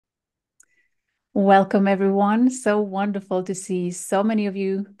Welcome, everyone. So wonderful to see so many of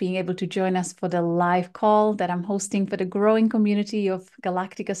you being able to join us for the live call that I'm hosting for the growing community of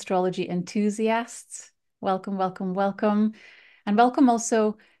Galactic Astrology enthusiasts. Welcome, welcome, welcome. And welcome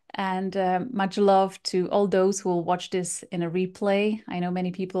also, and much love to all those who will watch this in a replay. I know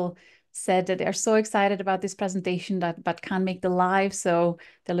many people said that they're so excited about this presentation but can't make the live, so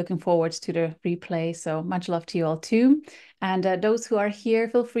they're looking forward to the replay. So much love to you all too. And those who are here,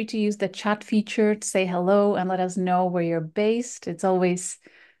 feel free to use the chat feature to say hello and let us know where you're based. It's always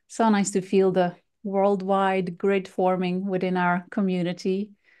so nice to feel the worldwide grid forming within our community.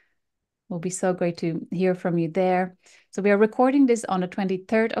 It will be so great to hear from you there. So we are recording this on the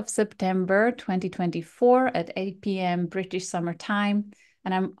 23rd of September, 2024 at 8 p.m. British Summer Time.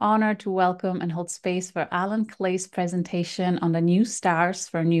 And I'm honored to welcome and hold space for Alan Clay's presentation on the new stars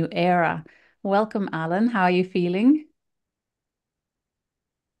for a new era. Welcome, Alan. How are you feeling?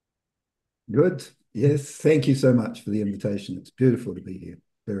 Good. Yes. Thank you so much for the invitation. It's beautiful to be here.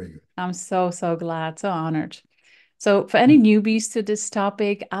 Very good. I'm so glad, so honored. So, for any newbies to this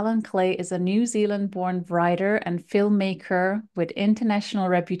topic, Alan Clay is a New Zealand-born writer and filmmaker with international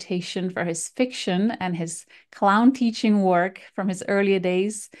reputation for his fiction and his clown teaching work from his earlier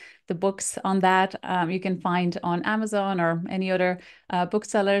days. The books on that you can find on Amazon or any other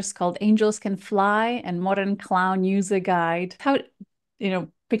booksellers called Angels Can Fly and Modern Clown User Guide. How,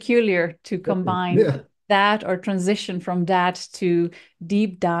 peculiar to combine Yeah. that or transition from that to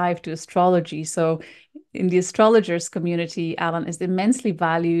deep dive to astrology. So, in the astrologers community, Alan is immensely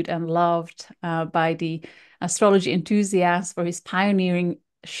valued and loved by the astrology enthusiasts for his pioneering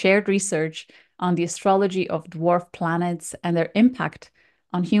shared research on the astrology of dwarf planets and their impact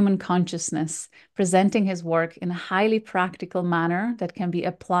on human consciousness, presenting his work in a highly practical manner that can be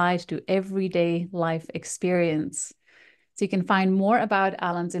applied to everyday life experience. So you can find more about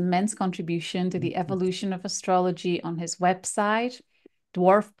Alan's immense contribution to the evolution of astrology on his website,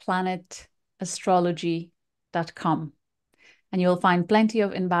 dwarfplanetastrology.com. And you'll find plenty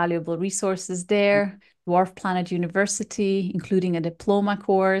of invaluable resources there, Dwarf Planet University, including a diploma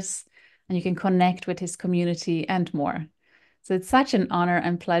course, and you can connect with his community and more. So it's such an honor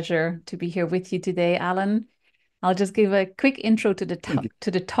and pleasure to be here with you today, Alan. I'll just give a quick intro to the Thank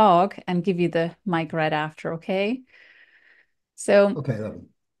you. talk and give you the mic right after, okay? So Okay, lovely.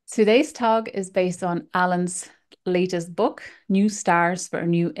 today's talk is based on Alan's latest book, New Stars for a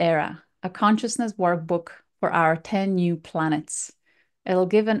New Era, a consciousness workbook for our 10 new planets. It'll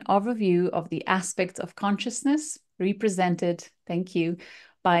give an overview of the aspects of consciousness represented, thank you,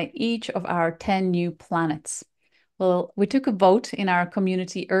 by each of our 10 new planets. Well, we took a vote in our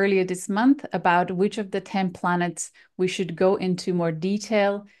community earlier this month about which of the 10 planets we should go into more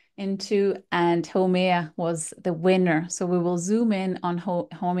detail into, and Haumea was the winner. So we will zoom in on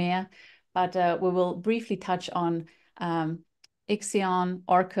Haumea, but we will briefly touch on Ixion,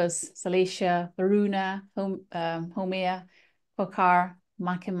 Orcus, Salacia, Varuna, Haumea, Quaoar,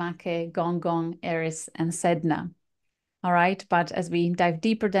 MakeMake, Gonggong, Eris, and Sedna. All right, but as we dive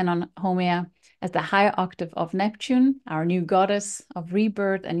deeper then on Haumea as the higher octave of Neptune, our new goddess of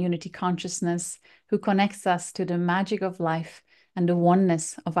rebirth and unity consciousness, who connects us to the magic of life and the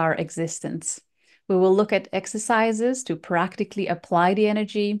oneness of our existence. We will look at exercises to practically apply the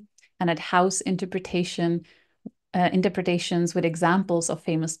energy and at house interpretations with examples of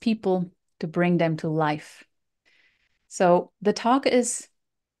famous people to bring them to life. So the talk has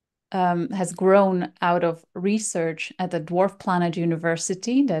grown out of research at the Dwarf Planet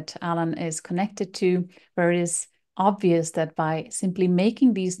University that Alan is connected to, where it is obvious that by simply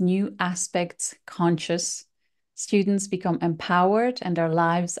making these new aspects conscious, students become empowered and their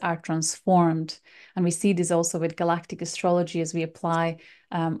lives are transformed. And we see this also with galactic astrology as we apply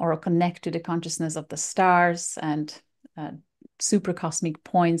or connect to the consciousness of the stars and super cosmic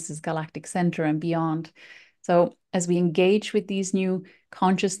points as galactic center and beyond. So as we engage with these new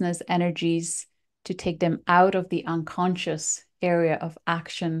consciousness energies to take them out of the unconscious area of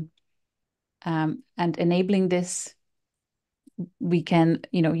action and enabling this, we can,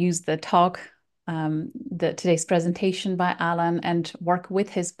 use the talk, today's presentation by Alan and work with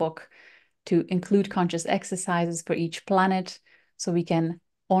his book to include conscious exercises for each planet so we can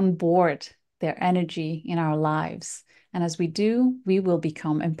onboard their energy in our lives. And as we do, we will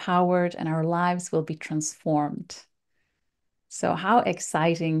become empowered and our lives will be transformed. So how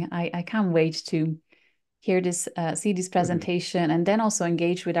exciting. I can't wait to hear this, see this presentation, and then also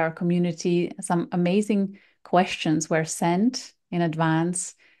engage with our community. Some amazing questions were sent in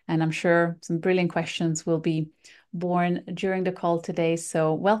advance, and I'm sure some brilliant questions will be born during the call today.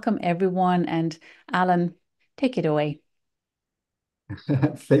 So welcome everyone, and Alan, take it away.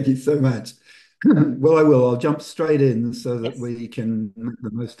 Thank you so much. Well, I will. I'll jump straight in so that Yes. we can make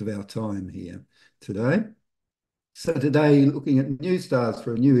the most of our time here today. So today, looking at new stars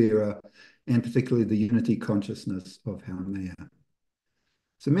for a new era, and particularly the unity consciousness of Haumea.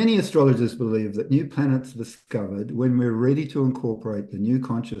 So many astrologers believe that new planets are discovered when we're ready to incorporate the new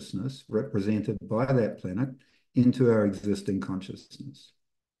consciousness represented by that planet into our existing consciousness.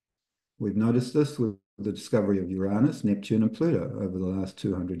 We've noticed this with the discovery of Uranus, Neptune, and Pluto over the last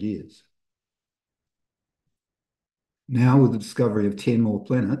 200 years. Now, with the discovery of 10 more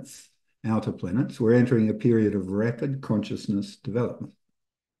planets, outer planets, we're entering a period of rapid consciousness development.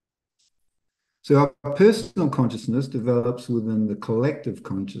 So our personal consciousness develops within the collective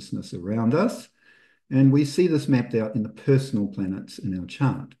consciousness around us, and we see this mapped out in the personal planets in our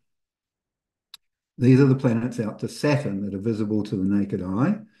chart. These are the planets out to Saturn that are visible to the naked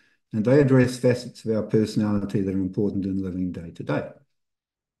eye, and they address facets of our personality that are important in living day to day.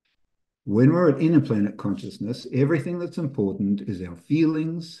 When we're at inner planet consciousness, everything that's important is our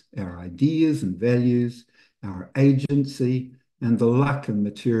feelings, our ideas and values, our agency, and the luck and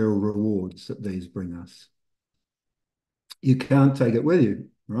material rewards that these bring us. You can't take it with you,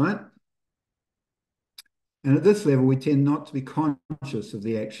 right? And at this level, we tend not to be conscious of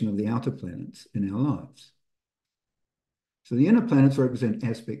the action of the outer planets in our lives. So the inner planets represent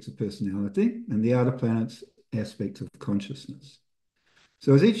aspects of personality, and the outer planets aspects of consciousness.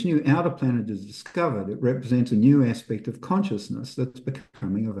 So as each new outer planet is discovered, it represents a new aspect of consciousness that's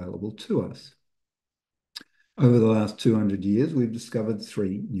becoming available to us. Over the last 200 years, we've discovered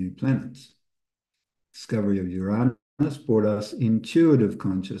 3 new planets. Discovery of Uranus brought us intuitive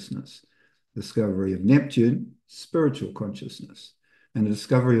consciousness. Discovery of Neptune, spiritual consciousness. And the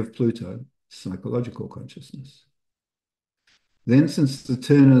discovery of Pluto, psychological consciousness. Then, since the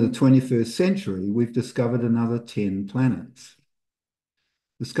turn of the 21st century, we've discovered another 10 planets.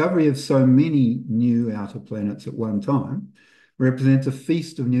 Discovery of so many new outer planets at one time represents a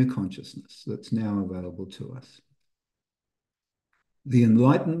feast of new consciousness that's now available to us. The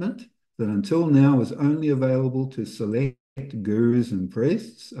enlightenment that until now was only available to select gurus and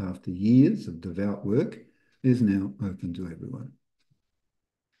priests after years of devout work is now open to everyone.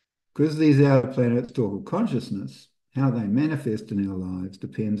 Because these outer planets talk of consciousness, how they manifest in our lives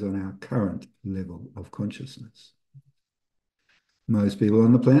depends on our current level of consciousness. Most people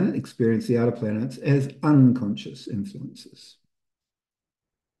on the planet experience the outer planets as unconscious influences.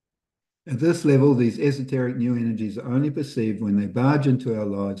 At this level, these esoteric new energies are only perceived when they barge into our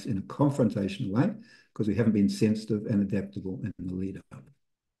lives in a confrontational way, because we haven't been sensitive and adaptable in the lead-up.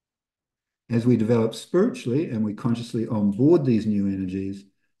 As we develop spiritually and we consciously onboard these new energies,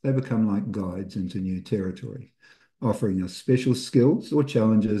 they become like guides into new territory, offering us special skills or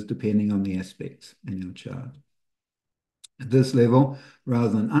challenges depending on the aspects in our chart. At this level, rather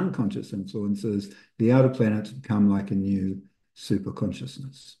than unconscious influences, the outer planets become like a new super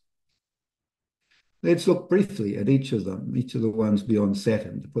consciousness. Let's look briefly at each of them, each of the ones beyond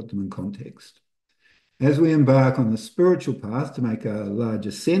Saturn, to put them in context. As we embark on the spiritual path to make a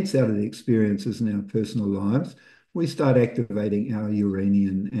larger sense out of the experiences in our personal lives, we start activating our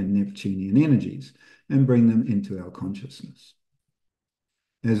Uranian and Neptunian energies and bring them into our consciousness.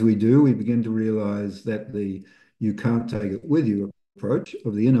 As we do, we begin to realize that the "you can't take it with you" approach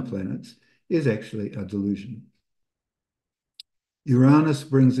of the inner planets is actually a delusion. Uranus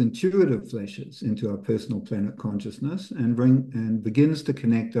brings intuitive flashes into our personal planet consciousness and begins to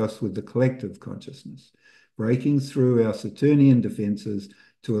connect us with the collective consciousness, breaking through our Saturnian defenses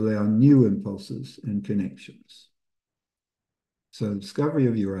to allow new impulses and connections. So the discovery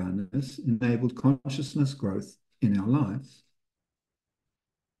of Uranus enabled consciousness growth in our lives.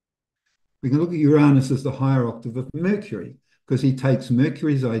 We can look at Uranus as the higher octave of Mercury, because he takes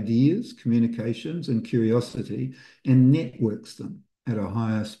Mercury's ideas, communications, and curiosity and networks them at a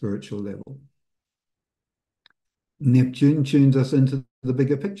higher spiritual level. Neptune tunes us into the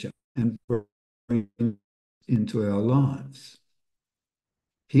bigger picture and brings into our lives.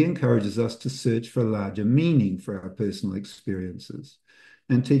 He encourages us to search for a larger meaning for our personal experiences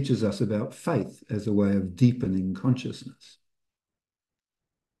and teaches us about faith as a way of deepening consciousness.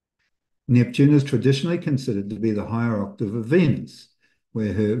 Neptune is traditionally considered to be the higher octave of Venus,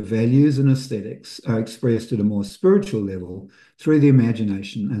 where her values and aesthetics are expressed at a more spiritual level through the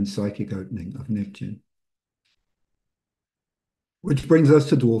imagination and psychic opening of Neptune. Which brings us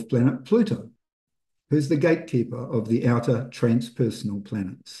to dwarf planet Pluto, who's the gatekeeper of the outer transpersonal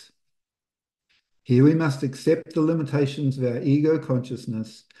planets. Here we must accept the limitations of our ego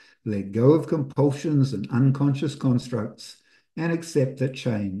consciousness, let go of compulsions and unconscious constructs, and accept that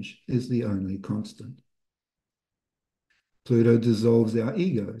change is the only constant. Pluto dissolves our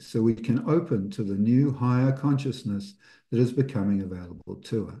ego so we can open to the new higher consciousness that is becoming available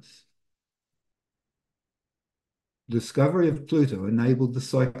to us. Discovery of Pluto enabled the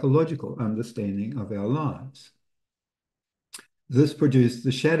psychological understanding of our lives. This produced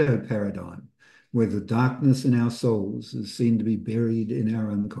the shadow paradigm, where the darkness in our souls is seen to be buried in our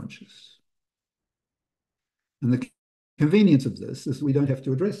unconscious. And the convenience of this is we don't have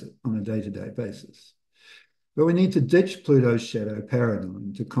to address it on a day-to-day basis. But we need to ditch Pluto's shadow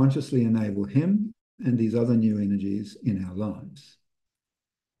paradigm to consciously enable him and these other new energies in our lives.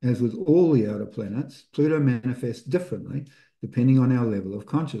 As with all the outer planets, Pluto manifests differently depending on our level of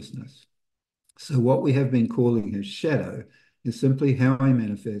consciousness. So what we have been calling his shadow is simply how he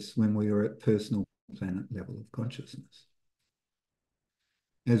manifests when we are at personal planet level of consciousness.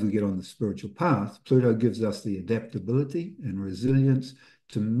 As we get on the spiritual path, Pluto gives us the adaptability and resilience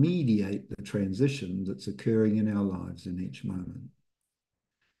to mediate the transition that's occurring in our lives in each moment.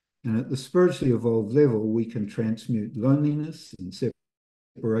 And at the spiritually evolved level, we can transmute loneliness and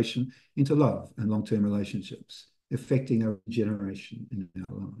separation into love and long-term relationships, affecting our regeneration in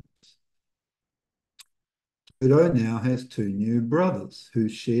our lives. Pluto now has two new brothers who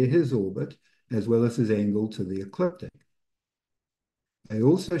share his orbit as well as his angle to the ecliptic. They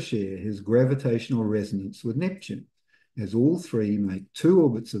also share his gravitational resonance with Neptune, as all three make 2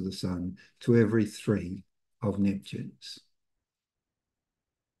 orbits of the Sun to every 3 of Neptune's.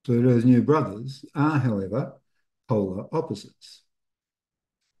 Pluto's new brothers are, however, polar opposites.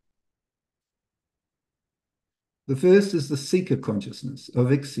 The first is the seeker consciousness of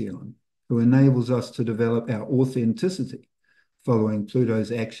Ixion, who enables us to develop our authenticity following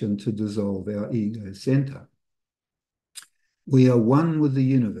Pluto's action to dissolve our ego center. We are one with the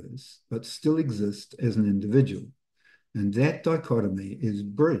universe, but still exist as an individual. And that dichotomy is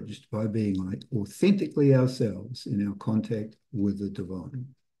bridged by being like authentically ourselves in our contact with the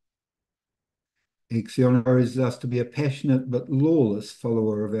divine. Ixion encourages us to be a passionate but lawless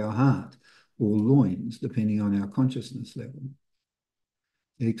follower of our heart, or loins, depending on our consciousness level.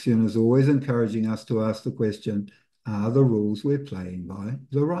 Ixion is always encouraging us to ask the question, are the rules we're playing by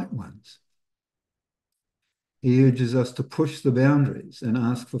the right ones? He urges us to push the boundaries and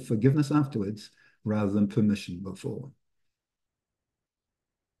ask for forgiveness afterwards rather than permission before.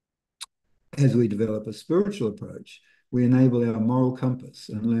 As we develop a spiritual approach, we enable our moral compass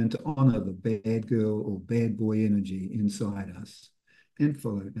and learn to honor the bad girl or bad boy energy inside us and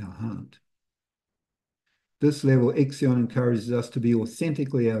follow our heart. This level, Ixion encourages us to be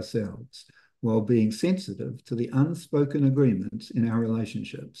authentically ourselves while being sensitive to the unspoken agreements in our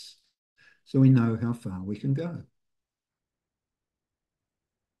relationships, so we know how far we can go.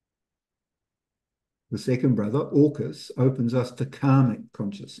 The second brother, Orcus, opens us to karmic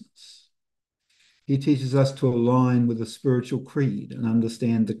consciousness. He teaches us to align with the spiritual creed and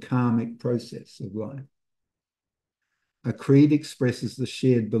understand the karmic process of life. A creed expresses the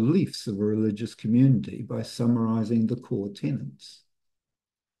shared beliefs of a religious community by summarizing the core tenets.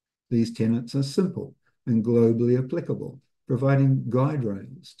 These tenets are simple and globally applicable, providing guide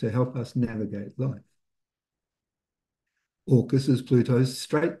rails to help us navigate life. Orcus is Pluto's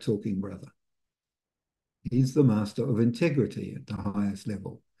straight-talking brother. He's the master of integrity at the highest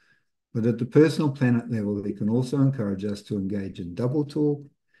level. But at the personal planet level, he can also encourage us to engage in double talk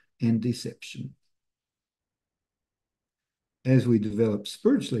and deception. As we develop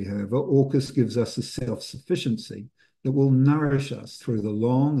spiritually, however, Orcus gives us a self-sufficiency that will nourish us through the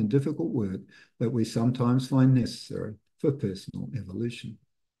long and difficult work that we sometimes find necessary for personal evolution.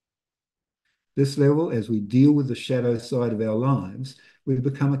 This level, as we deal with the shadow side of our lives, we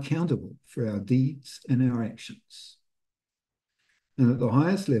become accountable for our deeds and our actions. And at the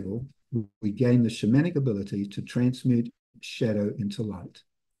highest level, we gain the shamanic ability to transmute shadow into light.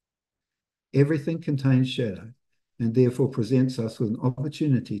 Everything contains shadow and therefore presents us with an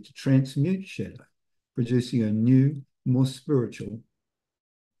opportunity to transmute shadow, producing a new, more spiritual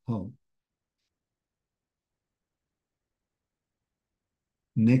whole.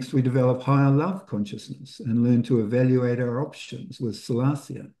 Next, we develop higher love consciousness and learn to evaluate our options with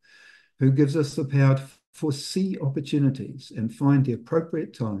Salacia, who gives us the power to foresee opportunities and find the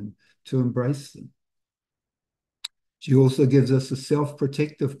appropriate time to embrace them. She also gives us a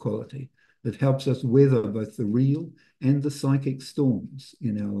self-protective quality that helps us weather both the real and the psychic storms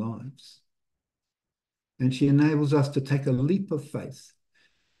in our lives. And she enables us to take a leap of faith,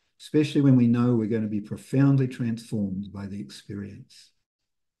 especially when we know we're going to be profoundly transformed by the experience.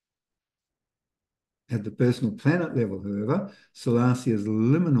 At the personal planet level, however, Salacia's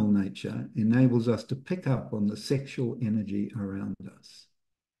liminal nature enables us to pick up on the sexual energy around us.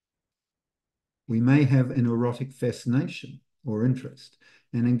 We may have an erotic fascination or interest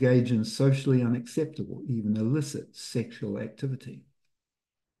and engage in socially unacceptable, even illicit sexual activity.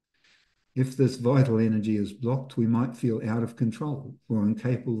 If this vital energy is blocked, we might feel out of control or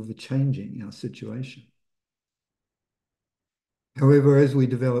incapable of changing our situation. However, as we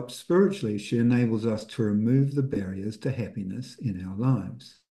develop spiritually, she enables us to remove the barriers to happiness in our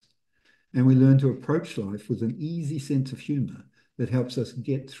lives. And we learn to approach life with an easy sense of humor that helps us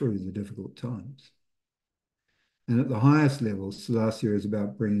get through the difficult times. And at the highest level, Salacia is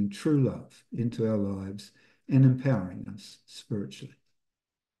about bringing true love into our lives and empowering us spiritually.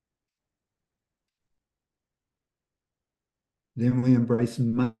 Then we embrace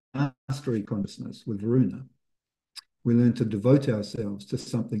mastery consciousness with Varuna. We learn to devote ourselves to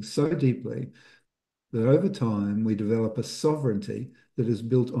something so deeply that over time we develop a sovereignty that is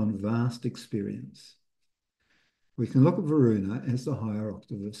built on vast experience. We can look at Varuna as the higher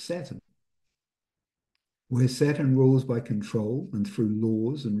octave of Saturn, where Saturn rules by control and through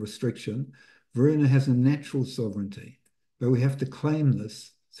laws and restriction. Varuna has a natural sovereignty, but we have to claim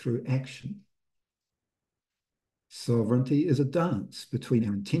this through action. Sovereignty is a dance between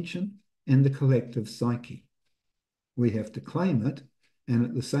our intention and the collective psyche. We have to claim it, and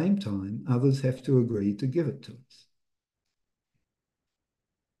at the same time, others have to agree to give it to us.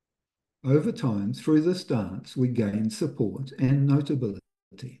 Over time, through this dance, we gain support and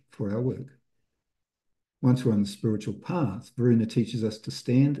notability for our work. Once we're on the spiritual path, Varuna teaches us to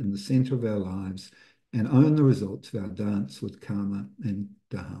stand in the center of our lives and own the results of our dance with karma and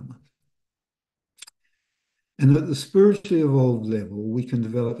dharma. And at the spiritually evolved level, we can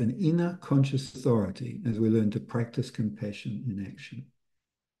develop an inner conscious authority as we learn to practice compassion in action.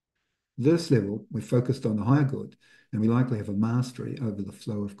 This level, we're focused on the higher good, and we likely have a mastery over the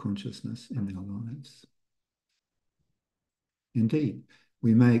flow of consciousness in our lives. Indeed,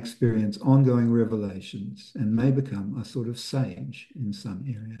 we may experience ongoing revelations and may become a sort of sage in some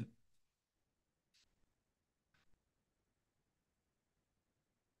area.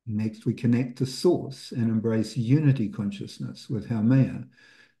 Next, we connect to Source and embrace unity consciousness with Haumea,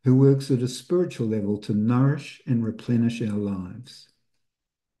 who works at a spiritual level to nourish and replenish our lives.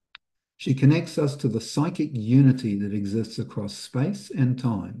 She connects us to the psychic unity that exists across space and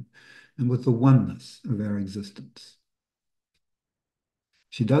time and with the oneness of our existence.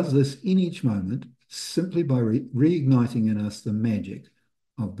 She does this in each moment simply by reigniting in us the magic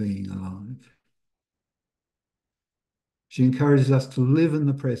of being alive. She encourages us to live in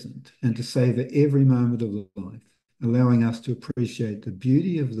the present and to savor every moment of life, allowing us to appreciate the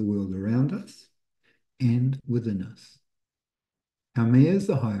beauty of the world around us and within us. Haumea is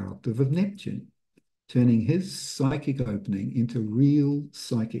the higher octave of Neptune, turning his psychic opening into real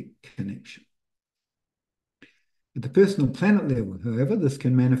psychic connection. At the personal planet level, however, this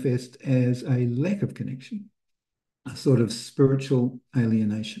can manifest as a lack of connection, a sort of spiritual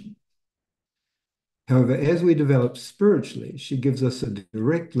alienation. However, as we develop spiritually, she gives us a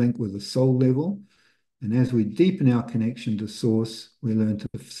direct link with the soul level, and as we deepen our connection to Source, we learn to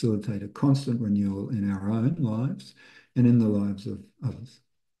facilitate a constant renewal in our own lives and in the lives of others.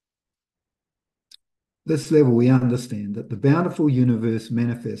 This level, we understand that the bountiful universe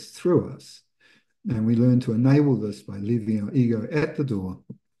manifests through us, and we learn to enable this by leaving our ego at the door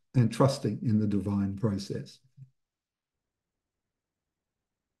and trusting in the divine process.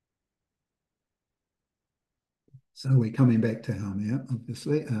 So we're coming back to Haumea,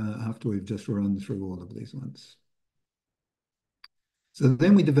 obviously, after we've just run through all of these ones. So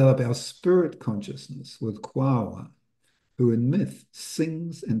then we develop our spirit consciousness with Quaoar, who in myth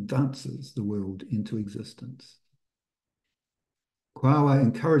sings and dances the world into existence. Quaoar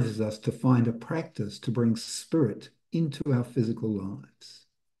encourages us to find a practice to bring spirit into our physical lives.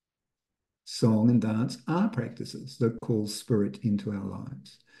 Song and dance are practices that call spirit into our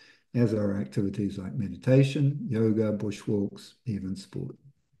lives, as are activities like meditation, yoga, bushwalks, even sport.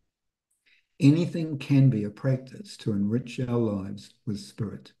 Anything can be a practice to enrich our lives with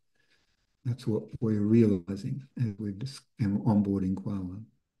spirit. That's what we're realizing as we're onboarding Quaoar.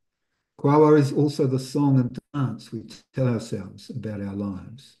 Quaoar is also the song and dance we tell ourselves about our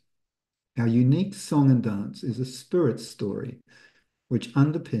lives. Our unique song and dance is a spirit story which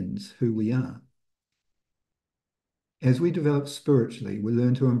underpins who we are. As we develop spiritually, we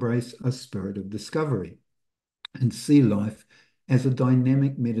learn to embrace a spirit of discovery and see life as a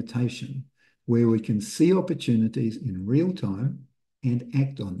dynamic meditation where we can see opportunities in real time and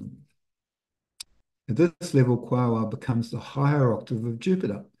act on them. At this level, Quaoar becomes the higher octave of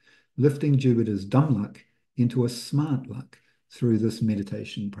Jupiter, lifting Jupiter's dumb luck into a smart luck through this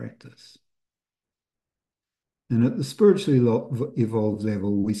meditation practice. And at the spiritually evolved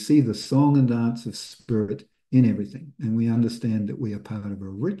level, we see the song and dance of spirit in everything, and we understand that we are part of a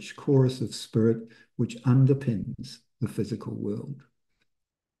rich chorus of spirit which underpins the physical world.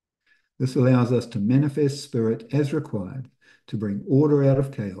 This allows us to manifest spirit as required to bring order out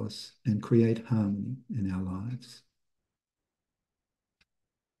of chaos and create harmony in our lives.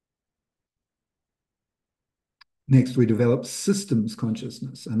 Next, we develop systems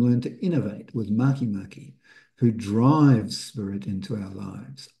consciousness and learn to innovate with MakeMake, who drives spirit into our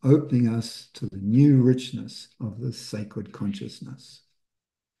lives, opening us to the new richness of this sacred consciousness.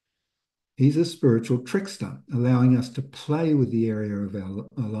 He's a spiritual trickster, allowing us to play with the area of our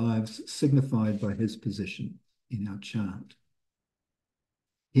lives signified by his position in our chart.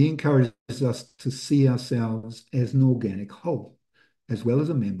 He encourages us to see ourselves as an organic whole, as well as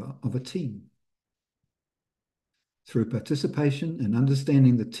a member of a team. Through participation and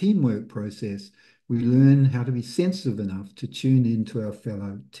understanding the teamwork process, we learn how to be sensitive enough to tune into our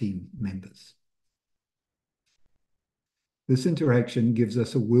fellow team members. This interaction gives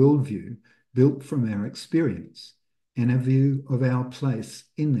us a worldview built from our experience and a view of our place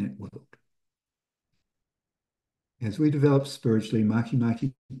in that world. As we develop spiritually,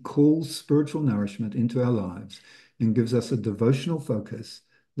 MakeMake calls spiritual nourishment into our lives and gives us a devotional focus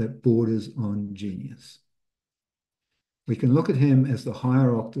that borders on genius. We can look at him as the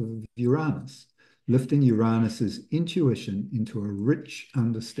higher octave of Uranus, lifting Uranus's intuition into a rich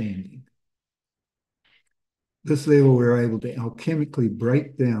understanding. This level, we're able to alchemically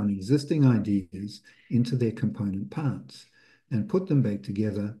break down existing ideas into their component parts and put them back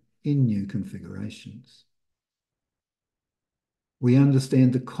together in new configurations. We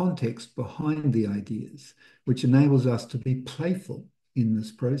understand the context behind the ideas, which enables us to be playful in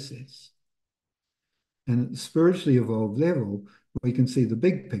this process. And at the spiritually evolved level, we can see the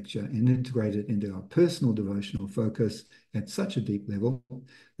big picture and integrate it into our personal devotional focus at such a deep level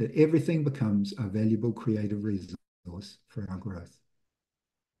that everything becomes a valuable creative resource for our growth.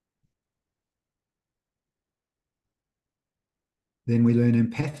 Then we learn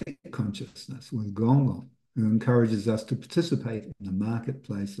empathic consciousness with Gonggong, who encourages us to participate in the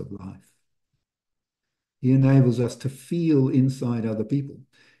marketplace of life. He enables us to feel inside other people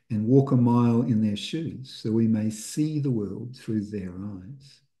and walk a mile in their shoes so we may see the world through their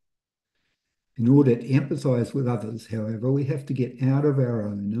eyes. In order to empathize with others, however, we have to get out of our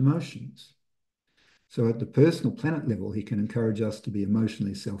own emotions. So at the personal planet level, he can encourage us to be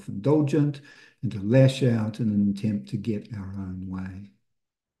emotionally self-indulgent and to lash out in an attempt to get our own way.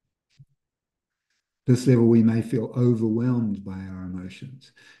 This level, we may feel overwhelmed by our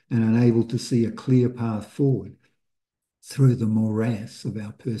emotions and unable to see a clear path forward through the morass of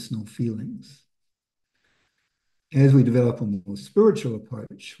our personal feelings. As we develop a more spiritual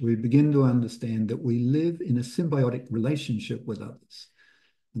approach, we begin to understand that we live in a symbiotic relationship with others,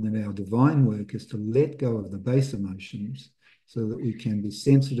 and that our divine work is to let go of the base emotions so that we can be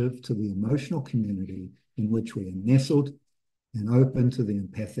sensitive to the emotional community in which we are nestled and open to the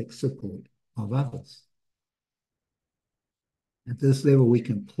empathic support of others. At this level, we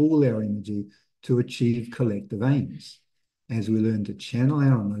can pool our energy to achieve collective aims as we learn to channel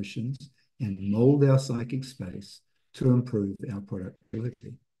our emotions and mold our psychic space to improve our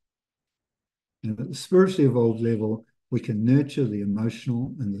productivity. And at the spiritually evolved level, we can nurture the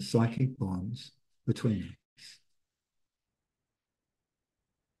emotional and the psychic bonds between us.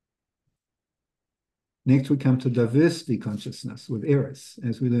 Next, we come to diversity consciousness with Eris,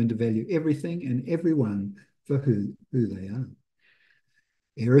 as we learn to value everything and everyone for who they are.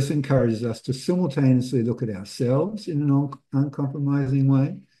 Eris encourages us to simultaneously look at ourselves in an uncompromising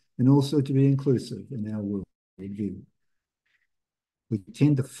way and also to be inclusive in our worldview. We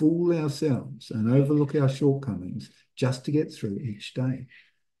tend to fool ourselves and overlook our shortcomings just to get through each day.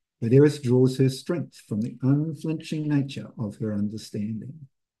 But Eris draws her strength from the unflinching nature of her understanding.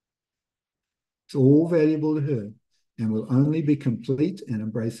 It's all valuable to her and will only be complete and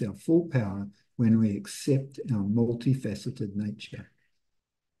embrace our full power when we accept our multifaceted nature.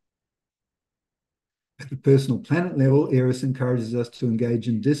 At the personal planet level, Eris encourages us to engage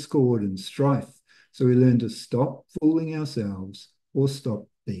in discord and strife, so we learn to stop fooling ourselves or stop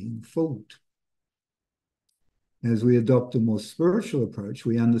being fooled. As we adopt a more spiritual approach,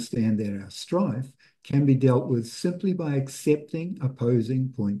 we understand that our strife can be dealt with simply by accepting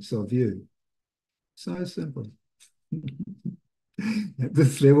opposing points of view. So simple. At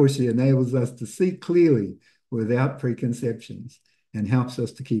this level, she enables us to see clearly without preconceptions and helps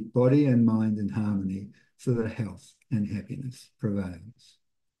us to keep body and mind in harmony so that health and happiness prevails.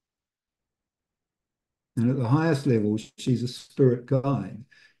 And at the highest level, she's a spirit guide,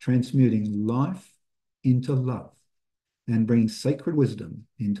 transmuting life into love and bring sacred wisdom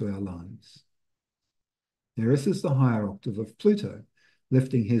into our lives. Eris is the higher octave of Pluto,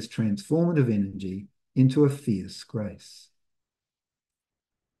 lifting his transformative energy into a fierce grace.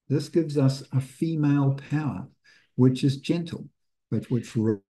 This gives us a female power, which is gentle, but which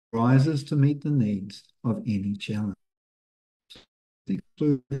rises to meet the needs of any challenge.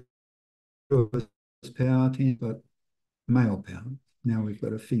 Pluto's power, but male power. Now we've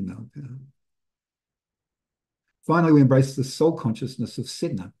got a female power. Finally, we embrace the soul consciousness of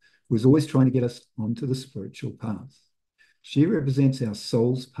Sedna, who is always trying to get us onto the spiritual path. She represents our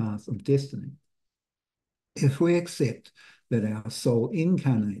soul's path of destiny. If we accept that our soul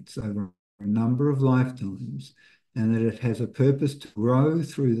incarnates over a number of lifetimes and that it has a purpose to grow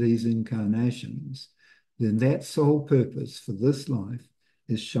through these incarnations, then that soul purpose for this life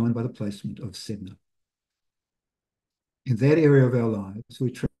is shown by the placement of Sedna. In that area of our lives,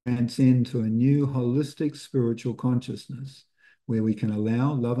 we transcend to a new holistic spiritual consciousness where we can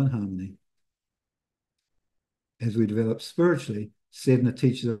allow love and harmony. As we develop spiritually, Sedna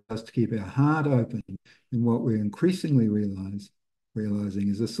teaches us to keep our heart open in what we're increasingly realizing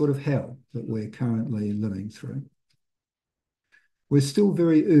is a sort of hell that we're currently living through. We're still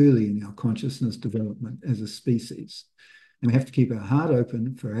very early in our consciousness development as a species, and we have to keep our heart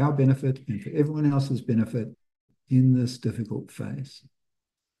open for our benefit and for everyone else's benefit in this difficult phase.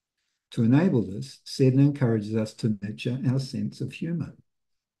 To enable this, Sedna encourages us to nurture our sense of humour.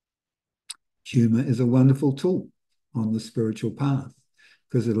 Humour is a wonderful tool on the spiritual path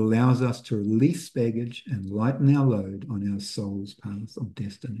because it allows us to release baggage and lighten our load on our soul's path of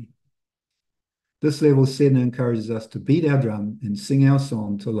destiny. This level, Sedna encourages us to beat our drum and sing our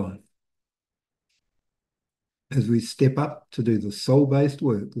song to life. As we step up to do the soul-based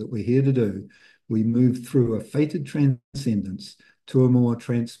work that we're here to do, we move through a fated transcendence to a more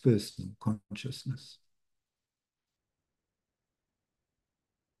transpersonal consciousness.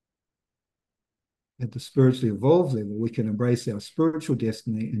 At the spiritually evolved level, we can embrace our spiritual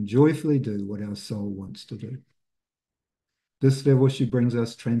destiny and joyfully do what our soul wants to do. This level, she brings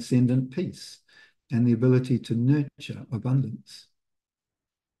us transcendent peace and the ability to nurture abundance.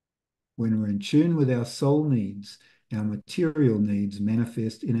 When we're in tune with our soul needs, our material needs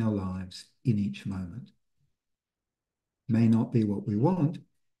manifest in our lives in each moment. May not be what we want,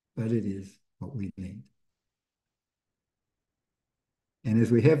 but it is what we need. And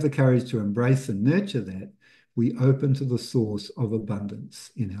as we have the courage to embrace and nurture that, we open to the source of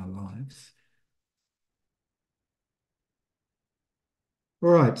abundance in our lives. All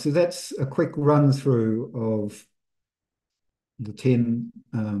right, so that's a quick run through of the 10.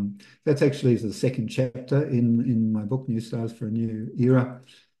 That's actually the second chapter in my book, New Stars for a New Era.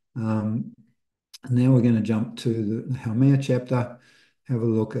 Now we're going to jump to the Haumea chapter, have a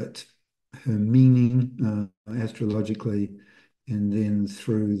look at her meaning astrologically, and then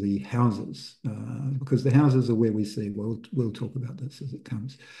through the houses, because the houses are where we see, we'll talk about this as it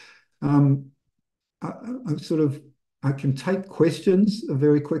comes. I can take questions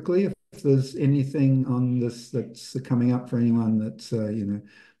very quickly if there's anything on this that's coming up for anyone that's, I'm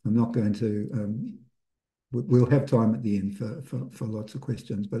not going to, we'll have time at the end for lots of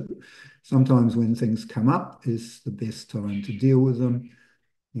questions, but sometimes when things come up is the best time to deal with them.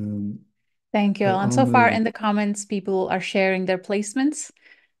 Thank you. And so far in the comments, people are sharing their placements,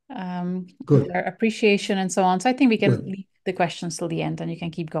 their appreciation and so on. So I think we can leave the questions till the end and you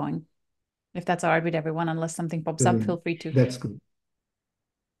can keep going. If that's all right with everyone, unless something pops up, feel free to. That's good.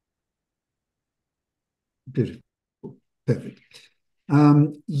 Beautiful. Perfect.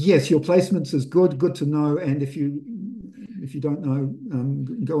 Yes, your placements is good to know. And if you don't know,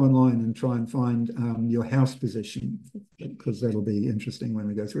 go online and try and find your house position, because that'll be interesting when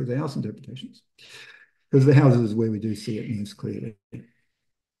we go through the house interpretations. Because the houses is where we do see it most clearly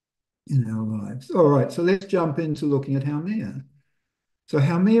in our lives. All right, so let's jump into looking at Haumea. So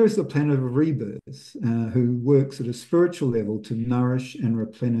Haumea is the planet of rebirth, who works at a spiritual level to nourish and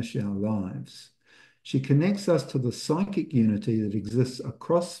replenish our lives. She connects us to the psychic unity that exists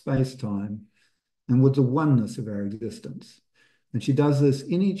across space-time and with the oneness of our existence. And she does this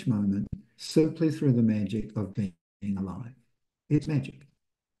in each moment simply through the magic of being alive. It's magic.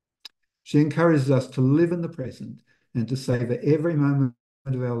 She encourages us to live in the present and to savor every moment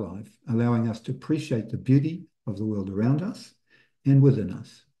of our life, allowing us to appreciate the beauty of the world around us and within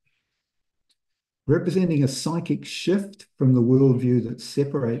us. Representing a psychic shift from the worldview that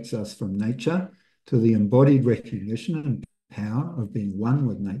separates us from nature to the embodied recognition and power of being one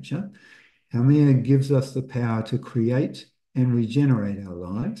with nature, Haumea gives us the power to create and regenerate our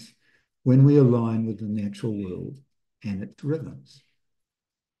lives when we align with the natural world and its rhythms.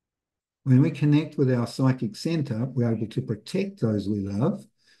 When we connect with our psychic center, we're able to protect those we love,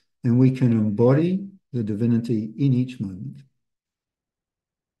 and we can embody the divinity in each moment.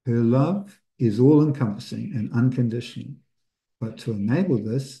 Her love is all-encompassing and unconditional, but to enable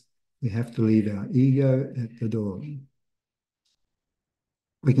this, we have to leave our ego at the door.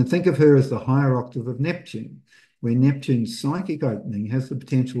 We can think of her as the higher octave of Neptune, where Neptune's psychic opening has the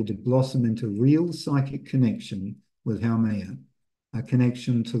potential to blossom into real psychic connection with Haumea, a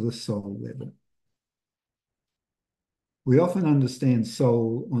connection to the soul level. We often understand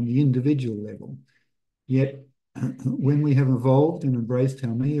soul on the individual level, yet when we have evolved and embraced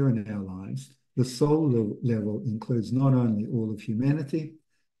Haumea in our lives, the soul level includes not only all of humanity,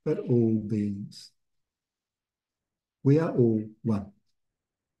 but all beings. We are all one.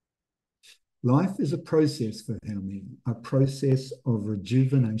 Life is a process for Haumea, a process of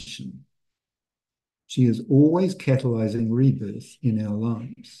rejuvenation. She is always catalyzing rebirth in our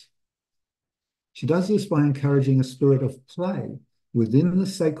lives. She does this by encouraging a spirit of play within the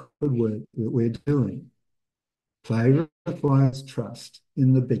sacred work that we're doing. Play requires trust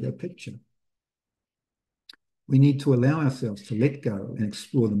in the bigger picture. We need to allow ourselves to let go and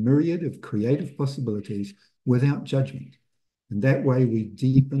explore the myriad of creative possibilities without judgment. And that way we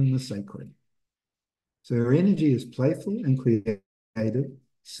deepen the sacred. So her energy is playful and creative,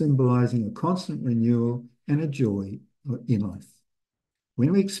 symbolizing a constant renewal and a joy in life.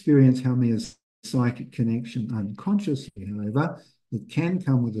 When we experience Haumea's psychic connection unconsciously, however, it can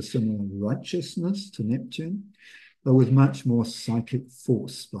come with a similar righteousness to Neptune, but with much more psychic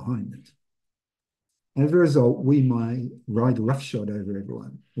force behind it. As a result, we might ride roughshod over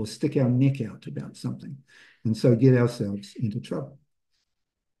everyone or stick our neck out about something, and so get ourselves into trouble.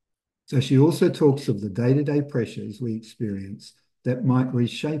 So she also talks of the day-to-day pressures we experience that might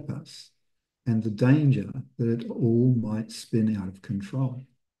reshape us and the danger that it all might spin out of control.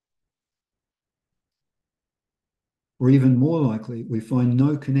 Or even more likely, we find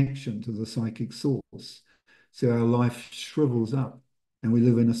no connection to the psychic source, so our life shrivels up and we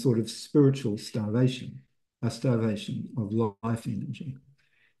live in a sort of spiritual starvation, a starvation of life energy.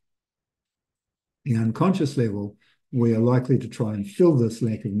 The unconscious level, we are likely to try and fill this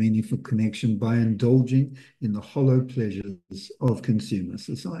lack of meaningful connection by indulging in the hollow pleasures of consumer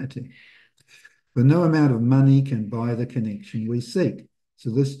society. But no amount of money can buy the connection we seek,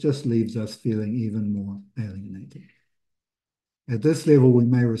 so this just leaves us feeling even more alienated. At this level, we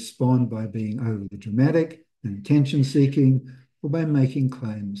may respond by being overly dramatic and attention-seeking, or by making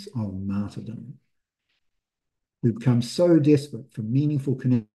claims of martyrdom. We become so desperate for meaningful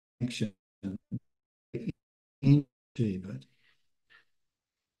connection and achieve it.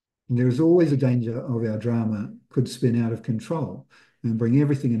 And there is always a danger of our drama could spin out of control and bring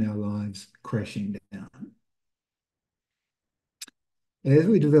everything in our lives crashing down. As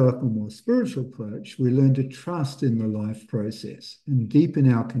we develop a more spiritual approach, we learn to trust in the life process and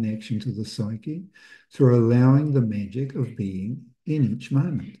deepen our connection to the psyche through allowing the magic of being in each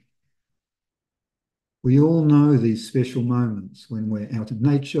moment. We all know these special moments when we're out in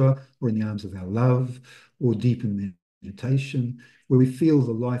nature or in the arms of our love or deep in meditation, where we feel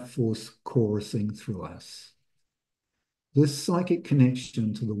the life force chorusing through us. This psychic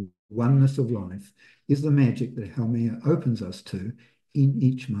connection to the oneness of life is the magic that Haumea opens us to in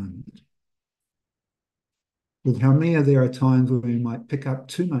each moment. With Haumea, there are times when we might pick up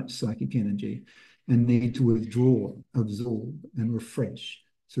too much psychic energy and need to withdraw, absorb, and refresh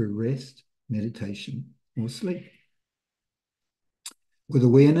through rest, meditation, or sleep. With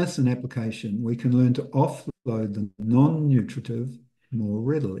awareness and application, we can learn to offload the non-nutritive more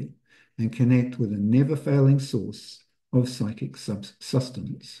readily and connect with a never-failing source of psychic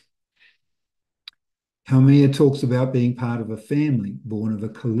sustenance. Haumea talks about being part of a family born of a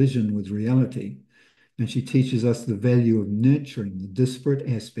collision with reality, and she teaches us the value of nurturing the disparate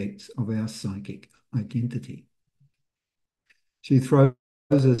aspects of our psychic identity. She throws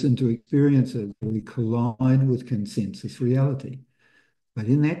us into experiences where we collide with consensus reality, but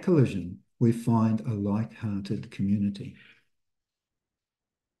in that collision, we find a like-hearted community.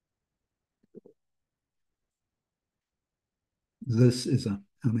 This is a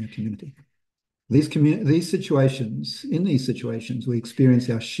Haumea community. In these situations, we experience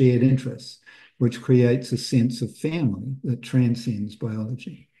our shared interests, which creates a sense of family that transcends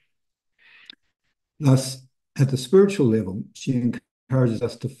biology. Thus, at the spiritual level, she encourages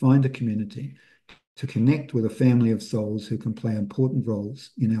us to find a community, to connect with a family of souls who can play important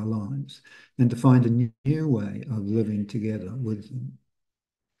roles in our lives, and to find a new way of living together with them.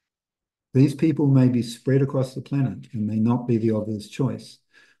 These people may be spread across the planet and may not be the obvious choice,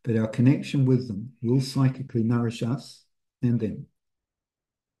 but our connection with them will psychically nourish us and them.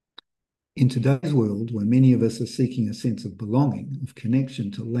 In today's world, where many of us are seeking a sense of belonging, of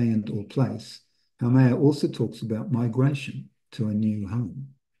connection to land or place, Haumea also talks about migration to a new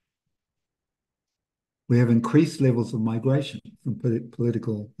home. We have increased levels of migration from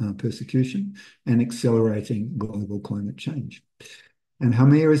political persecution and accelerating global climate change. And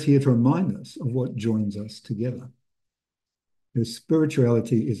Haumea is here to remind us of what joins us together. Her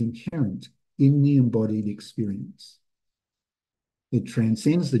spirituality is inherent in the embodied experience. It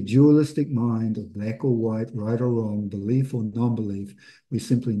transcends the dualistic mind of black or white, right or wrong, belief or non-belief. We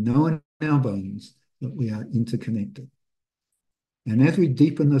simply know in our bones that we are interconnected. And as we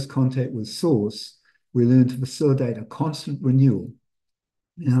deepen this contact with Source, we learn to facilitate a constant renewal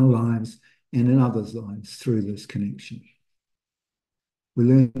in our lives and in others' lives through this connection. We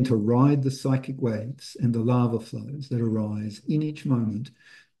learn to ride the psychic waves and the lava flows that arise in each moment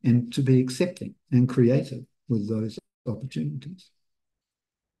and to be accepting and creative with those opportunities.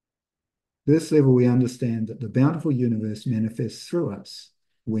 At this level, we understand that the bountiful universe manifests through us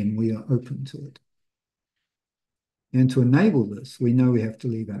when we are open to it. And to enable this, we know we have to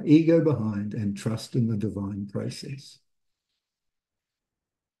leave our ego behind and trust in the divine process.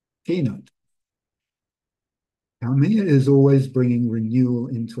 Keynote. Haumea is always bringing renewal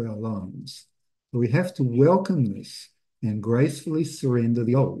into our lives. But we have to welcome this and gracefully surrender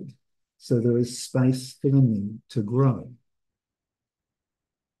the old so there is space for the new to grow.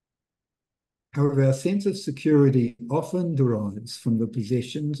 However, our sense of security often derives from the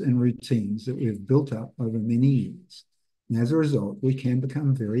possessions and routines that we've built up over many years. And as a result, we can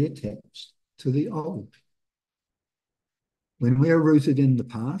become very attached to the old. When we are rooted in the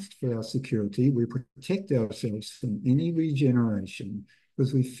past for our security, we protect ourselves from any regeneration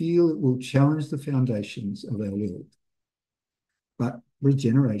because we feel it will challenge the foundations of our world. But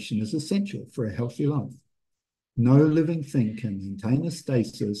regeneration is essential for a healthy life. No living thing can maintain a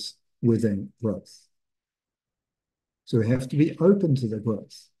stasis without growth. So we have to be open to the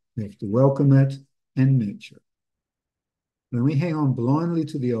growth. We have to welcome it and nurture it. When we hang on blindly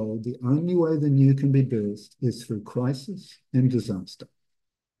to the old, the only way the new can be birthed is through crisis and disaster.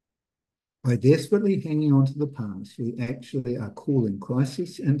 By desperately hanging on to the past, we actually are calling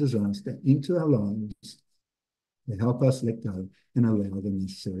crisis and disaster into our lives to help us let go and allow the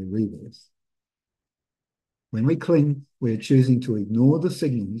necessary rebirth. When we cling, we are choosing to ignore the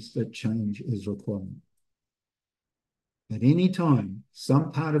signals that change is required. At any time,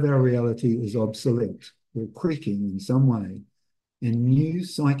 some part of our reality is obsolete or creaking in some way, and new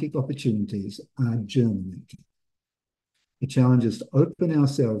psychic opportunities are germinating. The challenge is to open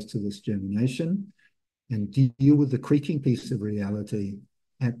ourselves to this germination and deal with the creaking piece of reality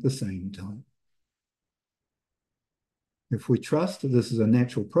at the same time. If we trust that this is a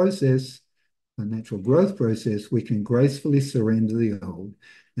natural process, a natural growth process, we can gracefully surrender the old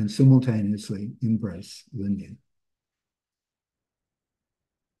and simultaneously embrace the new.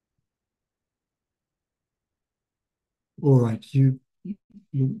 All right, you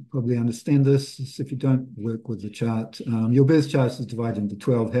probably understand this. If you don't work with the chart, your birth chart is divided into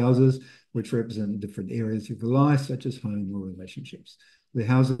 12 houses, which represent different areas of your life, such as home or relationships. The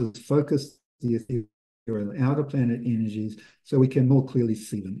houses focus the ethereal outer planet energies so we can more clearly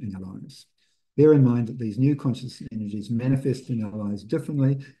see them in our lives. Bear in mind that these new conscious energies manifest in our lives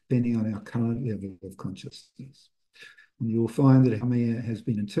differently depending on our current level of consciousness. And you'll find that Haumea has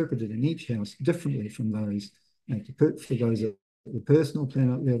been interpreted in each house differently from those for those at the personal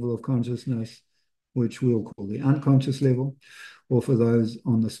planet level of consciousness, which we'll call the unconscious level, or for those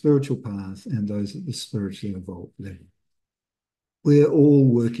on the spiritual path and those at the spiritually evolved level. We're all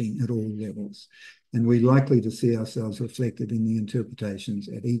working at all levels, and we're likely to see ourselves reflected in the interpretations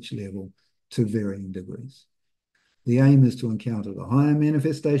at each level to varying degrees. The aim is to encounter the higher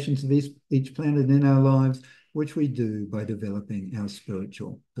manifestations of each planet in our lives, which we do by developing our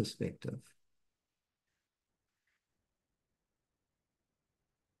spiritual perspective.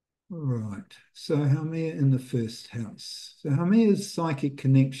 Right, so Haumea in the first house. So Haumea's psychic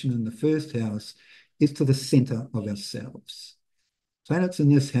connection in the first house is to the center of ourselves. Planets in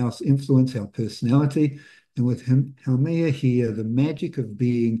this house influence our personality, and with Haumea here, the magic of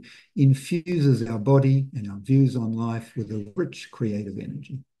being infuses our body and our views on life with a rich creative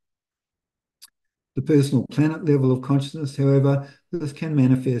energy. The personal planet level of consciousness, however, this can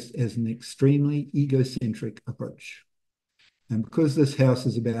manifest as an extremely egocentric approach. And because this house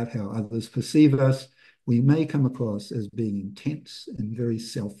is about how others perceive us, we may come across as being intense and very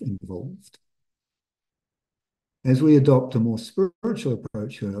self-involved. As we adopt a more spiritual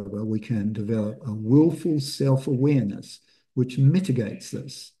approach, however, we can develop a willful self-awareness which mitigates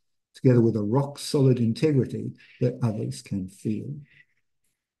this, together with a rock-solid integrity that others can feel.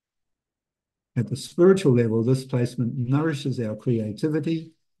 At the spiritual level, this placement nourishes our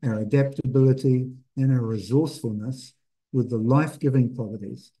creativity, our adaptability, and our resourcefulness with the life-giving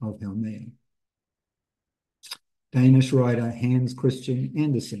qualities of Haumea. Danish writer Hans Christian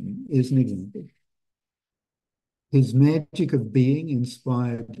Andersen is an example. His magic of being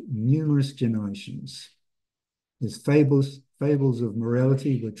inspired numerous generations. His fables of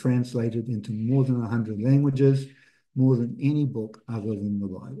morality were translated into more than 100 languages, more than any book other than the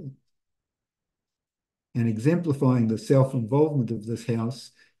Bible. And exemplifying the self-involvement of this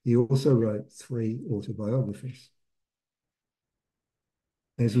house, he also wrote 3 autobiographies.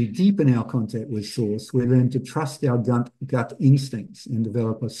 As we deepen our contact with Source, we learn to trust our gut instincts and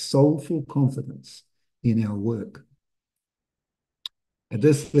develop a soulful confidence in our work. At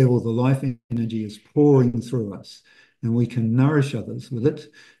this level, the life energy is pouring through us, and we can nourish others with it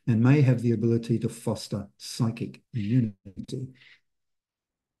and may have the ability to foster psychic unity.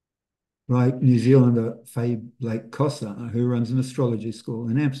 Like New Zealander Faye Blake Cossar, who runs an astrology school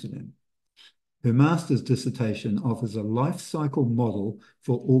in Amsterdam. Her master's dissertation offers a life cycle model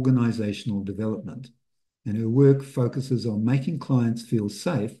for organizational development, and her work focuses on making clients feel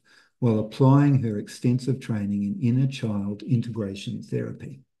safe while applying her extensive training in inner child integration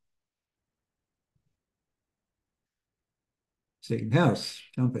therapy. Second house,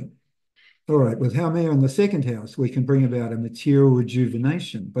 jumping. All right, with Haumea in the second house, we can bring about a material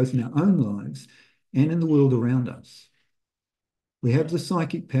rejuvenation, both in our own lives and in the world around us. We have the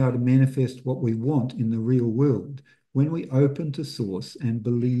psychic power to manifest what we want in the real world when we open to Source and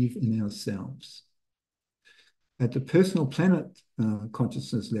believe in ourselves. At the personal planet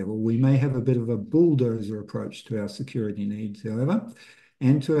consciousness level, we may have a bit of a bulldozer approach to our security needs, however,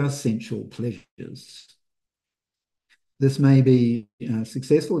 and to our sensual pleasures. This may be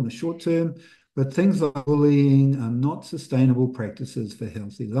successful in the short term, but things like bullying are not sustainable practices for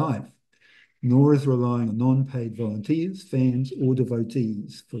healthy life, nor is relying on non-paid volunteers, fans, or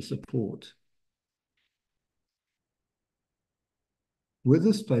devotees for support. With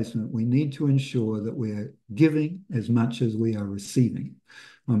this placement, we need to ensure that we are giving as much as we are receiving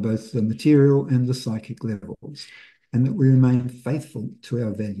on both the material and the psychic levels, and that we remain faithful to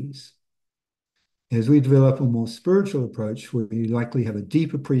our values. As we develop a more spiritual approach, we likely have a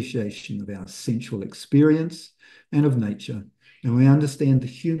deep appreciation of our sensual experience and of nature, and we understand the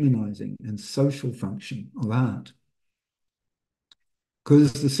humanizing and social function of art.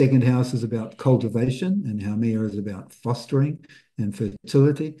 Because the second house is about cultivation and Haumea is about fostering and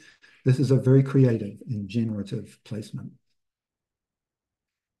fertility, this is a very creative and generative placement.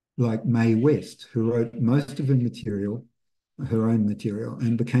 Like Mae West, who wrote most of her own material,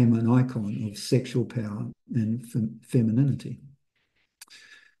 and became an icon of sexual power and femininity.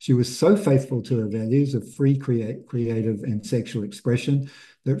 She was so faithful to her values of free, creative and sexual expression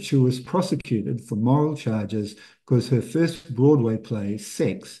that she was prosecuted for moral charges because her first Broadway play,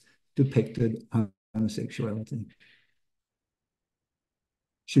 Sex, depicted homosexuality.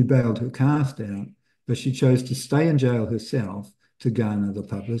 She bailed her cast out, but she chose to stay in jail herself to garner the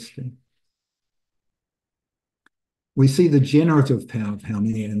publicity. We see the generative power of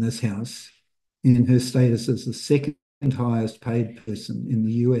Haumea in this house in her status as the second highest paid person in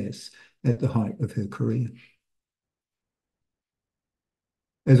the US at the height of her career.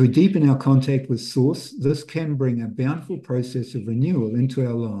 As we deepen our contact with Source, this can bring a bountiful process of renewal into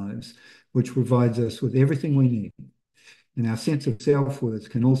our lives, which provides us with everything we need. And our sense of self-worth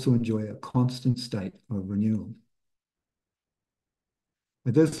can also enjoy a constant state of renewal.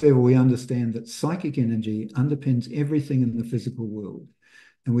 At this level, we understand that psychic energy underpins everything in the physical world,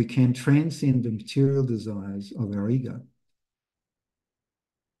 and we can transcend the material desires of our ego.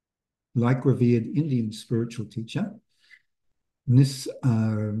 Like revered Indian spiritual teacher,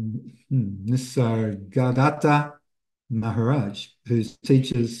 Nisargadatta Maharaj, whose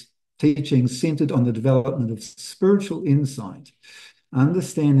teachings centered on the development of spiritual insight,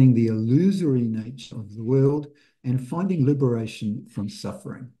 understanding the illusory nature of the world, and finding liberation from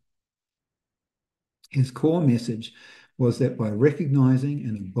suffering. His core message was that by recognizing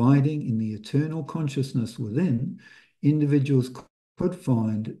and abiding in the eternal consciousness within, individuals could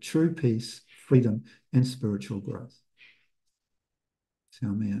find true peace, freedom, and spiritual growth.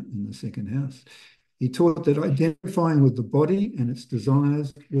 Haumea in the second house. He taught that identifying with the body and its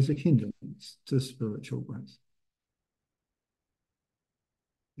desires was a hindrance to spiritual growth.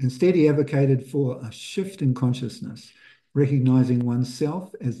 Instead, he advocated for a shift in consciousness, recognizing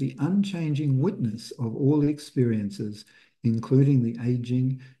oneself as the unchanging witness of all experiences, including the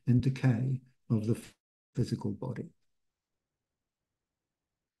aging and decay of the physical body.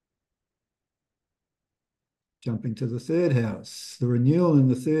 Jumping to the third house. The renewal in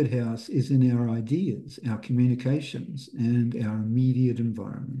the third house is in our ideas, our communications, and our immediate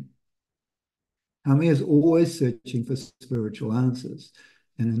environment. Haumea is always searching for spiritual answers,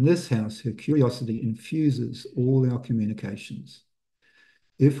 and in this house, her curiosity infuses all our communications.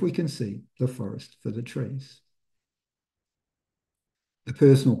 If we can see the forest for the trees. At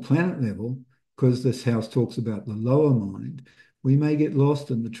personal planet level, because this house talks about the lower mind, we may get lost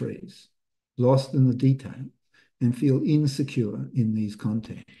in the trees, lost in the detail, and feel insecure in these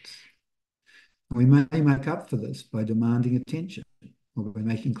contexts. We may make up for this by demanding attention or by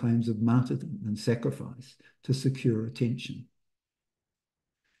making claims of martyrdom and sacrifice to secure attention.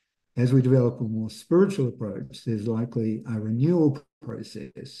 As we develop a more spiritual approach, there's likely a renewal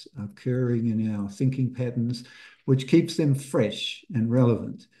process occurring in our thinking patterns, which keeps them fresh and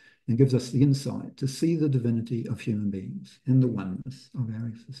relevant and gives us the insight to see the divinity of human beings and the oneness of our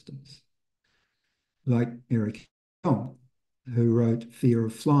existence. Like Eris, who wrote Fear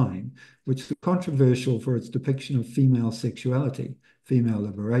of Flying, which is controversial for its depiction of female sexuality, female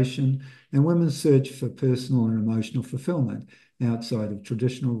liberation, and women's search for personal and emotional fulfillment outside of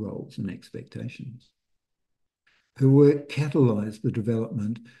traditional roles and expectations. Her work catalyzed the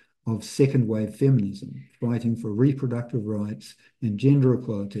development of second-wave feminism, fighting for reproductive rights and gender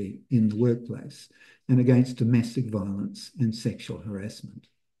equality in the workplace and against domestic violence and sexual harassment.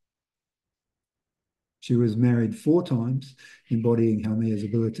 She was married 4 times, embodying Haumea's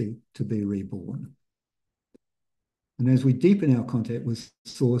ability to be reborn. And as we deepen our contact with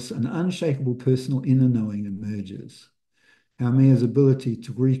Source, an unshakable personal inner knowing emerges. Haumea's ability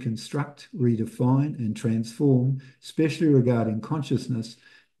to reconstruct, redefine, and transform, especially regarding consciousness,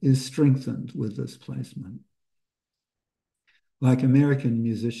 is strengthened with this placement. Like American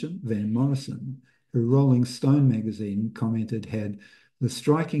musician Van Morrison, who Rolling Stone magazine commented had the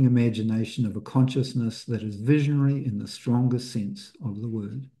striking imagination of a consciousness that is visionary in the strongest sense of the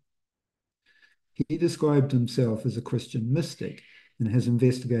word. He described himself as a Christian mystic and has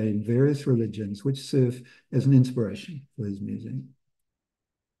investigated various religions which serve as an inspiration for his music.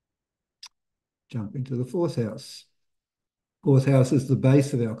 Jumping to the fourth house. Fourth house is the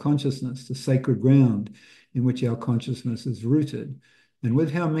base of our consciousness, the sacred ground in which our consciousness is rooted. And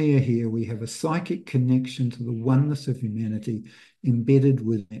with Haumea here, we have a psychic connection to the oneness of humanity embedded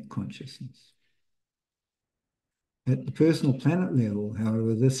with that consciousness. At the personal planet level,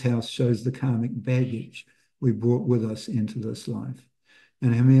 however, this house shows the karmic baggage we brought with us into this life.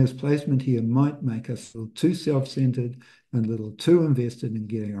 And Haumea's placement here might make us a little too self-centered and a little too invested in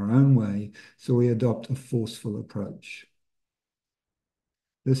getting our own way, so we adopt a forceful approach.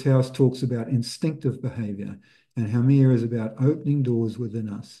 This house talks about instinctive behavior, and Haumea is about opening doors within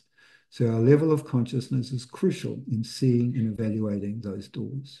us. So our level of consciousness is crucial in seeing and evaluating those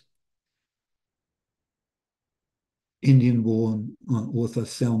doors. Indian-born author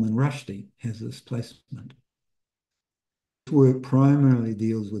Salman Rushdie has this placement. His work primarily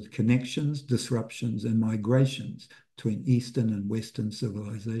deals with connections, disruptions, and migrations between Eastern and Western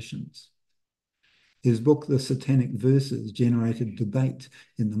civilizations. His book, The Satanic Verses, generated debate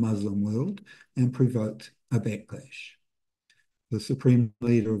in the Muslim world and provoked a backlash. The supreme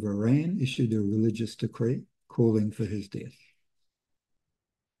leader of Iran issued a religious decree calling for his death.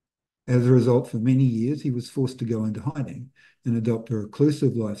 As a result, for many years, he was forced to go into hiding and adopt a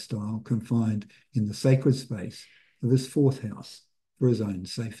reclusive lifestyle confined in the sacred space of his fourth house for his own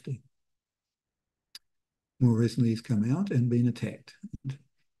safety. More recently, he's come out and been attacked.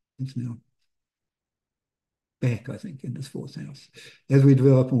 He's now back, I think, in his fourth house. As we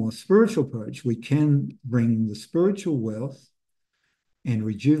develop a more spiritual approach, we can bring the spiritual wealth and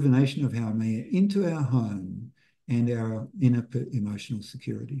rejuvenation of Haumea into our home and our inner emotional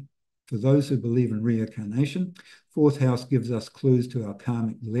security. For those who believe in reincarnation, fourth house gives us clues to our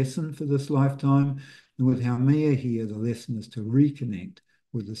karmic lesson for this lifetime. And with Haumea here, the lesson is to reconnect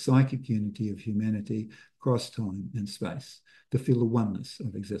with the psychic unity of humanity across time and space, to feel the oneness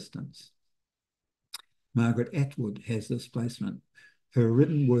of existence. Margaret Atwood has this placement. Her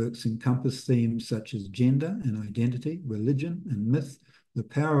written works encompass themes such as gender and identity, religion and myth, the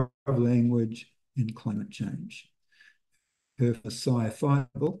power of language, and climate change. Her sci-fi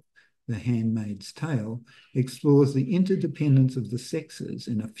book, The Handmaid's Tale, explores the interdependence of the sexes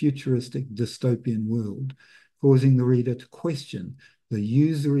in a futuristic dystopian world, causing the reader to question the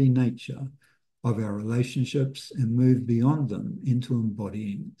usury nature of our relationships and move beyond them into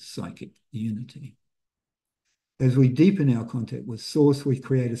embodying psychic unity. As we deepen our contact with Source, we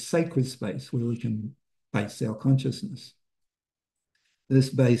create a sacred space where we can base our consciousness.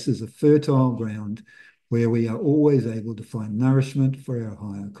 This base is a fertile ground where we are always able to find nourishment for our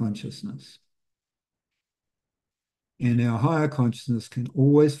higher consciousness. And our higher consciousness can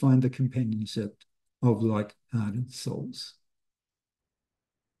always find the companionship of like-hearted souls.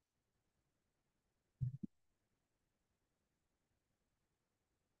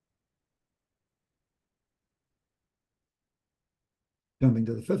 Jumping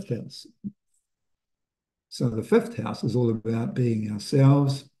to the fifth house. So the fifth house is all about being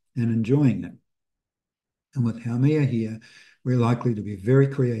ourselves and enjoying it. And with Haumea here, we're likely to be very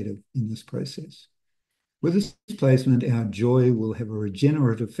creative in this process. With this placement, our joy will have a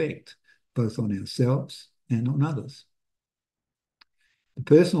regenerative effect, both on ourselves and on others. The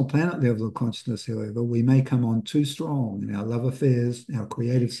personal planet level of consciousness, however, we may come on too strong in our love affairs, our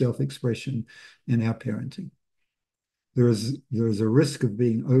creative self-expression, and our parenting. There is a risk of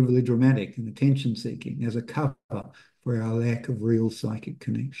being overly dramatic and attention-seeking as a cover for our lack of real psychic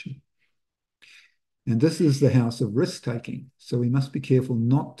connection. And this is the house of risk-taking, so we must be careful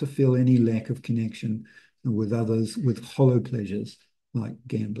not to feel any lack of connection with others with hollow pleasures like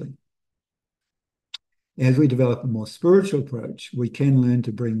gambling. As we develop a more spiritual approach, we can learn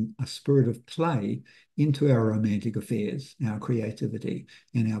to bring a spirit of play into our romantic affairs, our creativity,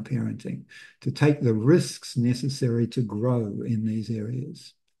 and our parenting, to take the risks necessary to grow in these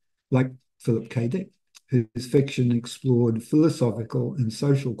areas. Like Philip K. Dick, whose fiction explored philosophical and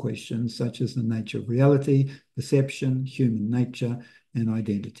social questions such as the nature of reality, perception, human nature, and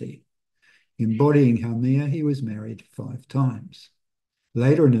identity. Embodying Haumea, he was married 5 times.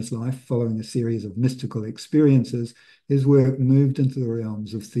 Later in his life, following a series of mystical experiences, his work moved into the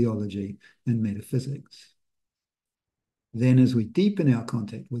realms of theology and metaphysics. Then, as we deepen our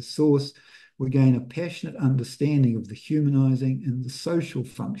contact with Source, we gain a passionate understanding of the humanizing and the social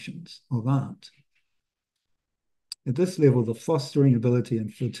functions of art. At this level, the fostering ability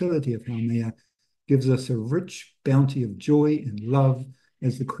and fertility of Haumea gives us a rich bounty of joy and love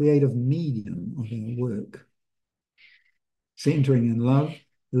as the creative medium of our work. Centering in love,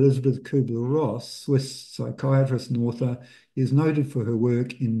 Elizabeth Kubler-Ross, Swiss psychiatrist and author, is noted for her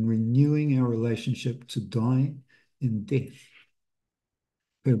work in renewing our relationship to dying and death.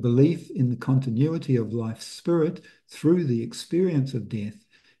 Her belief in the continuity of life's spirit through the experience of death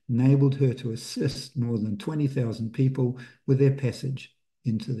enabled her to assist more than 20,000 people with their passage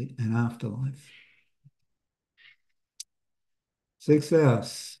into an afterlife. Sixth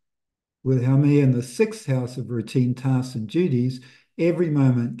house. With Haumea in the 6th house of routine tasks and duties, every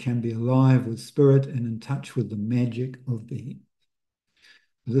moment can be alive with spirit and in touch with the magic of being.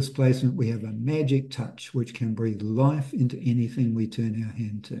 With this placement, we have a magic touch which can breathe life into anything we turn our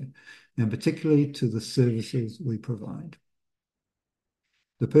hand to, and particularly to the services we provide.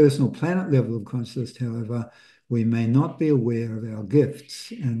 The personal planet level of consciousness, however, we may not be aware of our gifts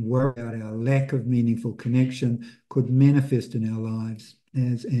and worry about our lack of meaningful connection could manifest in our lives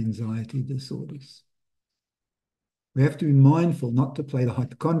as anxiety disorders. We have to be mindful not to play the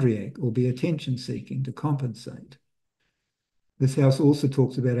hypochondriac or be attention-seeking to compensate. This house also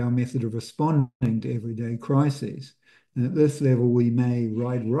talks about our method of responding to everyday crises. And at this level, we may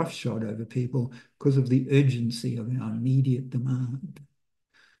ride roughshod over people because of the urgency of our immediate demand.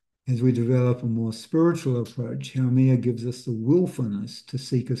 As we develop a more spiritual approach, Haumea gives us the willfulness to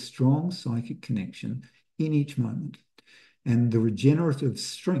seek a strong psychic connection in each moment and the regenerative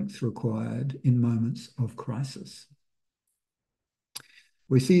strength required in moments of crisis.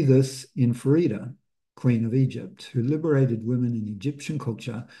 We see this in Farida, Queen of Egypt, who liberated women in Egyptian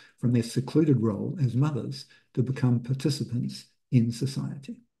culture from their secluded role as mothers to become participants in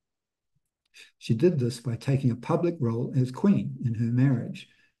society. She did this by taking a public role as queen in her marriage,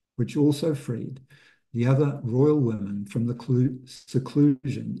 which also freed the other royal women from the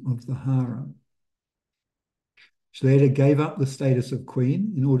seclusion of the harem. She later gave up the status of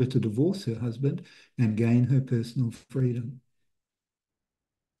queen in order to divorce her husband and gain her personal freedom.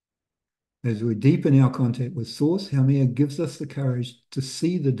 As we deepen our contact with Source, Haumea gives us the courage to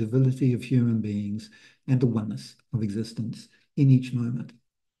see the divinity of human beings and the oneness of existence in each moment.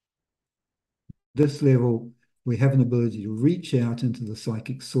 This level, we have an ability to reach out into the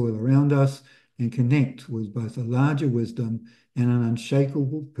psychic soil around us and connect with both a larger wisdom and an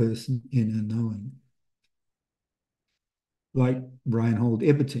unshakable person inner knowing. Like Reinhold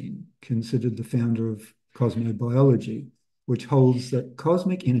Ebertin, considered the founder of cosmobiology, which holds that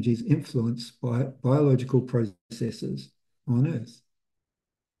cosmic energies influence biological processes on Earth.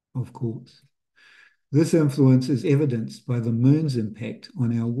 Of course, this influence is evidenced by the moon's impact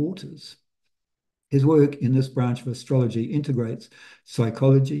on our waters. His work in this branch of astrology integrates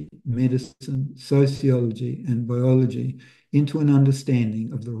psychology, medicine, sociology, and biology into an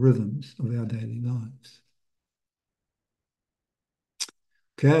understanding of the rhythms of our daily lives.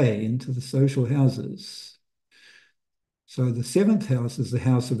 Okay, into the social houses. So the seventh house is the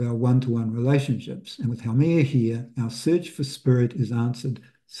house of our one-to-one relationships. And with Haumea here, our search for spirit is answered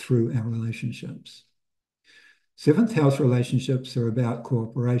through our relationships. Seventh house relationships are about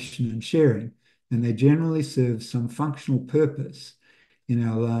cooperation and sharing, and they generally serve some functional purpose in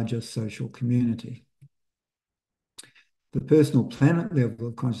our larger social community. The personal planet level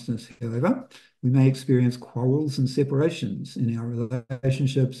of consciousness, however, we may experience quarrels and separations in our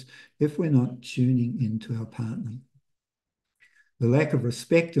relationships if we're not tuning into our partner. The lack of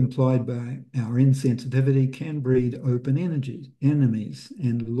respect implied by our insensitivity can breed open enemies,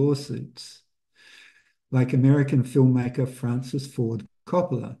 and lawsuits. Like American filmmaker Francis Ford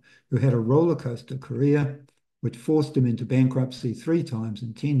Coppola, who had a roller coaster career, which forced him into bankruptcy 3 times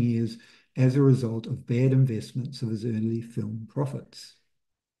in 10 years as a result of bad investments of his early film profits.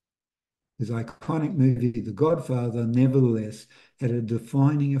 His iconic movie, The Godfather, nevertheless had a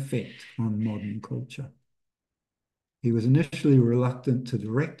defining effect on modern culture. He was initially reluctant to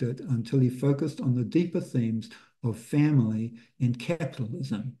direct it until he focused on the deeper themes of family and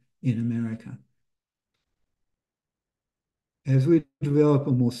capitalism in America. As we develop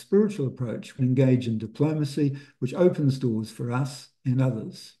a more spiritual approach, we engage in diplomacy, which opens doors for us and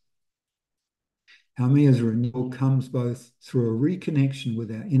others. Haumea's renewal comes both through a reconnection with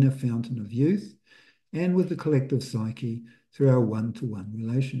our inner fountain of youth and with the collective psyche through our one-to-one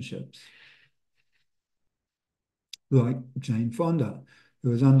relationships. Like Jane Fonda,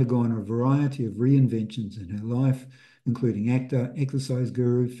 who has undergone a variety of reinventions in her life, including actor, exercise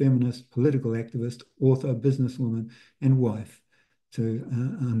guru, feminist, political activist, author, businesswoman, and wife to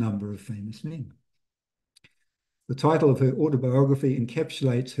a number of famous men. The title of her autobiography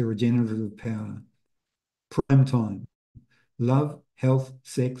encapsulates her regenerative power. Prime time, love, health,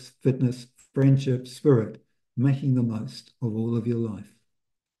 sex, fitness, friendship, spirit, making the most of all of your life.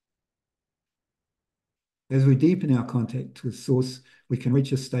 As we deepen our contact with Source, we can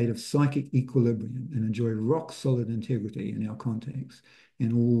reach a state of psychic equilibrium and enjoy rock-solid integrity in our contacts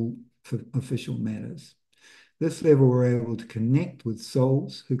in all official matters. This level, we're able to connect with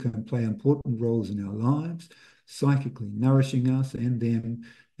souls who can play important roles in our lives, psychically nourishing us and them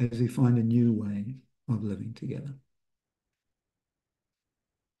as we find a new way of living together.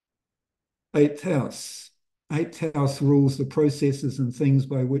 Eighth house. Eighth house rules the processes and things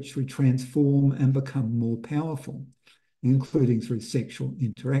by which we transform and become more powerful, including through sexual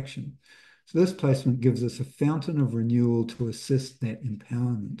interaction. So this placement gives us a fountain of renewal to assist that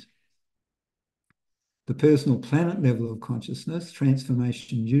empowerment. The personal planet level of consciousness,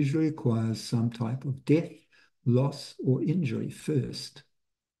 transformation usually requires some type of death, loss, or injury first.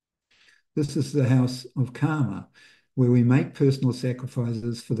 This is the house of karma, where we make personal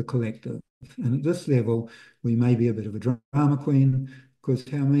sacrifices for the collective. And at this level, we may be a bit of a drama queen because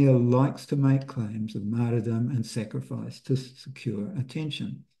Haumea likes to make claims of martyrdom and sacrifice to secure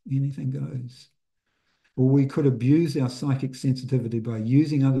attention. Anything goes. Or we could abuse our psychic sensitivity by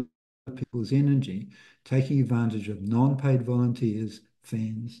using other people's energy, taking advantage of non-paid volunteers,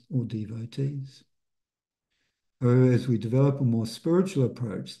 fans, or devotees. However, as we develop a more spiritual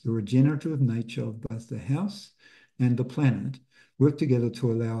approach, the regenerative nature of both the house and the planet work together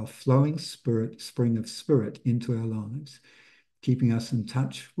to allow a flowing spring of spirit into our lives, keeping us in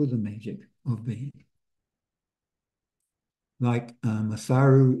touch with the magic of being. Like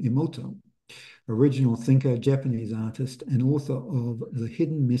Masaru Emoto, original thinker, Japanese artist, and author of The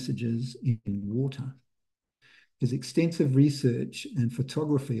Hidden Messages in Water. His extensive research and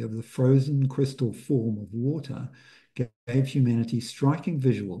photography of the frozen crystal form of water gave humanity striking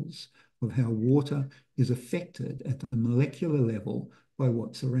visuals of how water is affected at the molecular level by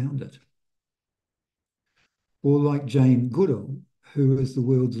what's around it. Or like Jane Goodall, who is the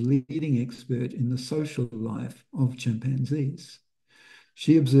world's leading expert in the social life of chimpanzees.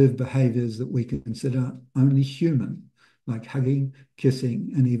 She observed behaviors that we consider only human, like hugging,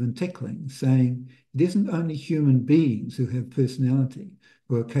 kissing, and even tickling, saying it isn't only human beings who have personality,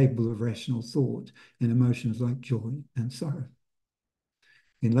 who are capable of rational thought and emotions like joy and sorrow.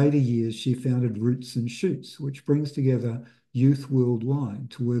 In later years, she founded Roots and Shoots, which brings together youth worldwide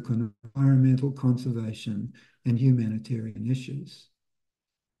to work on environmental conservation and humanitarian issues.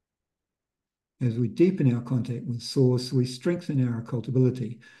 As we deepen our contact with Source, we strengthen our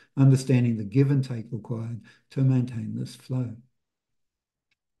occultability, understanding the give and take required to maintain this flow.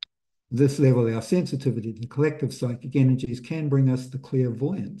 At this level, our sensitivity to collective psychic energies can bring us the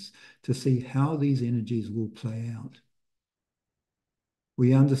clairvoyance to see how these energies will play out.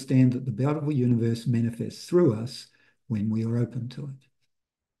 We understand that the bountiful universe manifests through us when we are open to it.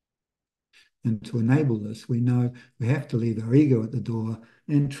 And to enable this, we know we have to leave our ego at the door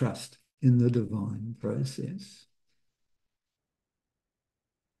and trust in the divine process.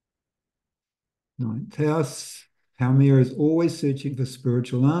 Ninth house, Haumea is always searching for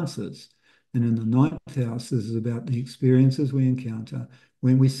spiritual answers. And in the ninth house, this is about the experiences we encounter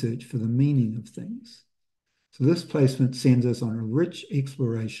when we search for the meaning of things. So this placement sends us on a rich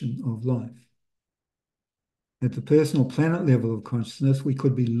exploration of life. At the personal planet level of consciousness, we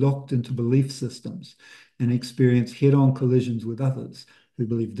could be locked into belief systems and experience head-on collisions with others who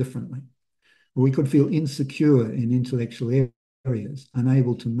believe differently. Or we could feel insecure in intellectual areas,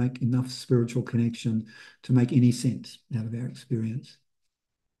 unable to make enough spiritual connection to make any sense out of our experience.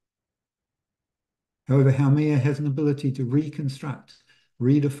 However, Haumea has an ability to reconstruct,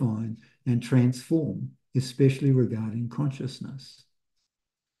 redefine, and transform, especially regarding consciousness.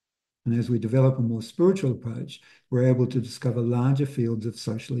 And as we develop a more spiritual approach, we're able to discover larger fields of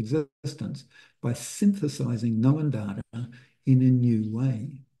social existence by synthesizing known data in a new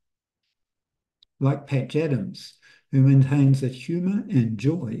way. Like Patch Adams, who maintains that humor and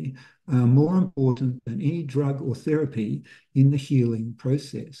joy are more important than any drug or therapy in the healing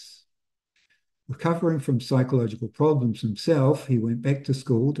process. Recovering from psychological problems himself, he went back to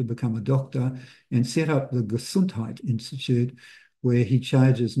school to become a doctor and set up the Gesundheit Institute, where he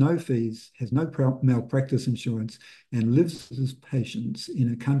charges no fees, has no malpractice insurance, and lives with his patients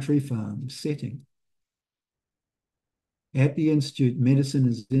in a country farm setting. At the Institute, medicine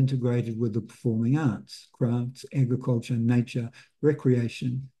is integrated with the performing arts, crafts, agriculture, nature,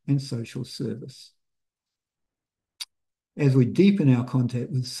 recreation, and social service. As we deepen our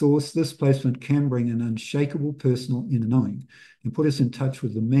contact with Source, this placement can bring an unshakable personal inner knowing and put us in touch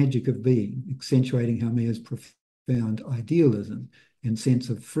with the magic of being, accentuating Haumea's profound idealism and sense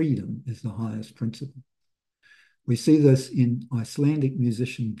of freedom as the highest principle. We see this in Icelandic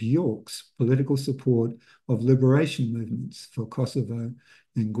musician Björk's political support of liberation movements for Kosovo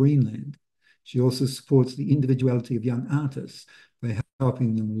and Greenland. She also supports the individuality of young artists by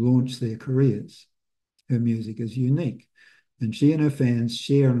helping them launch their careers. Her music is unique, and she and her fans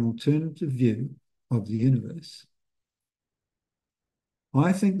share an alternative view of the universe.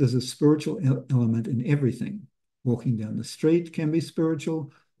 I think there's a spiritual element in everything. Walking down the street can be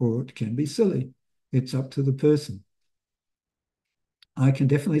spiritual, or it can be silly. It's up to the person. I can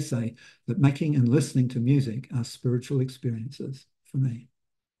definitely say that making and listening to music are spiritual experiences for me.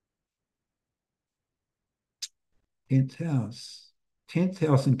 10th house. 10th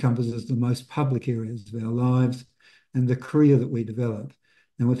house encompasses the most public areas of our lives and the career that we develop.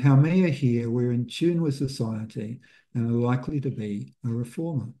 And with Haumea here, we're in tune with society and are likely to be a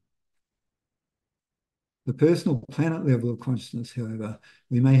reformer. The personal planet level of consciousness, however,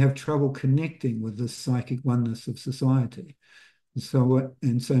 we may have trouble connecting with the psychic oneness of society. So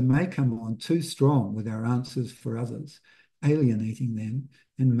may come on too strong with our answers for others, alienating them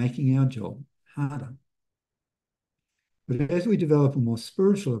and making our job harder. But as we develop a more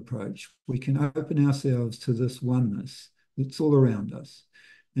spiritual approach, we can open ourselves to this oneness that's all around us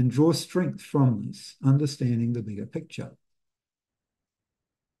and draw strength from this, understanding the bigger picture.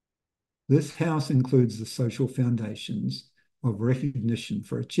 This house includes the social foundations of recognition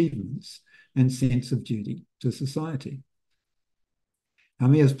for achievements and sense of duty to society.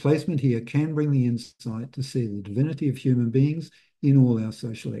 Haumea's placement here can bring the insight to see the divinity of human beings in all our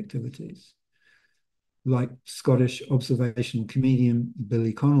social activities. Like Scottish observational comedian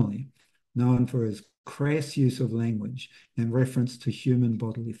Billy Connolly, known for his crass use of language and reference to human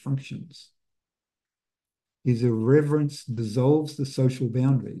bodily functions. His irreverence dissolves the social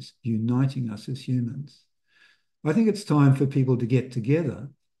boundaries, uniting us as humans. I think it's time for people to get together,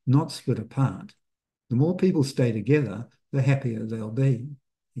 not split apart. The more people stay together, the happier they'll be,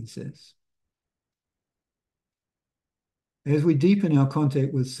 he says. As we deepen our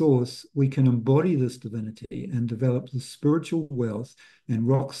contact with Source, we can embody this divinity and develop the spiritual wealth and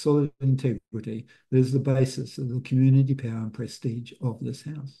rock-solid integrity that is the basis of the community power and prestige of this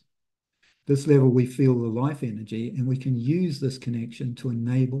house. This level, we feel the life energy, and we can use this connection to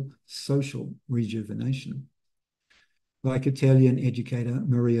enable social rejuvenation. Like Italian educator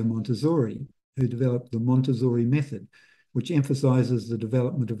Maria Montessori, who developed the Montessori method, which emphasizes the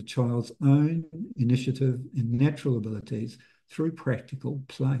development of a child's own initiative and natural abilities through practical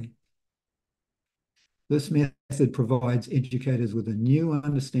play. This method provides educators with a new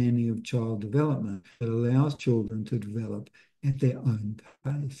understanding of child development that allows children to develop at their own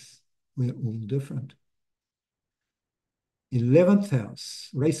pace. We're all different. 11th house,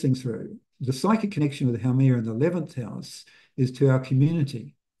 racing through. The psychic connection with Haumea in the 11th house is to our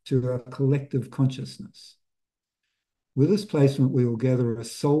community, to our collective consciousness. With this placement, we will gather a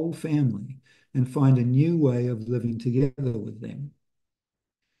soul family and find a new way of living together with them.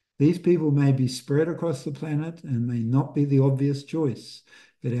 These people may be spread across the planet and may not be the obvious choice,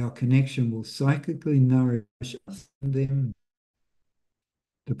 that our connection will psychically nourish us and them.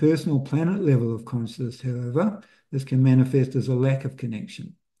 The personal planet level of consciousness, however, this can manifest as a lack of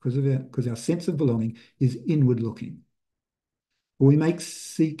connection because our sense of belonging is inward looking. We may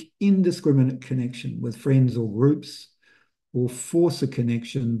seek indiscriminate connection with friends or groups, or force a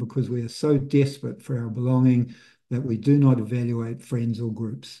connection because we are so desperate for our belonging that we do not evaluate friends or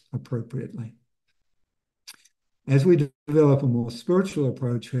groups appropriately. As we develop a more spiritual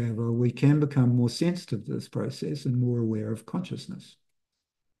approach, however, we can become more sensitive to this process and more aware of consciousness.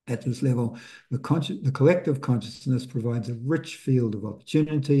 At this level, the collective consciousness provides a rich field of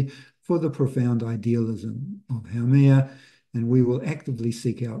opportunity for the profound idealism of Haumea, and we will actively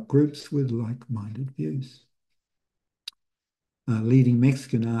seek out groups with like-minded views. Leading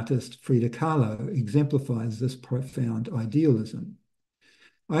Mexican artist Frida Kahlo exemplifies this profound idealism.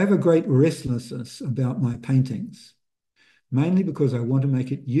 I have a great restlessness about my paintings, mainly because I want to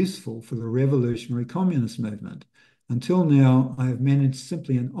make it useful for the revolutionary communist movement. Until now, I have managed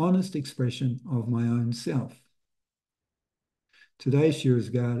simply an honest expression of my own self. Today, she is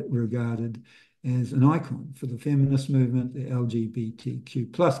regarded as an icon for the feminist movement, the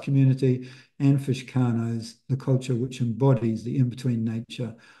LGBTQ+ community, and for Chicanos, the culture which embodies the in-between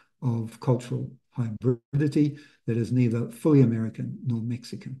nature of cultural hybridity that is neither fully American nor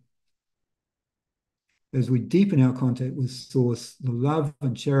Mexican. As we deepen our contact with Source, the love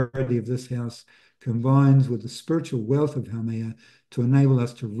and charity of this house combines with the spiritual wealth of Haumea to enable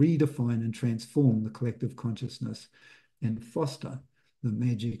us to redefine and transform the collective consciousness and foster the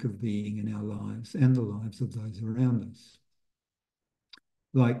magic of being in our lives and the lives of those around us.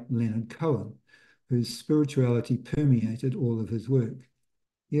 Like Leonard Cohen, whose spirituality permeated all of his work.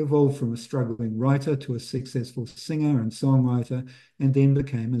 He evolved from a struggling writer to a successful singer and songwriter, and then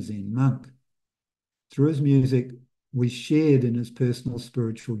became a Zen monk. Through his music, we shared in his personal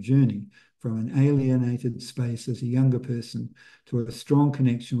spiritual journey from an alienated space as a younger person to a strong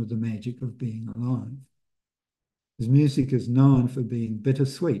connection with the magic of being alive. His music is known for being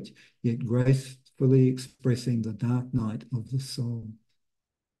bittersweet, yet gracefully expressing the dark night of the soul.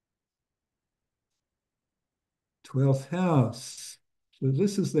 12th house. So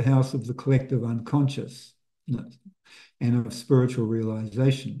this is the house of the collective unconscious and of spiritual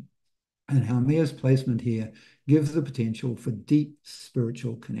realization. And Haumea's placement here gives the potential for deep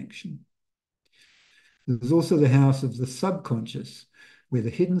spiritual connection. There's also the house of the subconscious, where the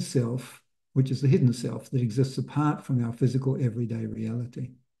hidden self, which is the hidden self that exists apart from our physical everyday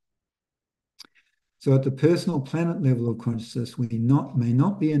reality. So at the personal planet level of consciousness, we may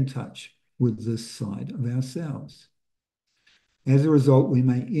not be in touch with this side of ourselves. As a result, we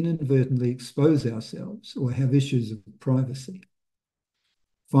may inadvertently expose ourselves or have issues of privacy.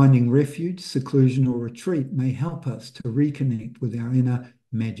 Finding refuge, seclusion, or retreat may help us to reconnect with our inner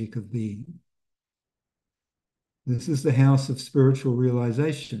magic of being. This is the house of spiritual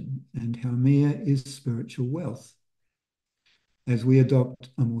realization, and Haumea is spiritual wealth. As we adopt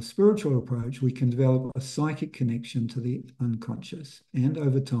a more spiritual approach, we can develop a psychic connection to the unconscious, and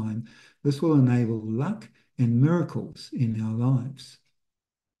over time, this will enable luck and miracles in our lives.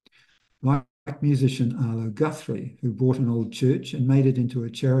 Like musician Arlo Guthrie, who bought an old church and made it into a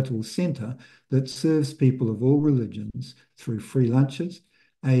charitable centre that serves people of all religions through free lunches,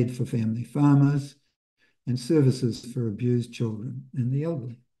 aid for family farmers, and services for abused children and the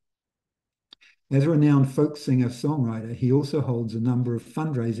elderly. As a renowned folk singer-songwriter, he also holds a number of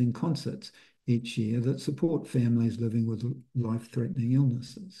fundraising concerts each year that support families living with life-threatening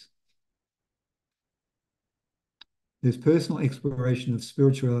illnesses. His personal exploration of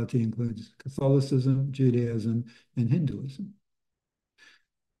spirituality includes Catholicism, Judaism, and Hinduism.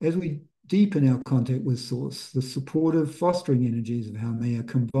 As we deepen our contact with Source, the supportive, fostering energies of Haumea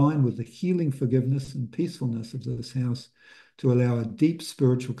combine with the healing forgiveness and peacefulness of this house to allow a deep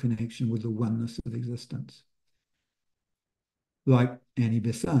spiritual connection with the oneness of existence. Like Annie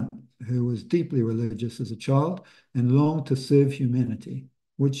Besant, who was deeply religious as a child and longed to serve humanity,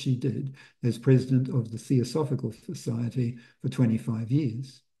 which she did as president of the Theosophical Society for 25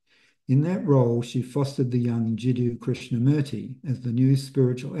 years. In that role, she fostered the young Jiddu Krishnamurti as the new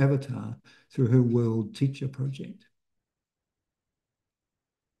spiritual avatar through her World Teacher Project.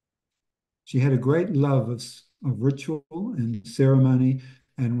 She had a great love of ritual and ceremony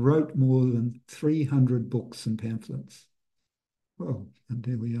and wrote more than 300 books and pamphlets. Oh, and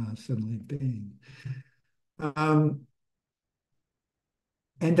there we are, suddenly bang.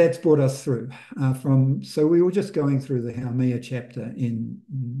 And that's brought us through so we were just going through the Haumea chapter in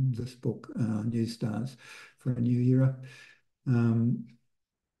this book, New Stars for a New Era.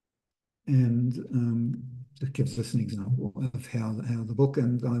 that gives us an example of how the book,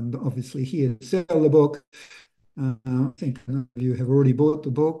 and I'm obviously here to sell the book. I think a number of you have already bought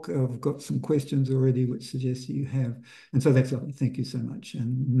the book. I've got some questions already which suggest you have. And so that's lovely. Thank you so much.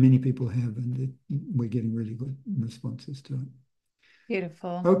 And many people have, and we're getting really good responses to it.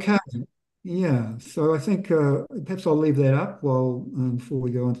 Beautiful. Okay. Yeah. So I think perhaps I'll leave that up while before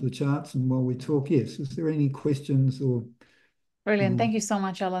we go on to the charts and while we talk. Yes. Is there any questions or Brilliant. Thank you so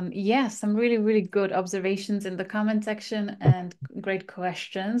much, Alan. Yes, some really, really good observations in the comment section and great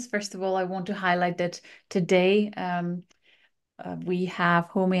questions. First of all, I want to highlight that today we have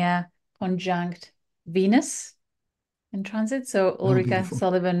Haumea conjunct Venus in transit. So Ulrika beautiful.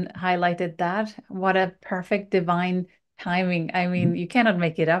 Sullivan highlighted that. What a perfect divine timing. I mean, you cannot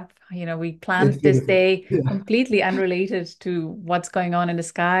make it up. You know, we It's planned this beautiful. day Yeah. completely unrelated to what's going on in the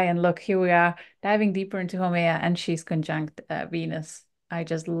sky. And look, here we are diving deeper into Haumea and she's conjunct Venus. I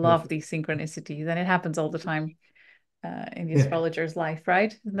just love Perfect. these synchronicities and it happens all the time in the Yeah. astrologer's life,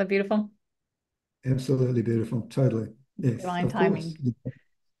 right? Isn't that beautiful? Absolutely beautiful. Totally. Yes. Divine Of course. timing.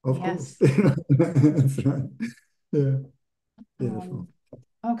 Of course. Yes. That's right. Yeah. Um, Beautiful.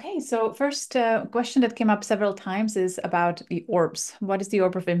 Okay, so first question that came up several times is about the orbs. What is the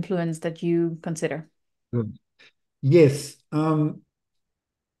orb of influence that you consider? Good. Yes. I'll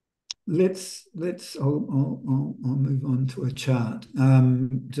move on to a chart.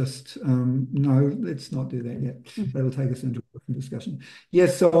 No, let's not do that yet. Mm. That'll take us into a different discussion.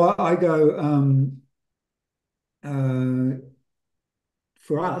 Yes, so I go uh,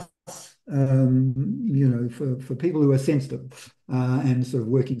 for us, for people who are sensitive and sort of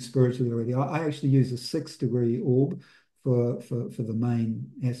working spiritually already, I actually use a 6-degree orb for the main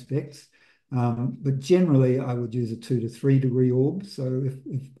aspects. But generally, I would use a 2 to 3 degree orb. So if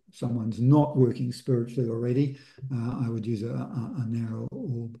someone's not working spiritually already, I would use a narrow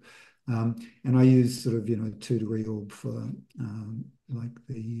orb. And I use sort of, 2-degree orb for like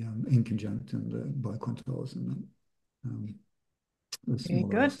the inconjunct and the biquintiles and the Very smaller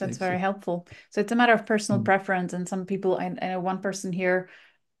good. That's aspects very of. helpful. So it's a matter of personal Mm. preference, and some people, I know one person here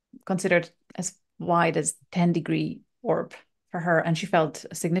considered as wide as 10-degree orb for her, and she felt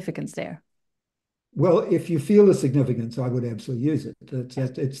a significance there. Well, if you feel the significance, I would absolutely use it. Yeah.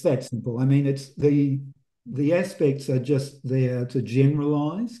 It's that simple. I mean, it's the aspects are just there to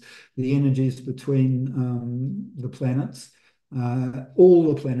generalize the energies between the planets.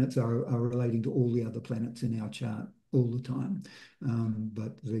 All the planets are relating to all the other planets in our chart all the time.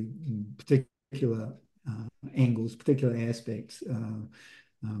 But the particular angles, particular aspects,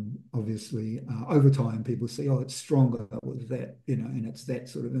 obviously, over time, people see, oh, it's stronger with that, and it's that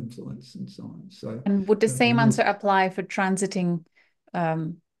sort of influence and so on. So, And would the but the same real answer apply for transiting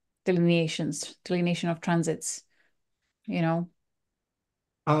um, delineation of transits, you know?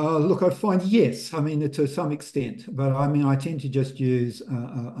 look, I find yes. I mean, to some extent, but I mean, I tend to just use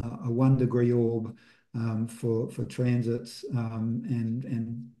a 1-degree orb for transits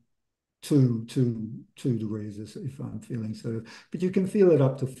and two degrees if I'm feeling so. But you can feel it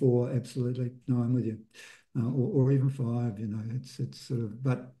up to 4. Absolutely. No, I'm with you. Or even 5. It's sort of.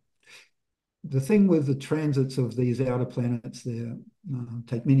 But the thing with the transits of these outer planets, they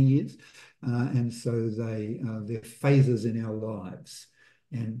take many years, and so they're phases in our lives.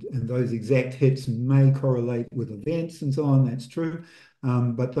 And those exact hits may correlate with events and so on. That's true,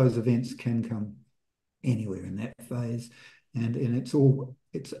 but those events can come anywhere in that phase, and it's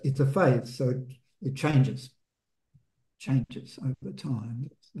a phase, so it changes over time.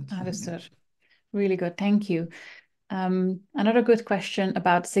 That's the thing. Understood. Really good. Thank you. Another good question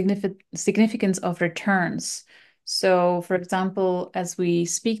about significance of returns. So, for example, as we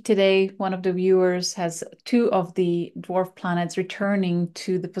speak today, one of the viewers has 2 of the dwarf planets returning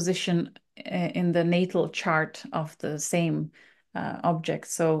to the position in the natal chart of the same object.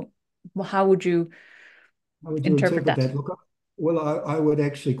 So, how would you How would you interpret interpret that? that? Look, well, I would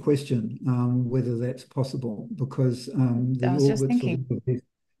actually question whether that's possible because I the was just orbits of thinking. the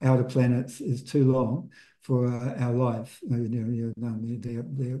outer planets is too long for our life.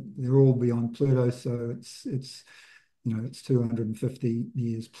 They're all beyond Pluto, so it's 250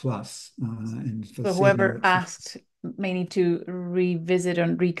 years plus. And for So Sedna, whoever it's asked may need to revisit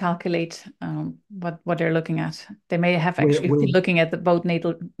and recalculate what they're looking at. They may have where actually where been looking at the both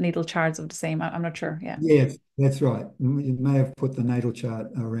natal charts of the same. I'm not sure. Yeah. yes, that's right. You may have put the natal chart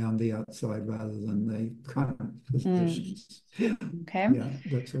around the outside rather than the current Mm, positions. okay. Yeah,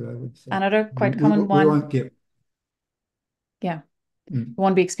 that's what I would say. Another We, quite we, common we one. won't get. Yeah. Mm, We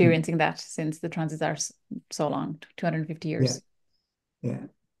won't be mm, experiencing that since the transits are so long, 250 yeah, years. yeah.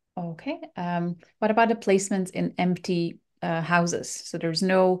 Okay. What about the placements in empty houses? So there's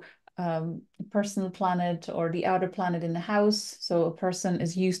no personal planet or the outer planet in the house. So a person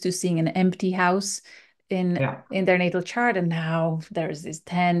is used to seeing an empty house in their natal chart, and now there's these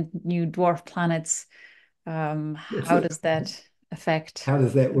 10 new dwarf planets. How does that affect? How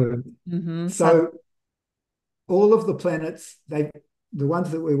does that work? So So all of the planets, the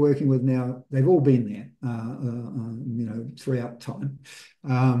ones that we're working with now, they've all been there, throughout time,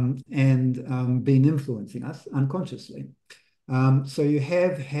 and been influencing us unconsciously. So you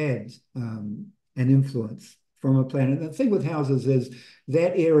have had an influence from a planet. The thing with houses is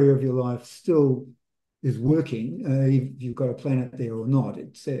that area of your life still is working, if you've got a planet there or not.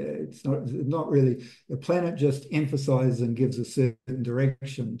 It's not really, the planet just emphasizes and gives a certain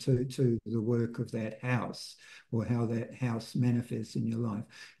direction to the work of that house, or how that house manifests in your life.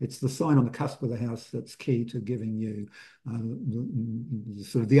 It's the sign on the cusp of the house that's key to giving you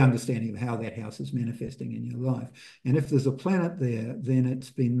sort of the understanding of how that house is manifesting in your life. And if there's a planet there, then it's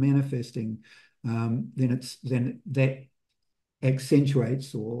been manifesting, then that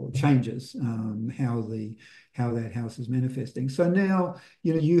accentuates or changes how that house is manifesting. So now,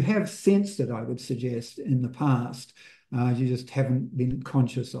 you have sensed it, I would suggest, in the past. You just haven't been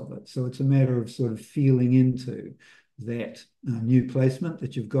conscious of it. So it's a matter of sort of feeling into that new placement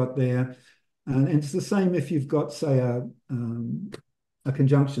that you've got there. And it's the same if you've got, say, a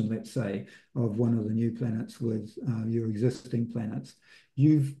conjunction, let's say, of one of the new planets with your existing planets.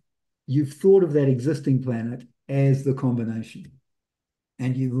 You've thought of that existing planet as the combination,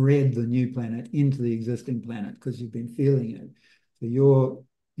 and you've read the new planet into the existing planet because you've been feeling it. So your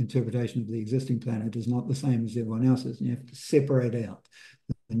interpretation of the existing planet is not the same as everyone else's, and you have to separate out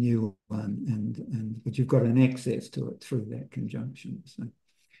the new one, but you've got an access to it through that conjunction. So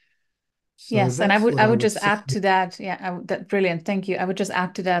yes, and that's what I I would would just say. add to that. Yeah, brilliant. Thank you. I would just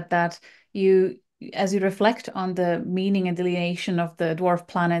add to that you, as you reflect on the meaning and delineation of the dwarf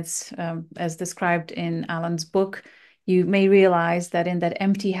planets, as described in Alan's book, you may realize that in that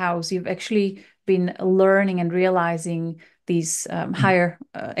empty house, you've actually been learning and realizing these higher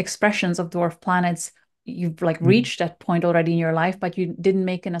expressions of dwarf planets. You've reached that point already in your life, but you didn't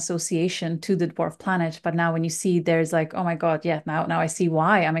make an association to the dwarf planet. But now when you see, there's oh my God, yeah, now I see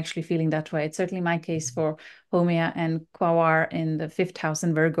why I'm actually feeling that way. It's certainly my case for Haumea and Quaoar in the 5th house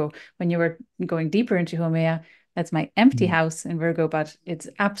in Virgo. When you were going deeper into Haumea, that's my empty house in Virgo, but it's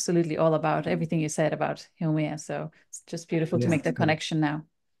absolutely all about everything you said about Haumea. So it's just beautiful to make the connection now.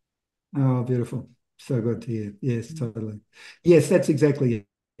 Oh, beautiful. So good to hear. Yes, totally. Yes, that's exactly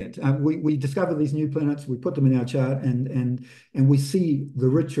it. We discover these new planets, we put them in our chart, and we see the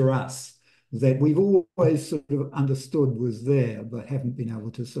richer us that we've always sort of understood was there, but haven't been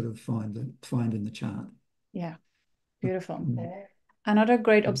able to sort of find in the chart. Yeah, beautiful. Another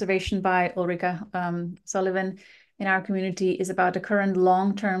great observation by Ulrika Sullivan in our community is about the current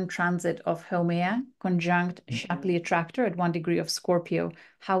long-term transit of Haumea conjunct Shapley attractor at 1 degree of Scorpio.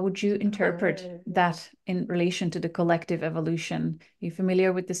 How would you interpret that in relation to the collective evolution? Are you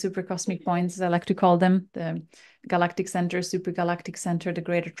familiar with the supercosmic points, as I like to call them? The galactic center, supergalactic center, the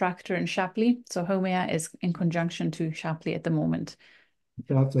great attractor, and Shapley. So Haumea is in conjunction to Shapley at the moment.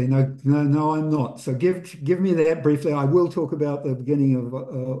 Exactly. No, I'm not. So give me that briefly. I will talk about the beginning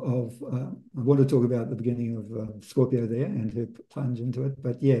I want to talk about the beginning of Scorpio there and her plunge into it.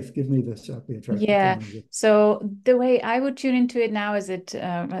 But yes, give me the sharply attracted. Yeah. So the way I would tune into it now,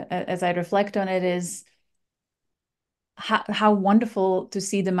 as I reflect on it, is how wonderful to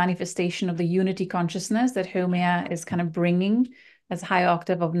see the manifestation of the unity consciousness that Haumea is kind of bringing as high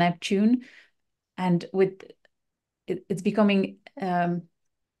octave of Neptune, and it's becoming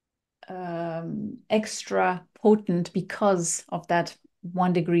extra potent because of that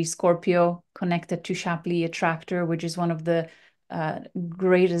 1 degree Scorpio connected to Shapley attractor, which is one of the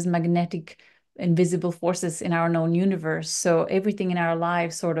greatest magnetic invisible forces in our known universe. So everything in our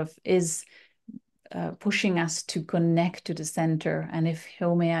lives sort of is pushing us to connect to the center. And if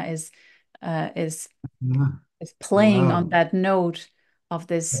Haumea is playing on that note of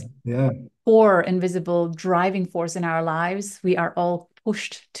this core invisible driving force in our lives, we are all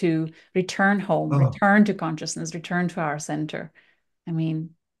pushed to return home, return to consciousness, return to our center. I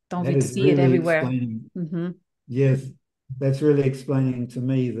mean, don't we see it everywhere? Yes, that's really explaining to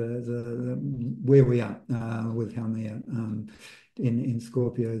me the where we are with Haumea in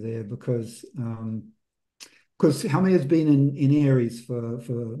Scorpio there, because Haumea has been in Aries for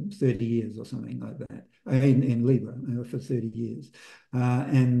 30 years or something like that, in Libra for 30 years,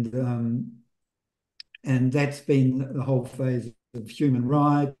 and that's been the whole phase of human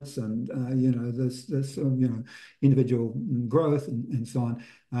rights and this individual growth and so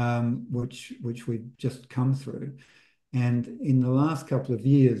on, which we've just come through. And in the last couple of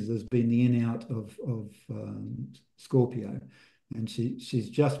years, there's been the in out of Scorpio, and she's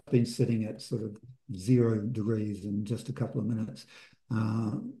just been sitting at sort of 0 degrees in just a couple of minutes,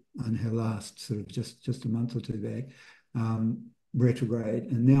 on her last sort of just a month or two back, retrograde,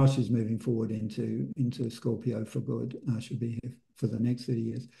 and now she's moving forward into Scorpio for good. She'll be here for the next 30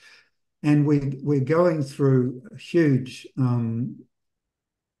 years, and we're going through a huge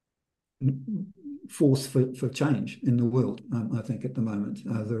force for change in the world. I think at the moment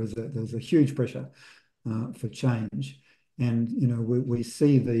there's a huge pressure for change, and we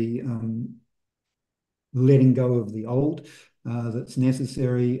see the letting go of the old that's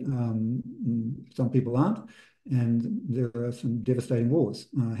necessary. Some people aren't, and there are some devastating wars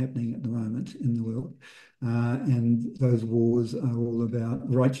happening at the moment in the world, and those wars are all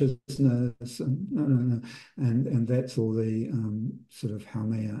about righteousness, and that's all the sort of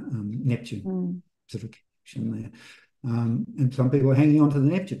Haumea, Neptune sort of connection there. And some people are hanging on to the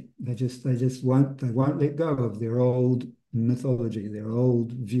Neptune. They won't let go of their old mythology, their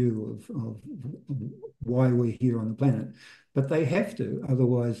old view of why we're here on the planet. But they have to,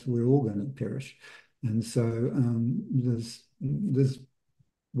 otherwise we're all going to perish. And so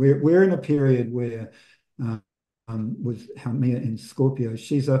we're in a period where with Haumea in Scorpio,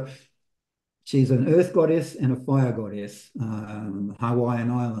 she's an earth goddess and a fire goddess, Hawaiian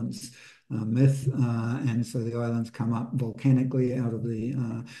Islands myth, and so the islands come up volcanically out of the,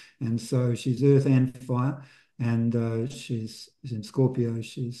 and so she's earth and fire, and she's in Scorpio.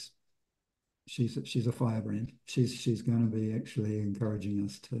 She's a firebrand. She's going to be actually encouraging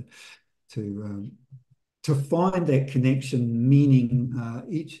us to find that connection, meaning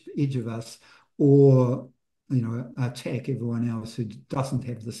each of us, or attack everyone else who doesn't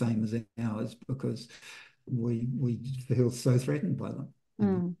have the same as ours, because we feel so threatened by them.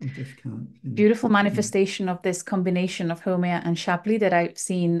 We just can't. Beautiful manifestation of this combination of Haumea and Shapley that I've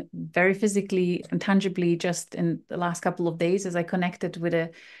seen very physically and tangibly just in the last couple of days, as I connected with a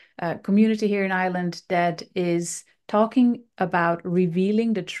community here in Ireland that is talking about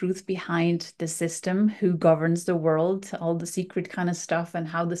revealing the truth behind the system, who governs the world, all the secret kind of stuff, and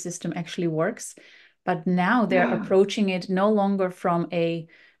how the system actually works. But now they're approaching it no longer from a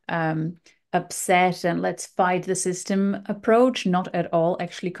upset and let's fight the system approach, not at all,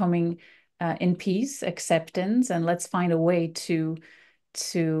 actually coming in peace, acceptance, and let's find a way to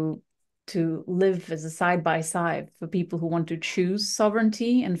live as a side by side for people who want to choose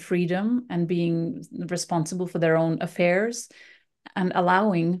sovereignty and freedom and being responsible for their own affairs, and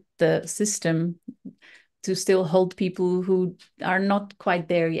allowing the system to still hold people who are not quite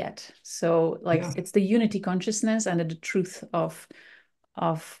there yet. So it's the unity consciousness and the truth of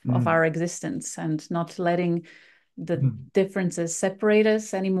our existence, and not letting the differences separate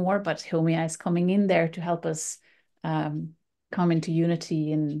us anymore, but Haumea is coming in there to help us come into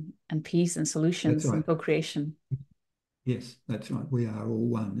unity and peace and solutions and co-creation. Yes, that's right. We are all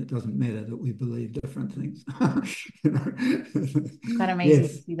one. It doesn't matter that we believe different things. Quite amazing to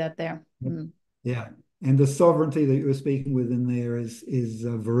see that there. Yeah. And the sovereignty that you were speaking with in there is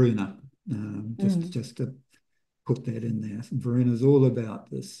Varuna. Just to put that in there. So Varuna is all about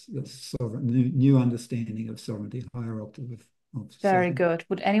this sovereign new understanding of sovereignty, higher octave of very good.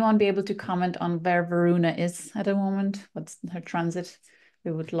 Would anyone be able to comment on where Varuna is at the moment? What's her transit?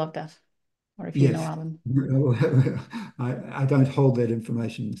 We would love that. Or if you know, Alan. I don't hold that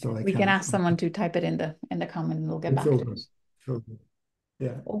information, so we can ask someone to type it in the comment, and we'll get back to it. Sure.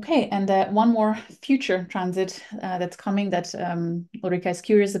 Yeah. Okay, and one more future transit that's coming that Ulrika is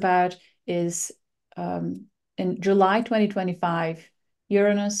curious about is in July 2025,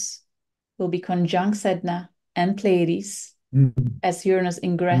 Uranus will be conjunct Sedna and Pleiades as Uranus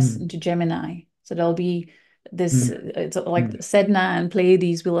ingress into Gemini. So there'll be this, it's like Sedna and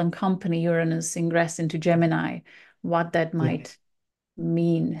Pleiades will accompany Uranus ingress into Gemini. What that might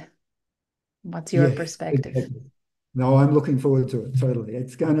mean. What's your perspective? Exactly. No, I'm looking forward to it, totally.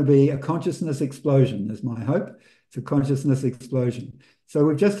 It's going to be a consciousness explosion, is my hope. It's a consciousness explosion. So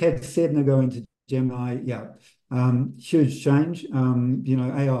we've just had Sedna go into Gemini. Yeah. Huge change.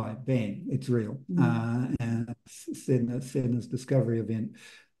 AI, bang, it's real. And Sedna's discovery event,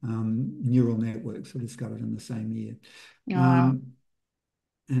 neural networks were discovered in the same year.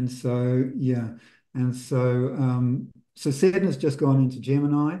 And so, yeah. And so, Sedna's just gone into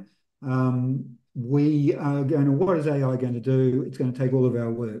Gemini. We are going to, what is AI going to do? It's going to take all of our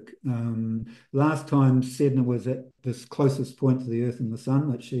work. Last time Sedna was at this closest point to the Earth and the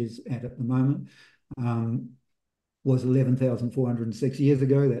Sun that she's at the moment, was 11,406 years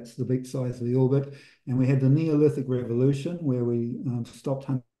ago. That's the big size of the orbit. And we had the Neolithic revolution where we stopped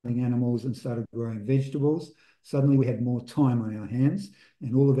hunting animals and started growing vegetables. Suddenly we had more time on our hands,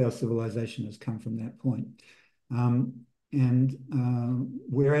 and all of our civilization has come from that point.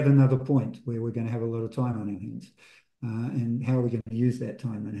 We're at another point where we're going to have a lot of time on our hands. And how are we going to use that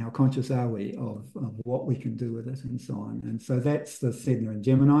time, and how conscious are we of what we can do with it, and so on. And so that's the Sedna and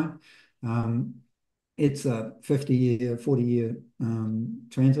Gemini. It's a 50-year, 40-year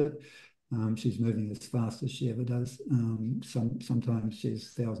transit. She's moving as fast as she ever does. Sometimes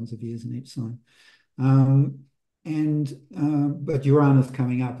she's thousands of years in each sign. But Uranus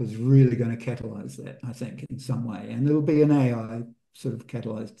coming up is really going to catalyze that, I think, in some way. And it'll be an AI sort of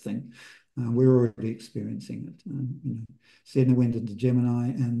catalyzed thing. We're already experiencing it. Sedna went into Gemini,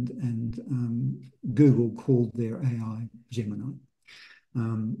 and Google called their AI Gemini.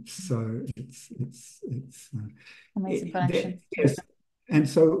 So it's amazing connection. yes. And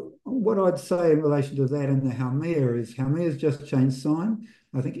so what I'd say in relation to that and the Haumea is Haumea's just changed sign,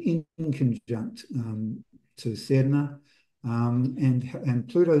 I think in conjunct to Sedna, and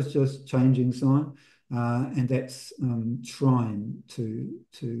Pluto's just changing sign. And that's trine to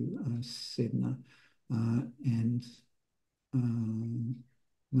Sedna.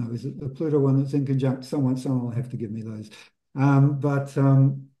 No, is it the Pluto one that's in conjunct? Someone will have to give me those.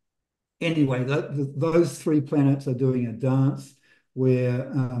 Anyway, those three planets are doing a dance where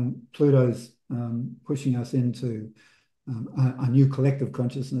Pluto's pushing us into a new collective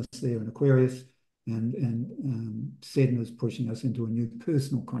consciousness there in Aquarius, and Sedna's pushing us into a new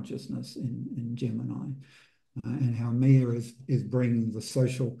personal consciousness in Gemini. And Haumea is bringing the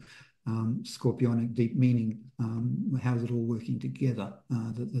social scorpionic deep meaning. How's it all working together?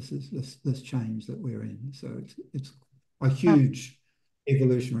 That this change that we're in. So it's a huge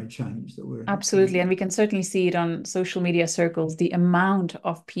evolutionary change that we're in. Absolutely. And we can certainly see it on social media circles, the amount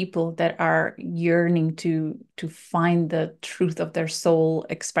of people that are yearning to find the truth of their soul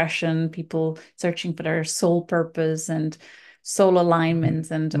expression, people searching for their soul purpose and soul alignments,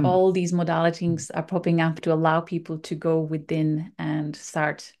 and all these modalities are popping up to allow people to go within and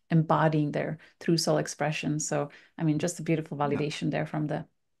start embodying their true soul expression. So, I mean, just a beautiful validation there from the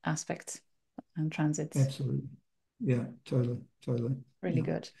aspects and transits. Absolutely. Yeah, totally. Really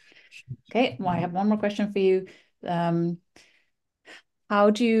good. Okay, well, I have one more question for you. How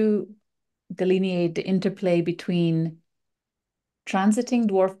do you delineate the interplay between transiting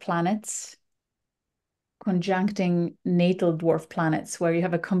dwarf planets, conjuncting natal dwarf planets, where you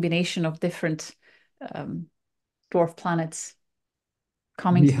have a combination of different dwarf planets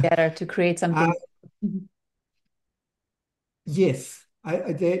coming together to create something? Yes,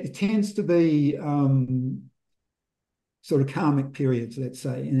 there tends to be sort of karmic periods, let's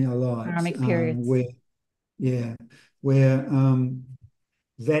say, in our lives. Karmic periods. Where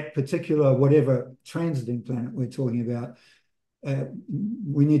that particular, whatever transiting planet we're talking about,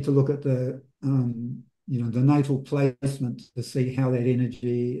 we need to look at the natal placement to see how that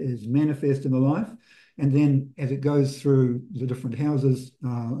energy is manifest in the life. And then as it goes through the different houses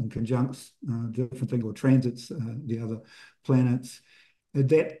and conjuncts different things, or transits the other planets,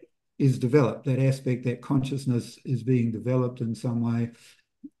 that is developed, that aspect, that consciousness is being developed in some way.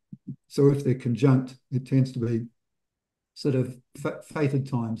 So if they're conjunct, it tends to be sort of fated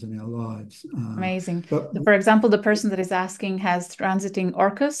times in our lives. Amazing. So for example, the person that is asking has transiting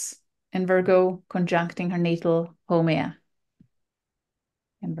Orcus in Virgo, conjuncting her natal Haumea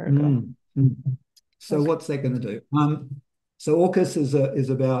in Virgo. So what's that going to do? So Orcus is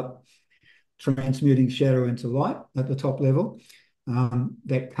about transmuting shadow into light at the top level.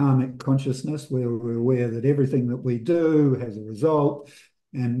 That karmic consciousness where we're aware that everything that we do has a result,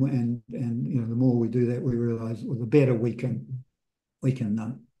 and the more we do that, we realize, well, the better we can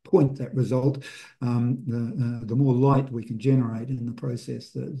point that result, the more light we can generate in the process,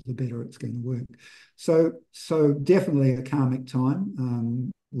 the better it's going to work. So definitely a karmic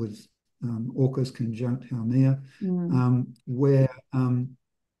time with Orcus conjunct Haumea, where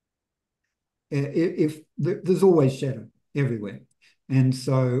if there's always shadow everywhere. And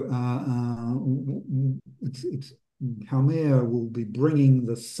so it's Haumea will be bringing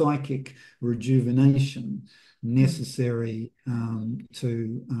the psychic rejuvenation necessary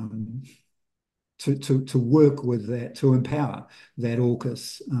to work with that, to empower that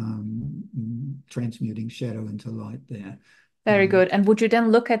Orcus transmuting shadow into light there. Very good. And would you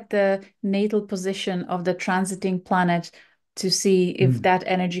then look at the natal position of the transiting planet to see if that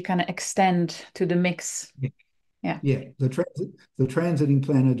energy kind of extend to the mix? Yeah. The transiting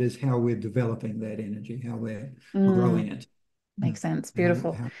planet is how we're developing that energy, how we're growing it. Makes sense.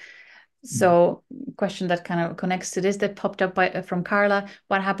 Beautiful. So, question that kind of connects to this that popped up from Carla: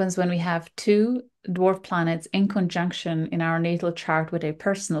 what happens when we have two dwarf planets in conjunction in our natal chart with a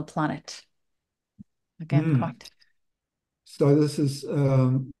personal planet? again, quite. So this is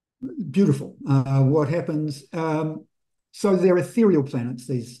beautiful. What happens? So they're ethereal planets.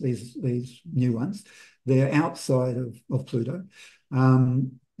 These new ones. They're outside of Pluto,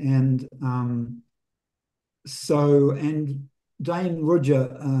 and Dane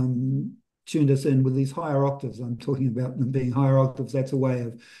Rudger tuned us in with these higher octaves. I'm talking about them being higher octaves. That's a way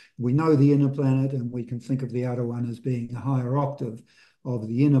of, we know the inner planet and we can think of the outer one as being a higher octave of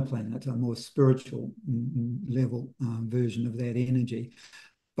the inner planet, a more spiritual level version of that energy.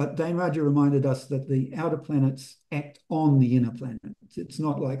 But Dane Rudger reminded us that the outer planets act on the inner planet. It's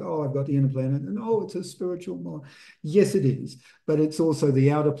not like, oh, I've got the inner planet and oh, it's a spiritual more. Yes, it is. But it's also the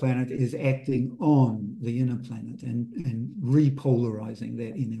outer planet is acting on the inner planet and repolarizing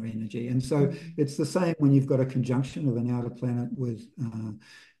that inner energy. And so it's the same when you've got a conjunction of an outer planet with an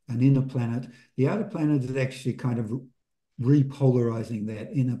inner planet. The outer planet is actually kind of repolarizing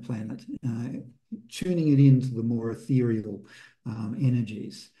that inner planet, tuning it into the more ethereal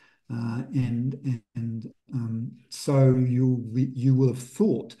energies. So you will have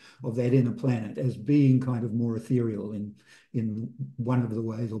thought of that inner planet as being kind of more ethereal in one of the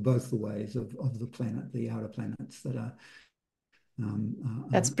ways or both the ways of the planet, the outer planets that are.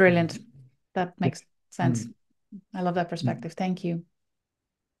 That's brilliant. That makes sense. Mm. I love that perspective. Thank you.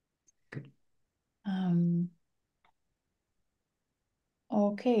 Good.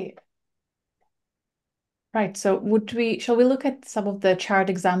 Okay. Right. So shall we look at some of the chart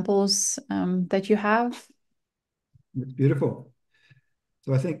examples that you have? It's beautiful.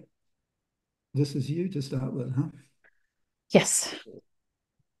 So I think this is you to start with, huh? Yes.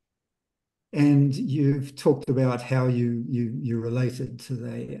 And you've talked about how you related to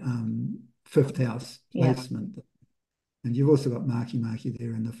the fifth house placement. Yeah. And you've also got Marky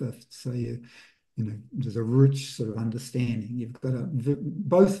there in the fifth. So there's a rich sort of understanding. You've got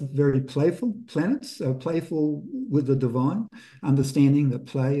both very playful planets, so playful with the divine, understanding that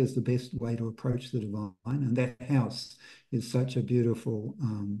play is the best way to approach the divine. And that house is such a beautiful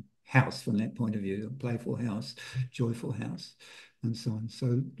house from that point of view, a playful house, joyful house, and so on.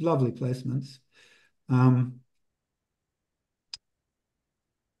 So lovely placements. And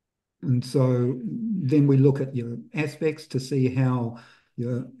so then we look at your aspects to see how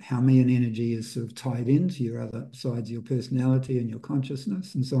your Haumean energy is sort of tied into your other sides of your personality and your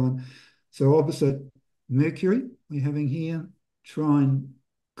consciousness and so on. So opposite Mercury, we're having here trine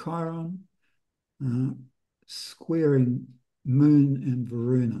Chiron, squaring Moon and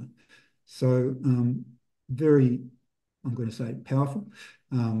Varuna. So very, I'm going to say powerful.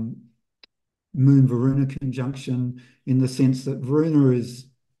 Moon Varuna conjunction in the sense that Varuna is,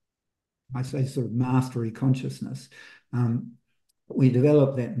 I say, sort of mastery consciousness. We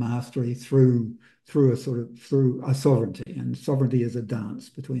develop that mastery through a sovereignty, and sovereignty is a dance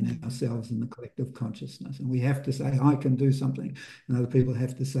between ourselves and the collective consciousness. And we have to say, I can do something, and other people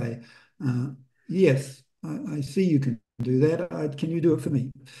have to say, yes, I see you can do that. Can you do it for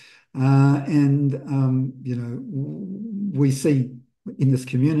me? We see in this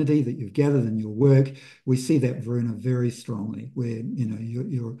community that you've gathered in your work, we see that Varuna very strongly, where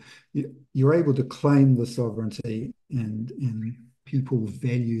you're able to claim the sovereignty and people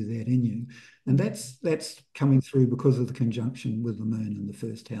value that in you, and that's coming through because of the conjunction with the moon in the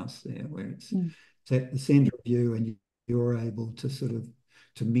first house there, where it's at the center of you, and you're able to sort of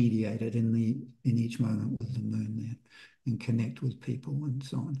to mediate it in each moment with the moon there, and connect with people and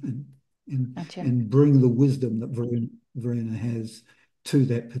so on, and bring the wisdom that Varuna has to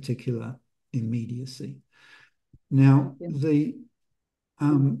that particular immediacy. Now, the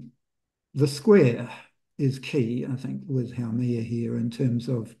square is key, I think, with Haumea here in terms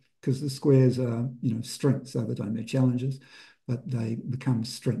of, because the squares are, strengths over time. They're challenges, but they become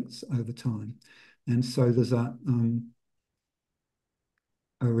strengths over time. And so there's a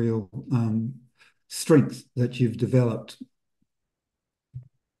real strength that you've developed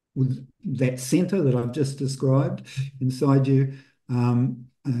with that center that I've just described inside you.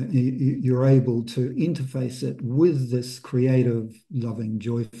 You're able to interface it with this creative, loving,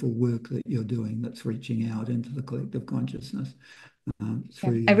 joyful work that you're doing that's reaching out into the collective consciousness.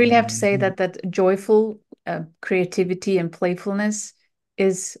 I really have to say that joyful creativity and playfulness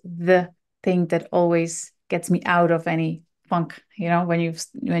is the thing that always gets me out of any funk, when you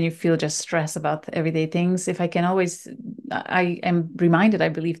feel just stress about everyday things. If I can always, I am reminded, I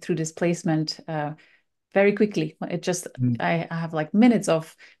believe, through this placement very quickly. It just, I have like minutes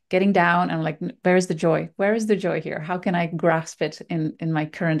of getting down and like, where is the joy? Where is the joy here? How can I grasp it in my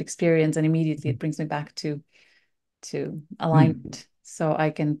current experience? And immediately it brings me back to alignment. So I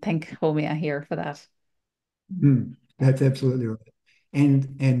can thank Haumea here for that. That's absolutely right.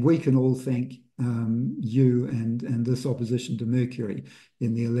 And we can all thank you and this opposition to Mercury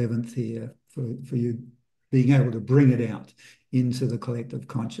in the 11th here for you being able to bring it out into the collective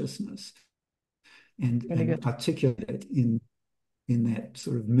consciousness Really and good. articulate it in that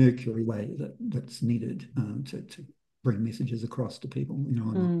sort of Mercury way that's needed to bring messages across to people,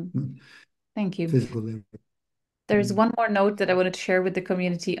 on a Thank you. physical level. There's one more note that I wanted to share with the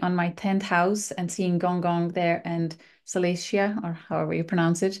community on my 10th house and seeing Gonggong there and Salacia, or however you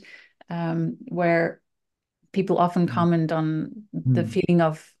pronounce it, where people often comment on the feeling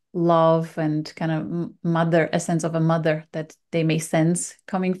of love and kind of a sense of a mother that they may sense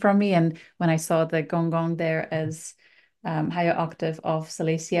coming from me. And when I saw the Gonggong there as higher octave of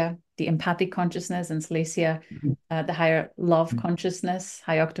Salacia, the empathic consciousness, and Salacia, the higher love consciousness,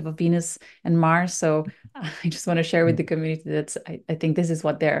 high octave of Venus and Mars. So I just want to share with the community that I think this is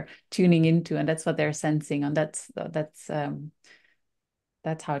what they're tuning into, and that's what they're sensing, and that's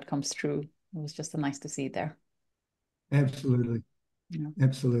how it comes through. It was just nice to see it there. Absolutely. Yeah.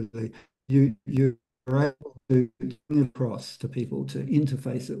 Absolutely. You're able to bring across to people, to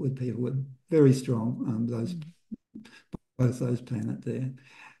interface it with people with very strong both those planets there.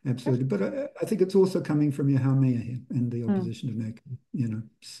 Absolutely. But I think it's also coming from your Haumea here and the opposition to Mercury,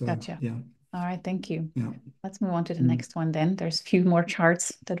 So Gotcha. yeah. All right, thank you. Yeah. Let's move on to the next one then. There's a few more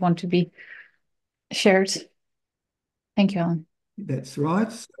charts that want to be shared. Thank you, Alan. That's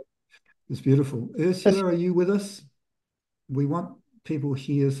right. It's beautiful. Ursula, are you with us? We want people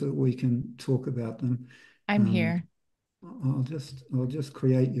here so that we can talk about them. I'm here. I'll just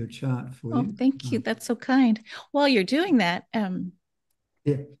create your chart for you. Thank you. That's so kind. While you're doing that,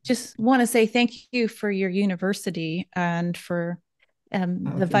 yeah. Just want to say thank you for your university and for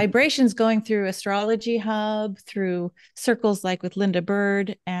the vibrations going through Astrology Hub, through circles like with Linda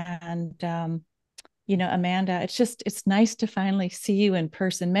Bird and Amanda. It's nice to finally see you in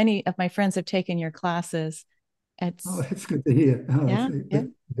person. Many of my friends have taken your classes. That's good to hear. Yeah.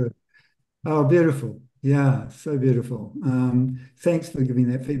 Good. Oh, beautiful. Yeah, so beautiful. Thanks for giving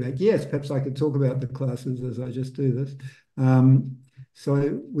that feedback. Yes, perhaps I could talk about the classes as I just do this. So I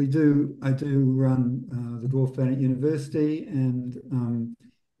do run the Dwarf Planet University, and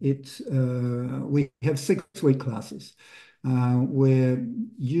we have 6-week classes where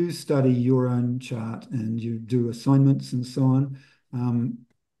you study your own chart and you do assignments and so on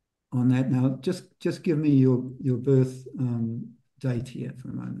that. Now, just give me your birth date here for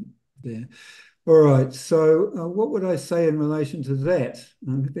a moment there. All right, so what would I say in relation to that?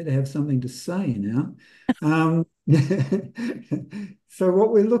 I better have something to say now. So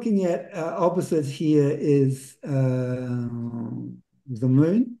what we're looking at opposite here is the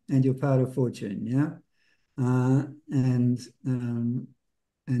moon and your part of fortune, yeah? And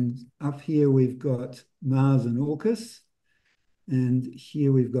up here we've got Mars and Orcus, and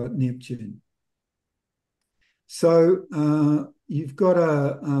here we've got Neptune. So you've got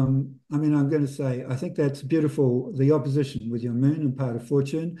I'm going to say, I think that's beautiful. The opposition with your moon and part of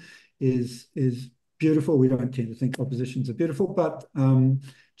fortune is beautiful. We don't tend to think oppositions are beautiful, but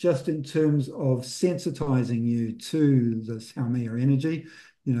just in terms of sensitizing you to this Haumea energy,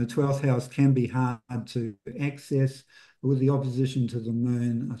 12th house can be hard to access. With the opposition to the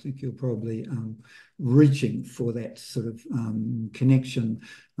moon, I think you're probably reaching for that sort of connection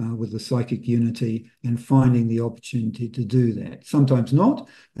with the psychic unity and finding the opportunity to do that. Sometimes not,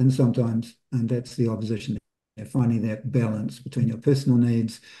 and that's the opposition. Finding that balance between your personal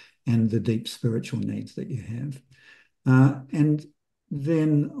needs and the deep spiritual needs that you have. And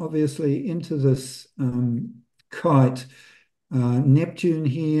then obviously into this kite, Neptune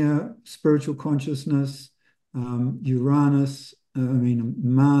here, spiritual consciousness, Uranus,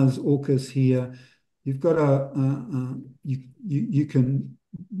 Mars, Orcus here. You've got you can,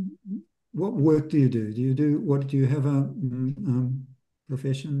 what work do you do? Do you have a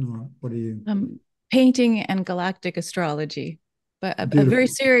profession, or what are you? Painting and galactic astrology, but a very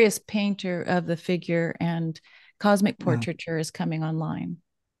serious painter of the figure, and cosmic portraiture is coming online.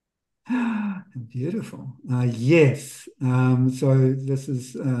 Beautiful. Yes. So this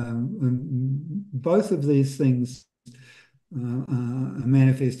is both of these things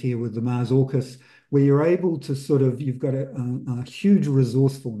manifest here with the Mars Orcus, where you're able to you've got a huge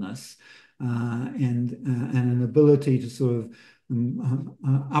resourcefulness and an ability to sort of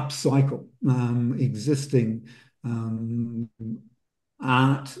upcycle existing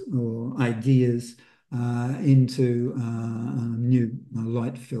art or ideas into new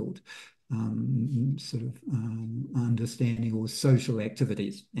light-filled understanding or social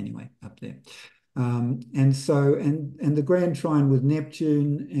activities anyway up there. And the grand trine with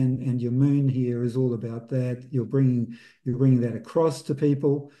Neptune and your moon here is all about that. You're bringing that across to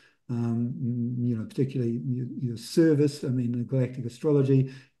people. particularly your service. I mean, the Galactic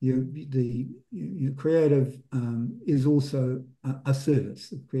Astrology, your creative is also a service.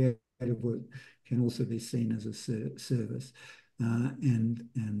 The creative work can also be seen as a service.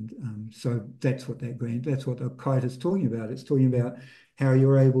 So that's what that's what the kite is talking about. It's talking about how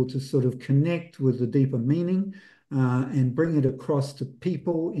you're able to sort of connect with the deeper meaning and bring it across to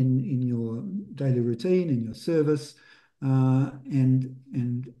people in your daily routine, in your service, and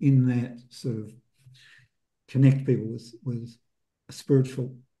in that sort of connect people with a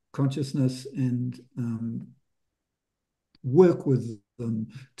spiritual consciousness and work with them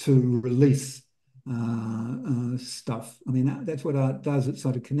to release stuff. I mean, that's what art does. It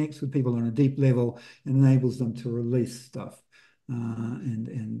sort of connects with people on a deep level and enables them to release stuff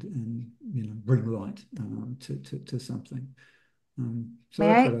and bring light to something. So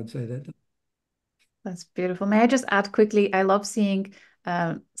that's what I'd say. That's beautiful. May I just add quickly? I love seeing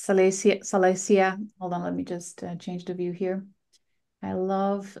Salacia. Hold on, let me just change the view here. I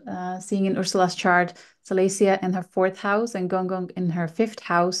love seeing in Ursula's chart Salacia in her 4th house and Gonggong in her 5th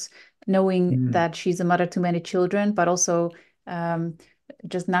house, knowing that she's a mother to many children, but also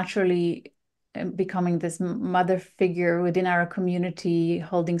just naturally becoming this mother figure within our community,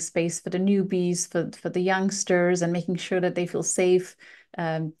 holding space for the newbies, for the youngsters, and making sure that they feel safe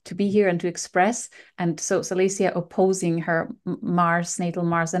to be here and to express. And so Salacia opposing her Mars, natal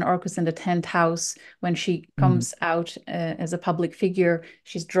Mars, and Orcus in the 10th house, when she comes out as a public figure,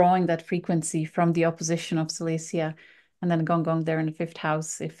 she's drawing that frequency from the opposition of Salacia. And then Gonggong there in the 5th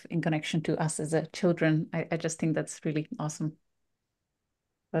house, if in connection to us as a children. I just think that's really awesome.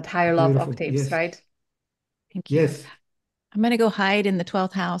 But higher love octaves, yes. Right? Thank you. Yes. I'm going to go hide in the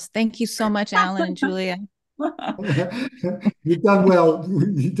 12th house. Thank you so much, Alan and Julia. You've done well.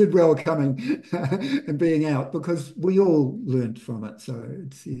 You did well coming and being out, because we all learned from it. So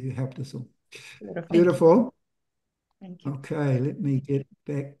you helped us all. Beautiful. Thank you. Okay, let me get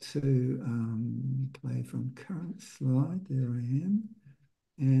back to play from current slide. There I am.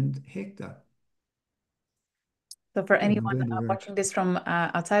 And Hector. So for anyone watching this from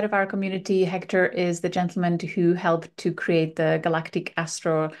outside of our community, Hector is the gentleman who helped to create the Galactic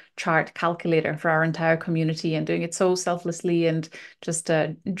Astro chart calculator for our entire community, and doing it so selflessly and just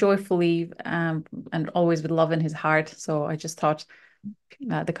joyfully and always with love in his heart. So I just thought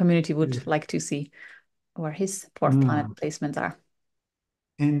the community would like to see where his dwarf planet placements are.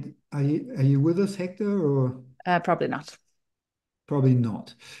 And are you with us, Hector, or? Probably not. Probably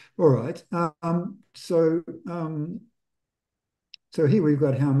not. All right. So here we've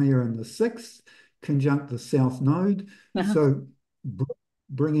got Haumea in the 6th, conjunct the South Node. So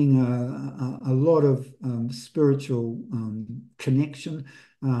bringing a lot of spiritual connection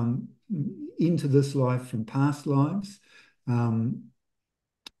into this life from past lives.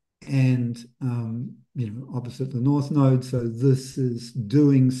 Opposite the North Node. So this is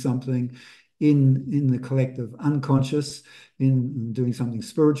doing something in the collective unconscious, in doing something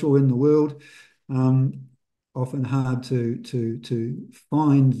spiritual in the world. Often hard to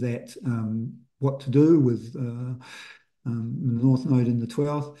find that what to do with the North Node in the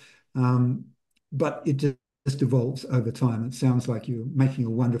 12th, but it just evolves over time. It sounds like you're making a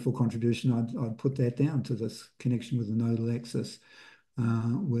wonderful contribution. I'd put that down to this connection with the nodal axis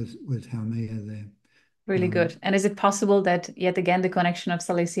with Haumea there. Really good. And is it possible that, yet again, the connection of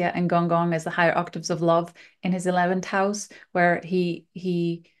Salacia and Gonggong as the higher octaves of love in his 11th house, where he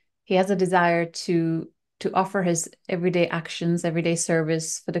has a desire to offer his everyday actions, everyday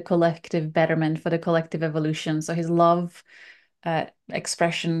service for the collective betterment, for the collective evolution. So his love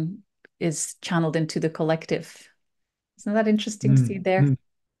expression is channeled into the collective. Isn't that interesting to see there?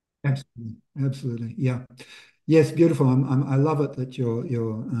 Absolutely. Yeah. Yes, beautiful. I love it that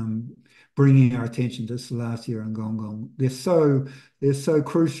you're bringing our attention to Salacia and Gonggong. They're so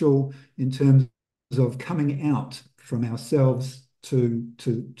crucial in terms of coming out from ourselves to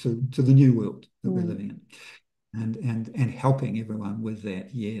the new world that we're living in, and helping everyone with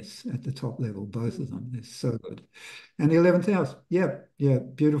that. Yes, at the top level, both of them. They're so good. And the 11th house, yeah,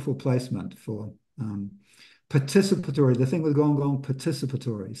 beautiful placement for participatory. The thing with Gonggong,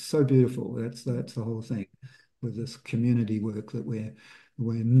 participatory, so beautiful. That's the whole thing with this community work that we're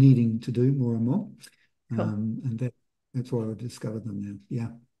needing to do more and more. Cool. And that's why I've discovered them now. Yeah.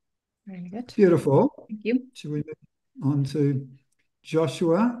 Very good. Beautiful. Thank you. Should we move on to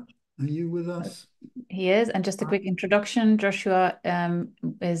Joshua? Are you with us? He is. And just a quick introduction, Joshua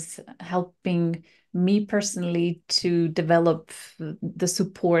is helping me personally to develop the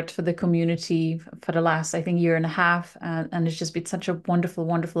support for the community for the last, I think, year and a half. And it's just been such a wonderful,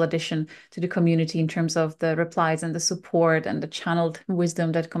 wonderful addition to the community in terms of the replies and the support and the channeled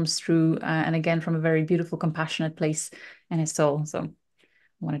wisdom that comes through. And again, from a very beautiful, compassionate place in his soul. So I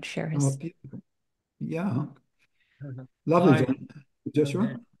wanted to share his. Beautiful. Yeah. Lovely, Hi. John.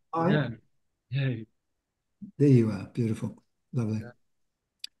 Joshua. Hi. Yeah. Hey. There you are. Beautiful. Lovely. Yeah.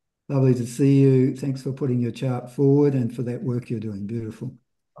 Lovely to see you. Thanks for putting your chart forward and for that work you're doing. Beautiful.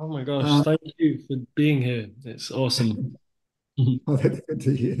 Oh my gosh, thank you for being here. It's awesome. Oh, that's good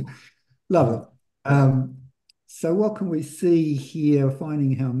to hear. Lovely. Um, so what can we see here?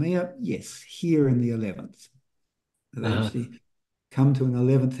 Finding Haumea? Yes, here in the 11th. They actually come to an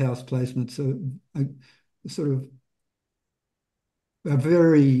 11th house placement. So a sort of a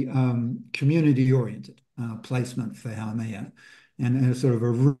very community-oriented placement for Haumea. And a sort of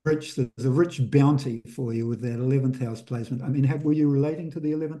there's a rich bounty for you with that 11th house placement. I mean, were you relating to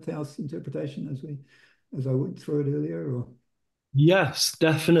the 11th house interpretation as I went through it earlier, or? Yes,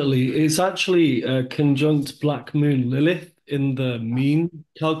 definitely. It's actually a conjunct Black Moon Lilith in the mean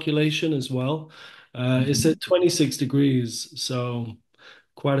calculation as well. It's at 26 degrees, so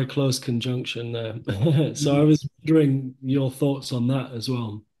quite a close conjunction there. So I was wondering your thoughts on that as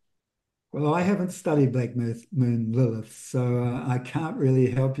well. Well, I haven't studied Black Moon Lilith, so I can't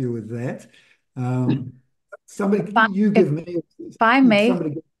really help you with that. Somebody, you give me. If I may,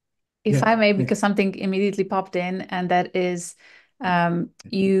 somebody, if yeah, I may, thanks. because something immediately popped in, and that is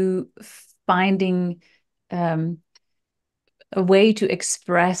you finding a way to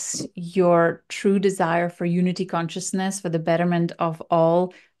express your true desire for unity consciousness, for the betterment of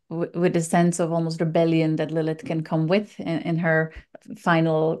all, with a sense of almost rebellion that Lilith can come with in her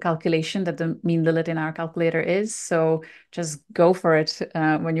final calculation, that the mean Lilith in our calculator is. So just go for it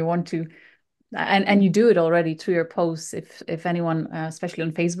when you want to. And you do it already through your posts. If anyone, especially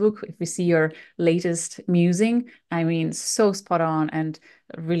on Facebook, if we see your latest musing, I mean, so spot on and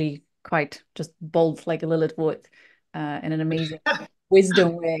really quite just bold like a Lilith would, in an amazing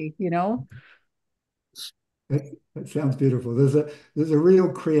wisdom way, you know? That sounds beautiful. There's a real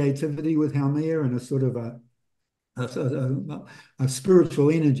creativity with Haumea and a sort of a spiritual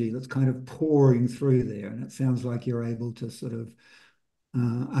energy that's kind of pouring through there, and it sounds like you're able to sort of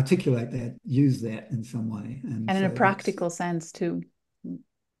articulate that, use that in some way, and in so a practical sense too.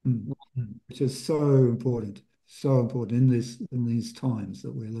 Which is so important in these times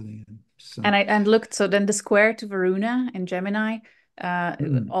that we're living in. So. And looked, so then the square to Varuna in Gemini,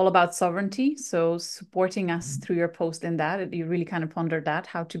 all about sovereignty. So supporting us through your post in that, you really kind of pondered that,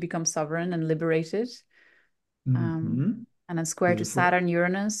 how to become sovereign and liberated. And then square to Saturn,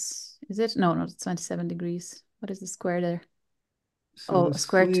 Uranus, is it? No, not 27 degrees. What is the square there? So a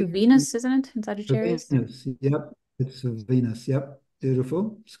square to Venus, isn't it? In Sagittarius? Venus, yep. It's a Venus, yep.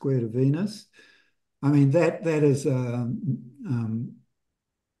 Beautiful. Square to Venus. I mean, that is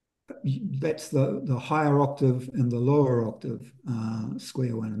that's the higher octave and the lower octave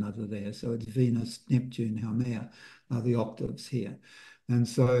square one another there. So it's Venus, Neptune, Haumea are the octaves here. And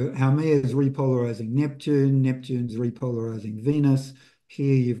so Haumea is repolarizing Neptune, Neptune's repolarizing Venus.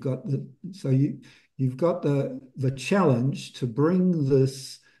 Here you've got you've got the challenge to bring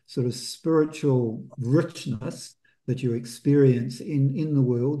this sort of spiritual richness that you experience in the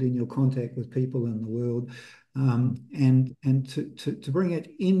world, in your contact with people in the world, and to bring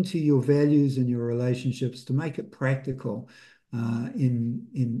it into your values and your relationships, to make it practical in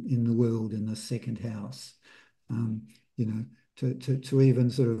the world, in the second house. You know, to even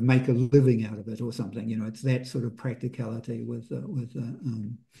sort of make a living out of it or something. You know, it's that sort of practicality with the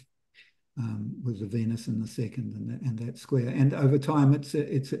Venus in the second and that square. And over time, it's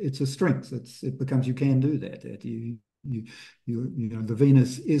a strength. It becomes, you can do that. That you know, the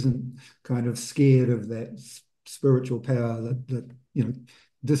Venus isn't kind of scared of that spiritual power that you know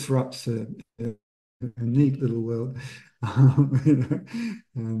disrupts her neat little world. You know,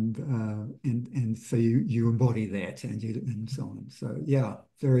 and so you embody that and so on. So yeah,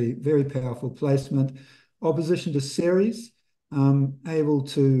 very, very powerful placement. Opposition to Ceres, able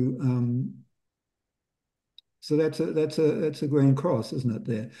to so that's a grand cross, isn't it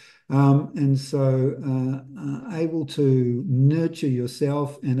there? And so able to nurture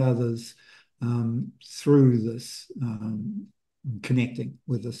yourself and others through this connecting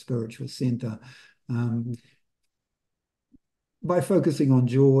with the spiritual center. By focusing on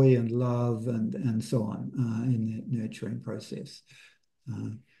joy and love and so on in that nurturing process.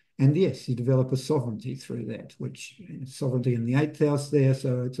 And yes, you develop a sovereignty through that, which sovereignty in the 8th house there.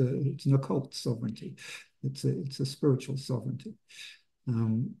 So it's an occult sovereignty. It's a spiritual sovereignty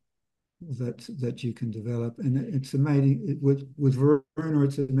that you can develop. And it's amazing with Varuna.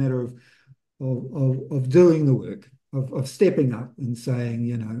 It's a matter of doing the work, of stepping up and saying,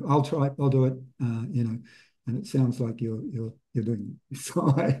 you know, I'll try, I'll do it, you know. And it sounds like you're doing it.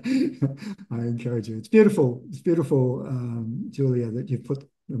 So I encourage you. It's beautiful. It's beautiful, Julia, that you've put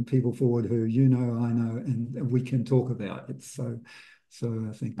people forward who you know, I know, and we can talk about it. So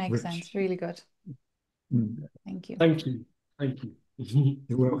I think Makes sense. Really good. Thank you. Thank you. Thank you.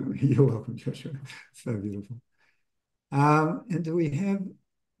 You're welcome. You're welcome, Joshua. So beautiful. And do we have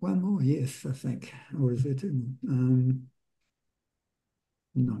one more? Yes, I think. Or is there two more?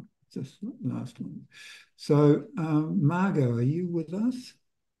 No, just the last one. So, Margot, are you with us?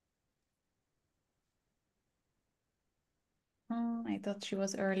 I thought she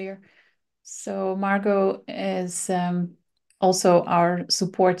was earlier. So Margot is also our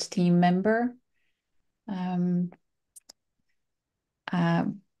support team member.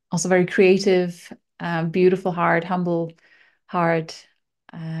 Also very creative, beautiful heart, humble heart.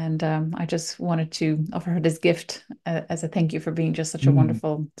 And I just wanted to offer her this gift as a thank you for being just such a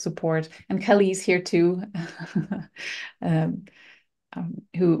wonderful support. And Kelly's here too,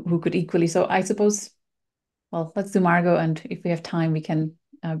 who could equally. So I suppose, well, let's do Margot, and if we have time, we can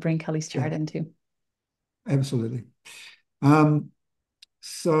bring Kelly's chart in too. Absolutely.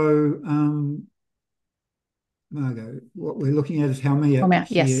 Margot, what we're looking at is Haumea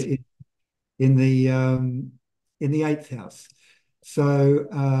yes. here in the 8th house. So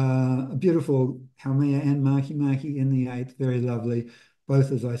a beautiful Haumea and MakeMake in the 8th, very lovely.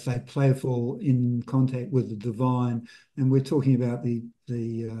 Both, as I say, playful, in contact with the divine. And we're talking about the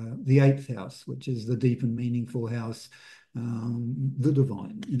 8th house, which is the deep and meaningful house, the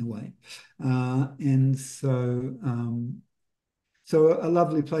divine in a way. And so a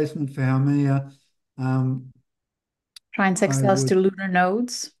lovely placement for Haumea. Trine sextiles to lunar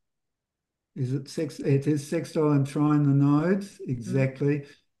nodes. Is it it is sextile and trine the nodes, exactly,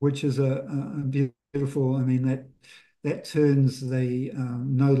 which is a beautiful, I mean, that turns the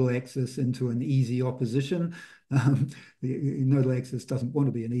nodal axis into an easy opposition. The nodal axis doesn't want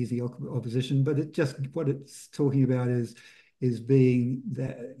to be an easy opposition, but what it's talking about is being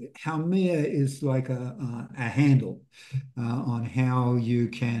that Haumea is like a handle on how you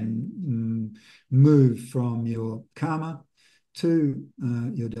can move from your karma to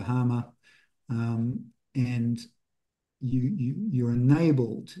your dharma, and you're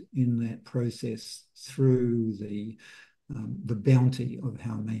enabled in that process through the bounty of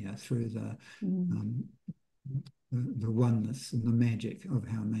Haumea, through the oneness and the magic of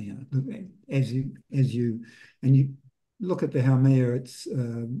Haumea. As you look at the Haumea, it's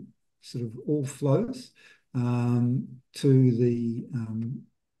sort of all flows to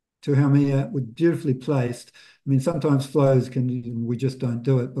Haumea, with beautifully placed. I mean, sometimes flows we just don't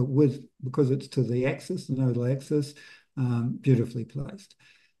do it, but because it's to the axis, the nodal axis, beautifully placed.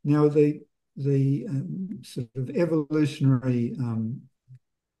 Now the sort of evolutionary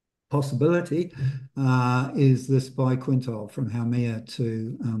possibility is this biquintile from Haumea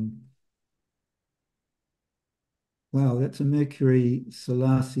to wow, that's a Mercury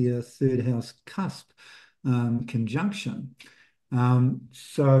Salacia 3rd house cusp conjunction.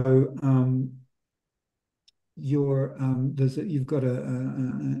 You've got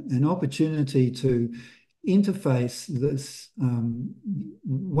an opportunity to interface this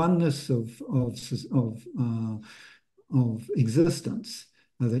oneness of existence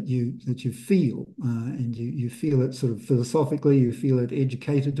that you feel, and you feel it sort of philosophically, you feel it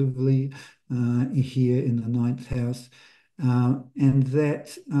educatively here in the 9th house, and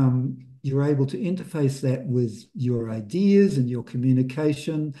that you're able to interface that with your ideas and your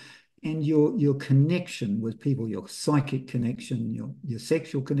communication and your connection with people, your psychic connection, your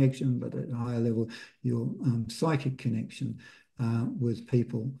sexual connection, but at a higher level, your psychic connection with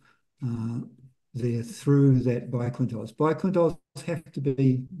people there through that biquintiles. Biquintiles have to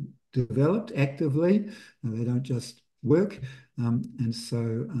be developed actively, and they don't just work. And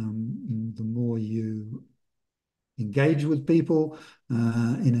so the more you engage with people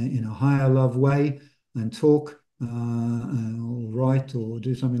in a higher love way and talk or write or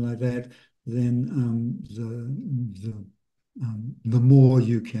do something like that, then the more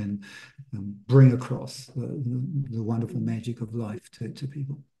you can bring across the wonderful magic of life to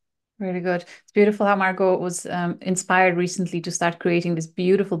people. Really good. It's beautiful how Margot was inspired recently to start creating these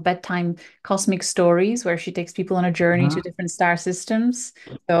beautiful bedtime cosmic stories where she takes people on a journey to different star systems.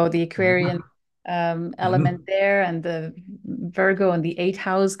 So the Aquarian element there, and the Virgo and the 8th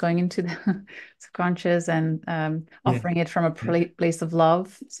house going into the subconscious, and offering it from a place of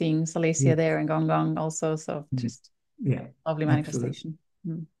love, seeing Salacia there and Gonggong also. So just lovely manifestation.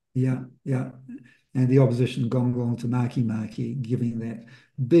 Yeah, yeah. And the opposition Gonggong to MakeMake, giving that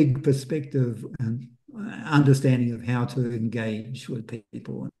big perspective and understanding of how to engage with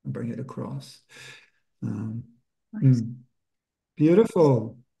people and bring it across. Nice.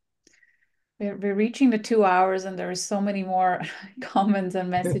 Beautiful. We're reaching the 2 hours, and there are so many more comments and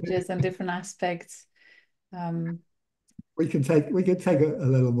messages and different aspects. We can take a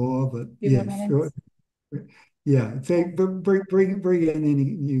little more, but yes. Yeah, so bring in any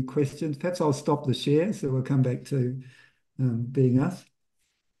new questions. Perhaps I'll stop the share, so we'll come back to being us.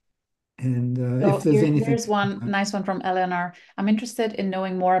 And if there's anything, here's one nice one from Eleanor. I'm interested in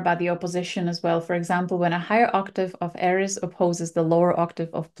knowing more about the opposition as well. For example, when a higher octave of Eris opposes the lower octave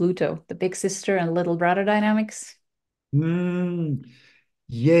of Pluto, the big sister and little brother dynamics.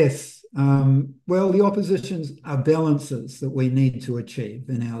 Yes. Well, the oppositions are balances that we need to achieve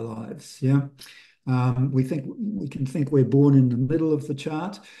in our lives. Yeah. We can think we're born in the middle of the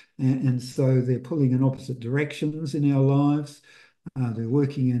chart, and so they're pulling in opposite directions in our lives. They're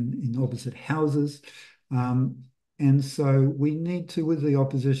working in opposite houses. And so we need to, with the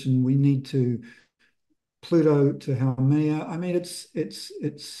opposition, we need to Pluto to Haumea. I mean, it's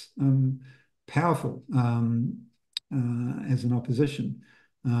powerful as an opposition,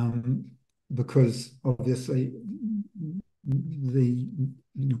 because obviously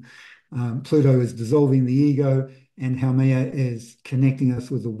Pluto is dissolving the ego, and Haumea is connecting us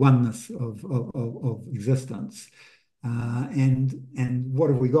with the oneness of existence. And what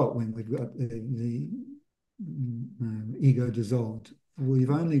have we got when we've got the ego dissolved?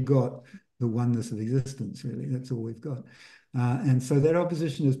 We've only got the oneness of existence, really. That's all we've got. And so that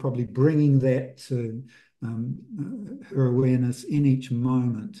opposition is probably bringing that to her awareness in each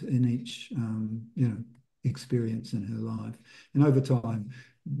moment, in each experience in her life, and over time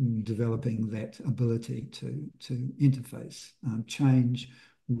developing that ability to interface change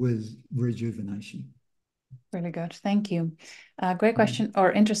with rejuvenation. Really good. Thank you. Great question,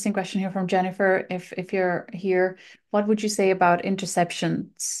 or interesting question here from Jennifer. If you're here, what would you say about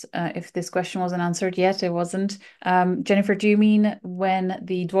interceptions? If this question wasn't answered yet, it wasn't. Jennifer, do you mean when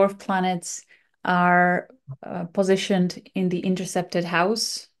the dwarf planets are positioned in the intercepted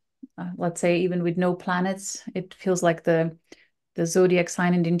house? Let's say even with no planets, it feels like the zodiac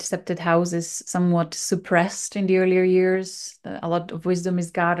sign in the intercepted house is somewhat suppressed in the earlier years. A lot of wisdom is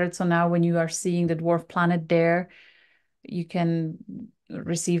gathered. So now when you are seeing the dwarf planet there, you can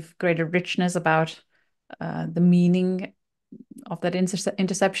receive greater richness about the meaning of that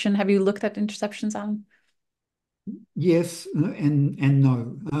interception. Have you looked at interceptions, Alan? Yes and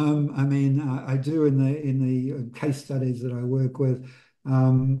no. I mean, I do in the case studies that I work with.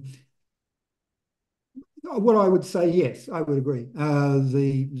 What I would say, yes, I would agree.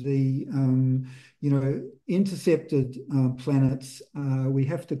 Intercepted planets, we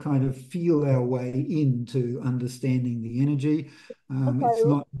have to kind of feel our way into understanding the energy. It's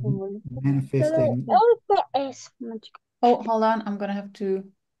not manifesting. Oh, hold on. I'm going to have to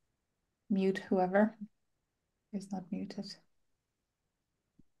mute whoever is not muted.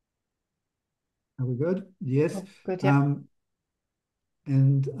 Are we good? Yes. Oh, good, yeah.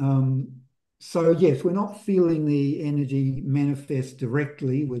 So yes, we're not feeling the energy manifest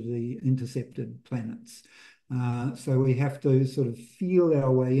directly with the intercepted planets. So we have to sort of feel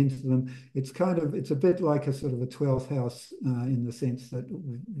our way into them. It's a bit like a sort of a 12th house in the sense that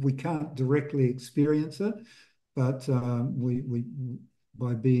we can't directly experience it, but we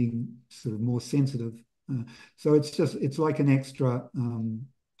by being sort of more sensitive. So it's like an extra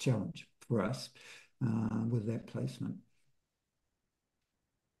challenge for us with that placement.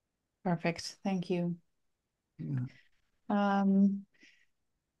 Perfect. Thank you. Yeah.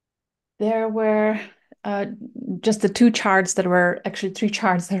 There were just the 2 charts that were actually 3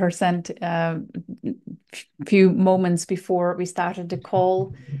 charts that were sent a few moments before we started the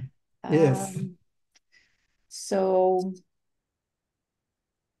call. Yes. So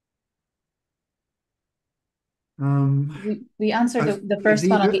we answered the first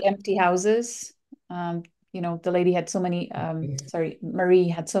one on the empty houses. The lady had so many, Marie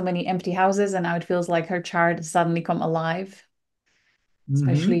had so many empty houses, and now it feels like her chart has suddenly come alive,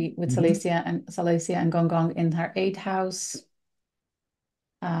 especially with Salacia and Gonggong in her 8th house.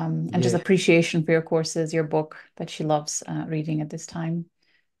 And just appreciation for your courses, your book that she loves reading at this time.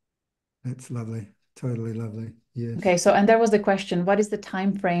 That's lovely. Totally lovely. Yes. Okay, so and there was the question, what is the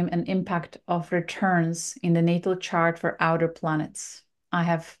time frame and impact of returns in the natal chart for outer planets? I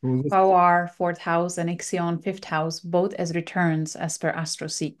have Well, Quaoar, fourth house, and Ixion, fifth house, both as returns as per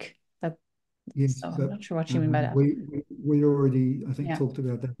AstroSeek. yes, So I'm but not sure what you mean by that. we already, I think, Yeah. talked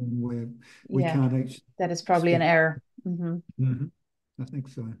about that one where we Yeah, can't actually that is probably an expect. error. I think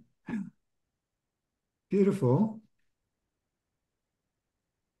so. Beautiful.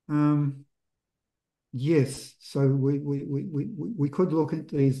 Yes, so we could look at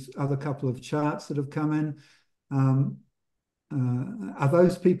these other couple of charts that have come in. Are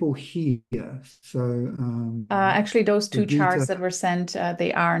those people here? So Actually, those two charts Brigitte, that were sent,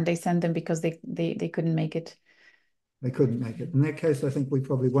 they aren't. They sent them because they couldn't make it. they couldn't make it. In that case, I think we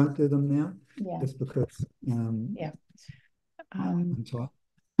probably won't do them now, Yeah. just because Yeah. I'm tired.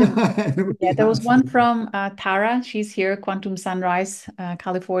 Yeah, there was one from Tara. She's here, Quantum Sunrise,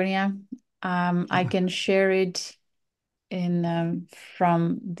 California. I can share it in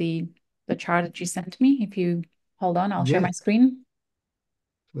from the chart that you sent me. If you hold on, I'll share my screen.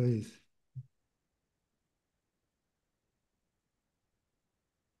 Please.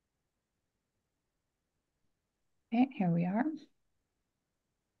 Okay, here we are.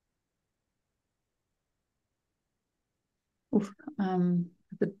 Oof,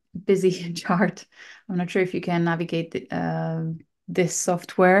 the busy chart. I'm not sure if you can navigate this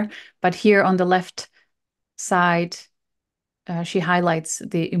software, but here on the left side, she highlights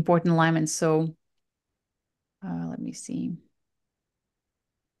the important alignments. So let me see.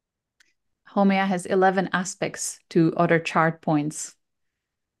 Haumea has 11 aspects to other chart points.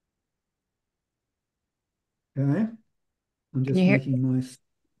 Okay. I'm just making my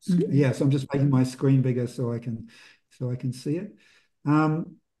so I'm just making my screen bigger so I can see it.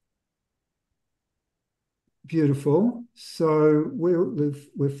 Beautiful. So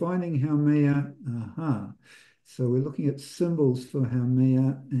we're finding Haumea. So we're looking at symbols for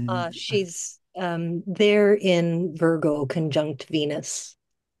Haumea, and she's there in Virgo conjunct Venus.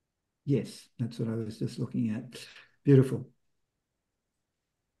 Yes, that's what I was just looking at. Beautiful.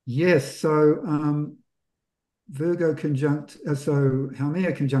 Yes, so Virgo conjunct, so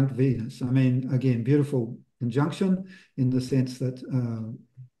Haumea conjunct Venus. I mean, again, beautiful conjunction in the sense that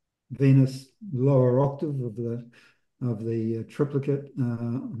Venus, lower octave of the triplicate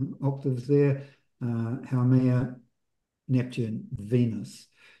octaves there, Haumea, Neptune, Venus.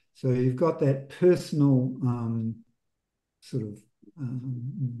 So you've got that personal sort of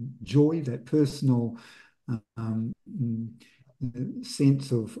joy, that personal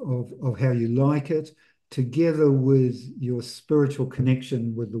sense of how you like it, together with your spiritual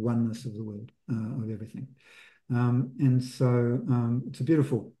connection with the oneness of the world, of everything. And so it's a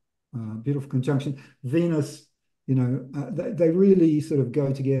beautiful conjunction. Venus, they really sort of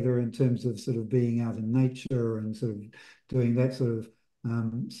go together in terms of sort of being out in nature and sort of doing that sort of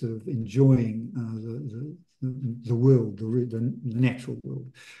enjoying the world, the natural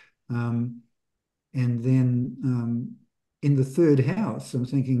world. And then in the third house, I'm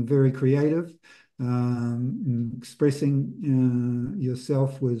thinking very creative, expressing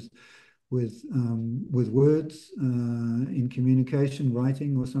yourself with words in communication,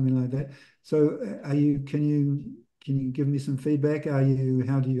 writing, or something like that. So, can you give me some feedback? Do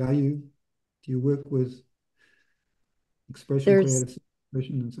you work with expression, creative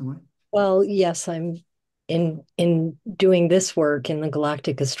expression in some way? Well, yes, I'm in doing this work in the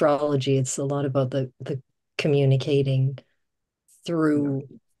Galactic Astrology. It's a lot about the communicating through,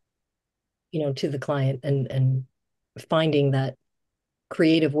 to the client and finding that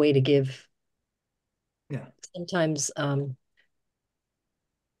creative way to give sometimes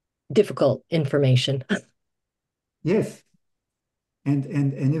difficult information. Yes. And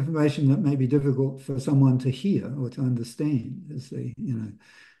information that may be difficult for someone to hear or to understand,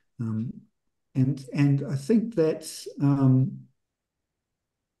 and I think that's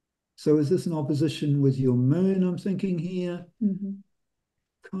so. Is this an opposition with your moon? I'm thinking here,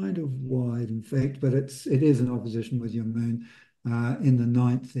 kind of wide, in fact, but it is an opposition with your moon in the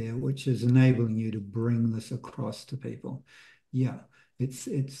ninth there, which is enabling you to bring this across to people. Yeah,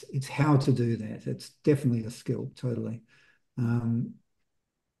 it's how to do that. It's definitely a skill, totally. And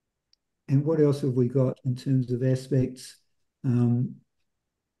what else have we got in terms of aspects?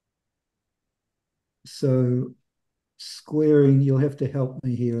 So squaring, you'll have to help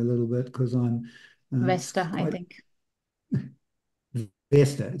me here a little bit because I'm Vesta, I think.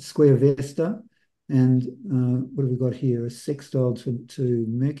 Vesta, it's square Vesta. And what have we got here? A sextile to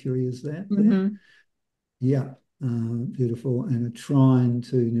Mercury, is that there? Yeah, beautiful. And a trine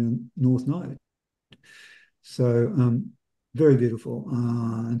to North Node. So very beautiful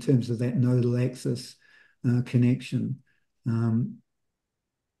in terms of that nodal axis connection.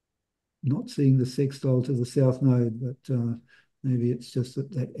 Not seeing the sextile to the South Node, but Maybe it's just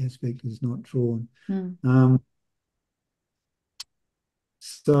that that aspect is not drawn. Mm.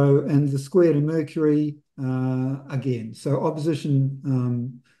 And the square to Mercury, again, so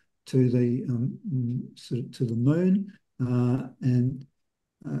opposition to the to the moon, and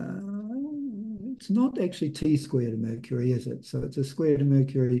it's not actually T square to Mercury, is it? So it's a square to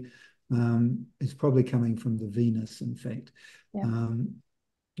Mercury. It's probably coming from the Venus, in fact, Yeah.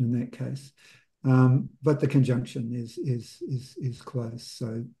 in that case. But the conjunction is close.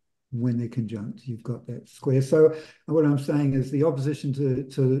 So when they're conjunct, you've got that square. So what I'm saying is the opposition to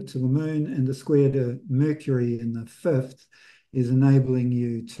the moon and the square to Mercury in the fifth is enabling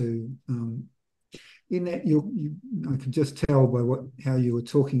you to in that I could just tell by how you were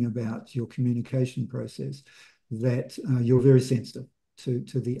talking about your communication process that you're very sensitive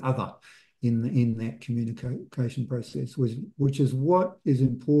to the other in that communication process, which is what is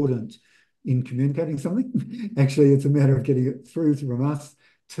important in communicating something. Actually, it's a matter of getting it through from us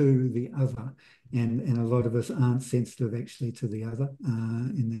to the other, and a lot of us aren't sensitive actually to the other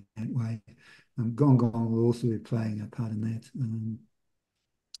in that way. Gonggong will also be playing a part in that.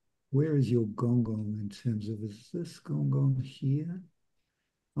 Where is your Gonggong in terms of, is this Gonggong here?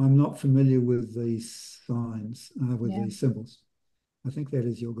 I'm not familiar with these signs, with these symbols. I think that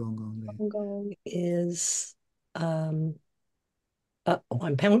is your Gonggong there. Gonggong is, I'm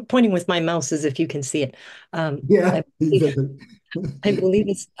pointing with my mouse as if you can see it. Yeah, exactly. I believe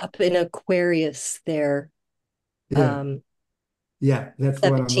it's up in Aquarius there. Yeah, yeah, that's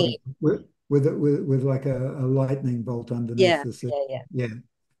what I'm 17. looking with like a lightning bolt underneath the city. Yeah,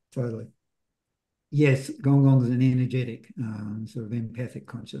 totally. Yes, Gonggong is an energetic, sort of empathic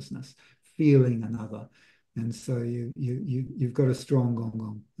consciousness, feeling another, and so you've got a strong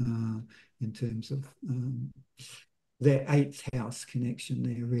Gonggong in terms of that eighth house connection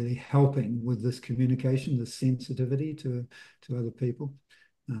there, really helping with this communication, the sensitivity to other people.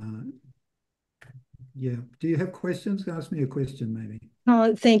 Yeah. Do you have questions? Ask me a question, maybe.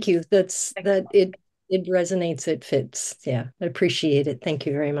 Oh, thank you. It resonates. It fits. Yeah, I appreciate it. Thank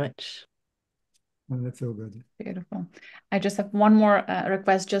you very much. Oh, that's all good. Beautiful. I just have one more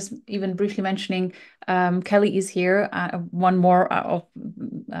request, just even briefly mentioning Kelly is here, one more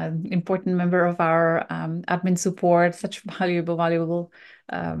important member of our admin support, such valuable,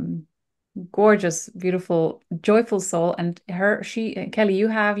 gorgeous, beautiful, joyful soul. And Kelly, you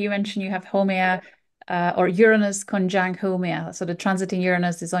mentioned you have Haumea or Uranus conjunct Haumea. So the transiting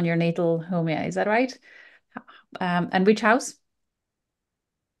Uranus is on your natal Haumea. Is that right? And which house?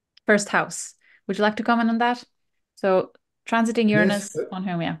 First house. Would you like to comment on that? So transiting Uranus on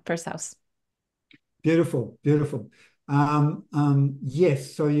Haumea, first house. Beautiful, beautiful.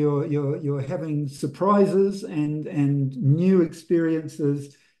 Yes, so you're having surprises and new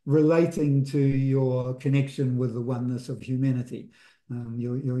experiences relating to your connection with the oneness of humanity.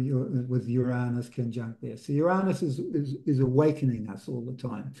 You're with Uranus conjunct there. So Uranus is awakening us all the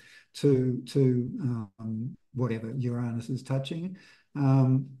time to whatever Uranus is touching,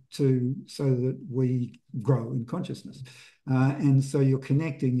 so that we grow in consciousness. And so you're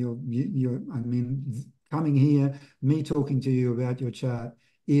connecting I mean, coming here, me talking to you about your chart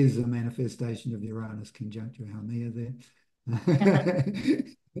is a manifestation of Uranus conjunct your Haumea there.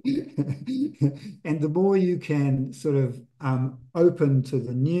 And the more you can sort of open to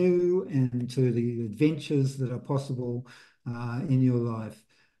the new and to the adventures that are possible in your life,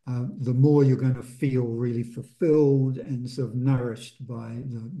 the more you're going to feel really fulfilled and sort of nourished by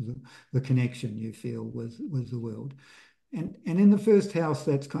the connection you feel with the world. And in the first house,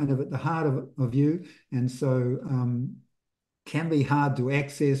 that's kind of at the heart of you, and so can be hard to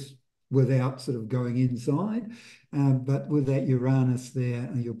access without sort of going inside. But with that Uranus there,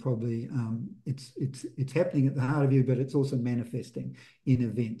 you're probably it's happening at the heart of you, but it's also manifesting in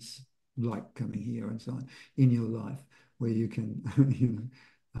events like coming here and so on in your life, where you can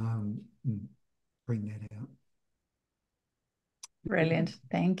bring that out. Brilliant.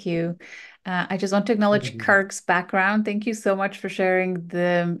 Thank you. I just want to acknowledge Kirk's background. Thank you so much for sharing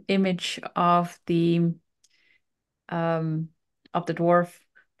the image of the dwarf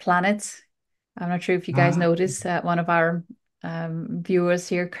planets. I'm not sure if you guys noticed, one of our viewers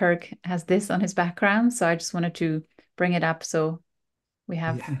here, Kirk, has this on his background. So I just wanted to bring it up. So we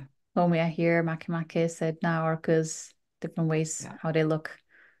have Haumea here, MakeMake, Sedna, Orcus, different ways how they look.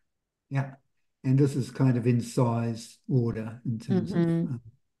 Yeah. And this is kind of in size order in terms of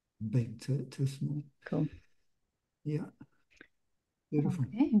big to small. Cool. Yeah. Beautiful.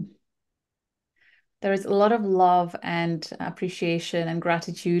 Okay. There is a lot of love and appreciation and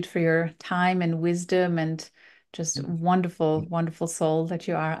gratitude for your time and wisdom and just wonderful, wonderful soul that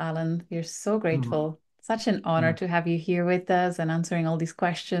you are, Alan. You're so grateful. such an honor to have you here with us and answering all these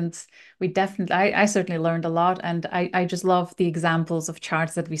questions. We definitely, I certainly learned a lot, and I just love the examples of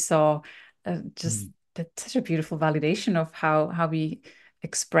charts that we saw. That's such a beautiful validation of how we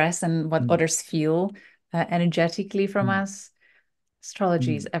express and what others feel energetically from us.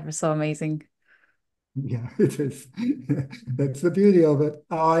 Astrology is ever so amazing. Yeah, it is. That's the beauty of it.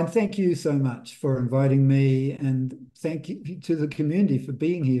 Oh, and thank you so much for inviting me, and thank you to the community for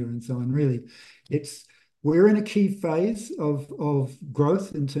being here and so on. Really, we're in a key phase of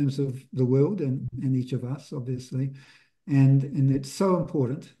growth in terms of the world and each of us, obviously. And it's so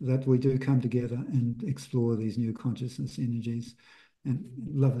important that we do come together and explore these new consciousness energies. And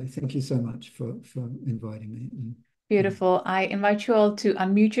lovely. Thank you so much for inviting me. Beautiful. I invite you all to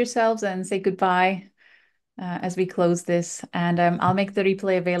unmute yourselves and say goodbye as we close this. And I'll make the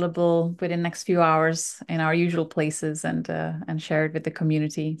replay available within the next few hours in our usual places and share it with the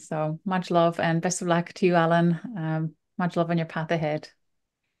community. So much love and best of luck to you, Alan. Much love on your path ahead.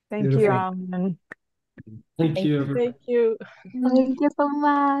 Thank you, Alan. Thank you, everybody. Thank you. Thank you so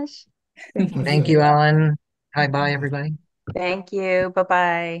much. Thank you, Alan. Bye, everybody. Thank you.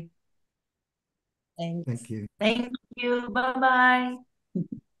 Bye-bye. Thank you. Thank you. Bye-bye.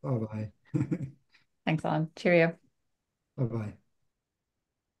 Bye-bye. Thanks, Alan. Cheerio. Bye-bye.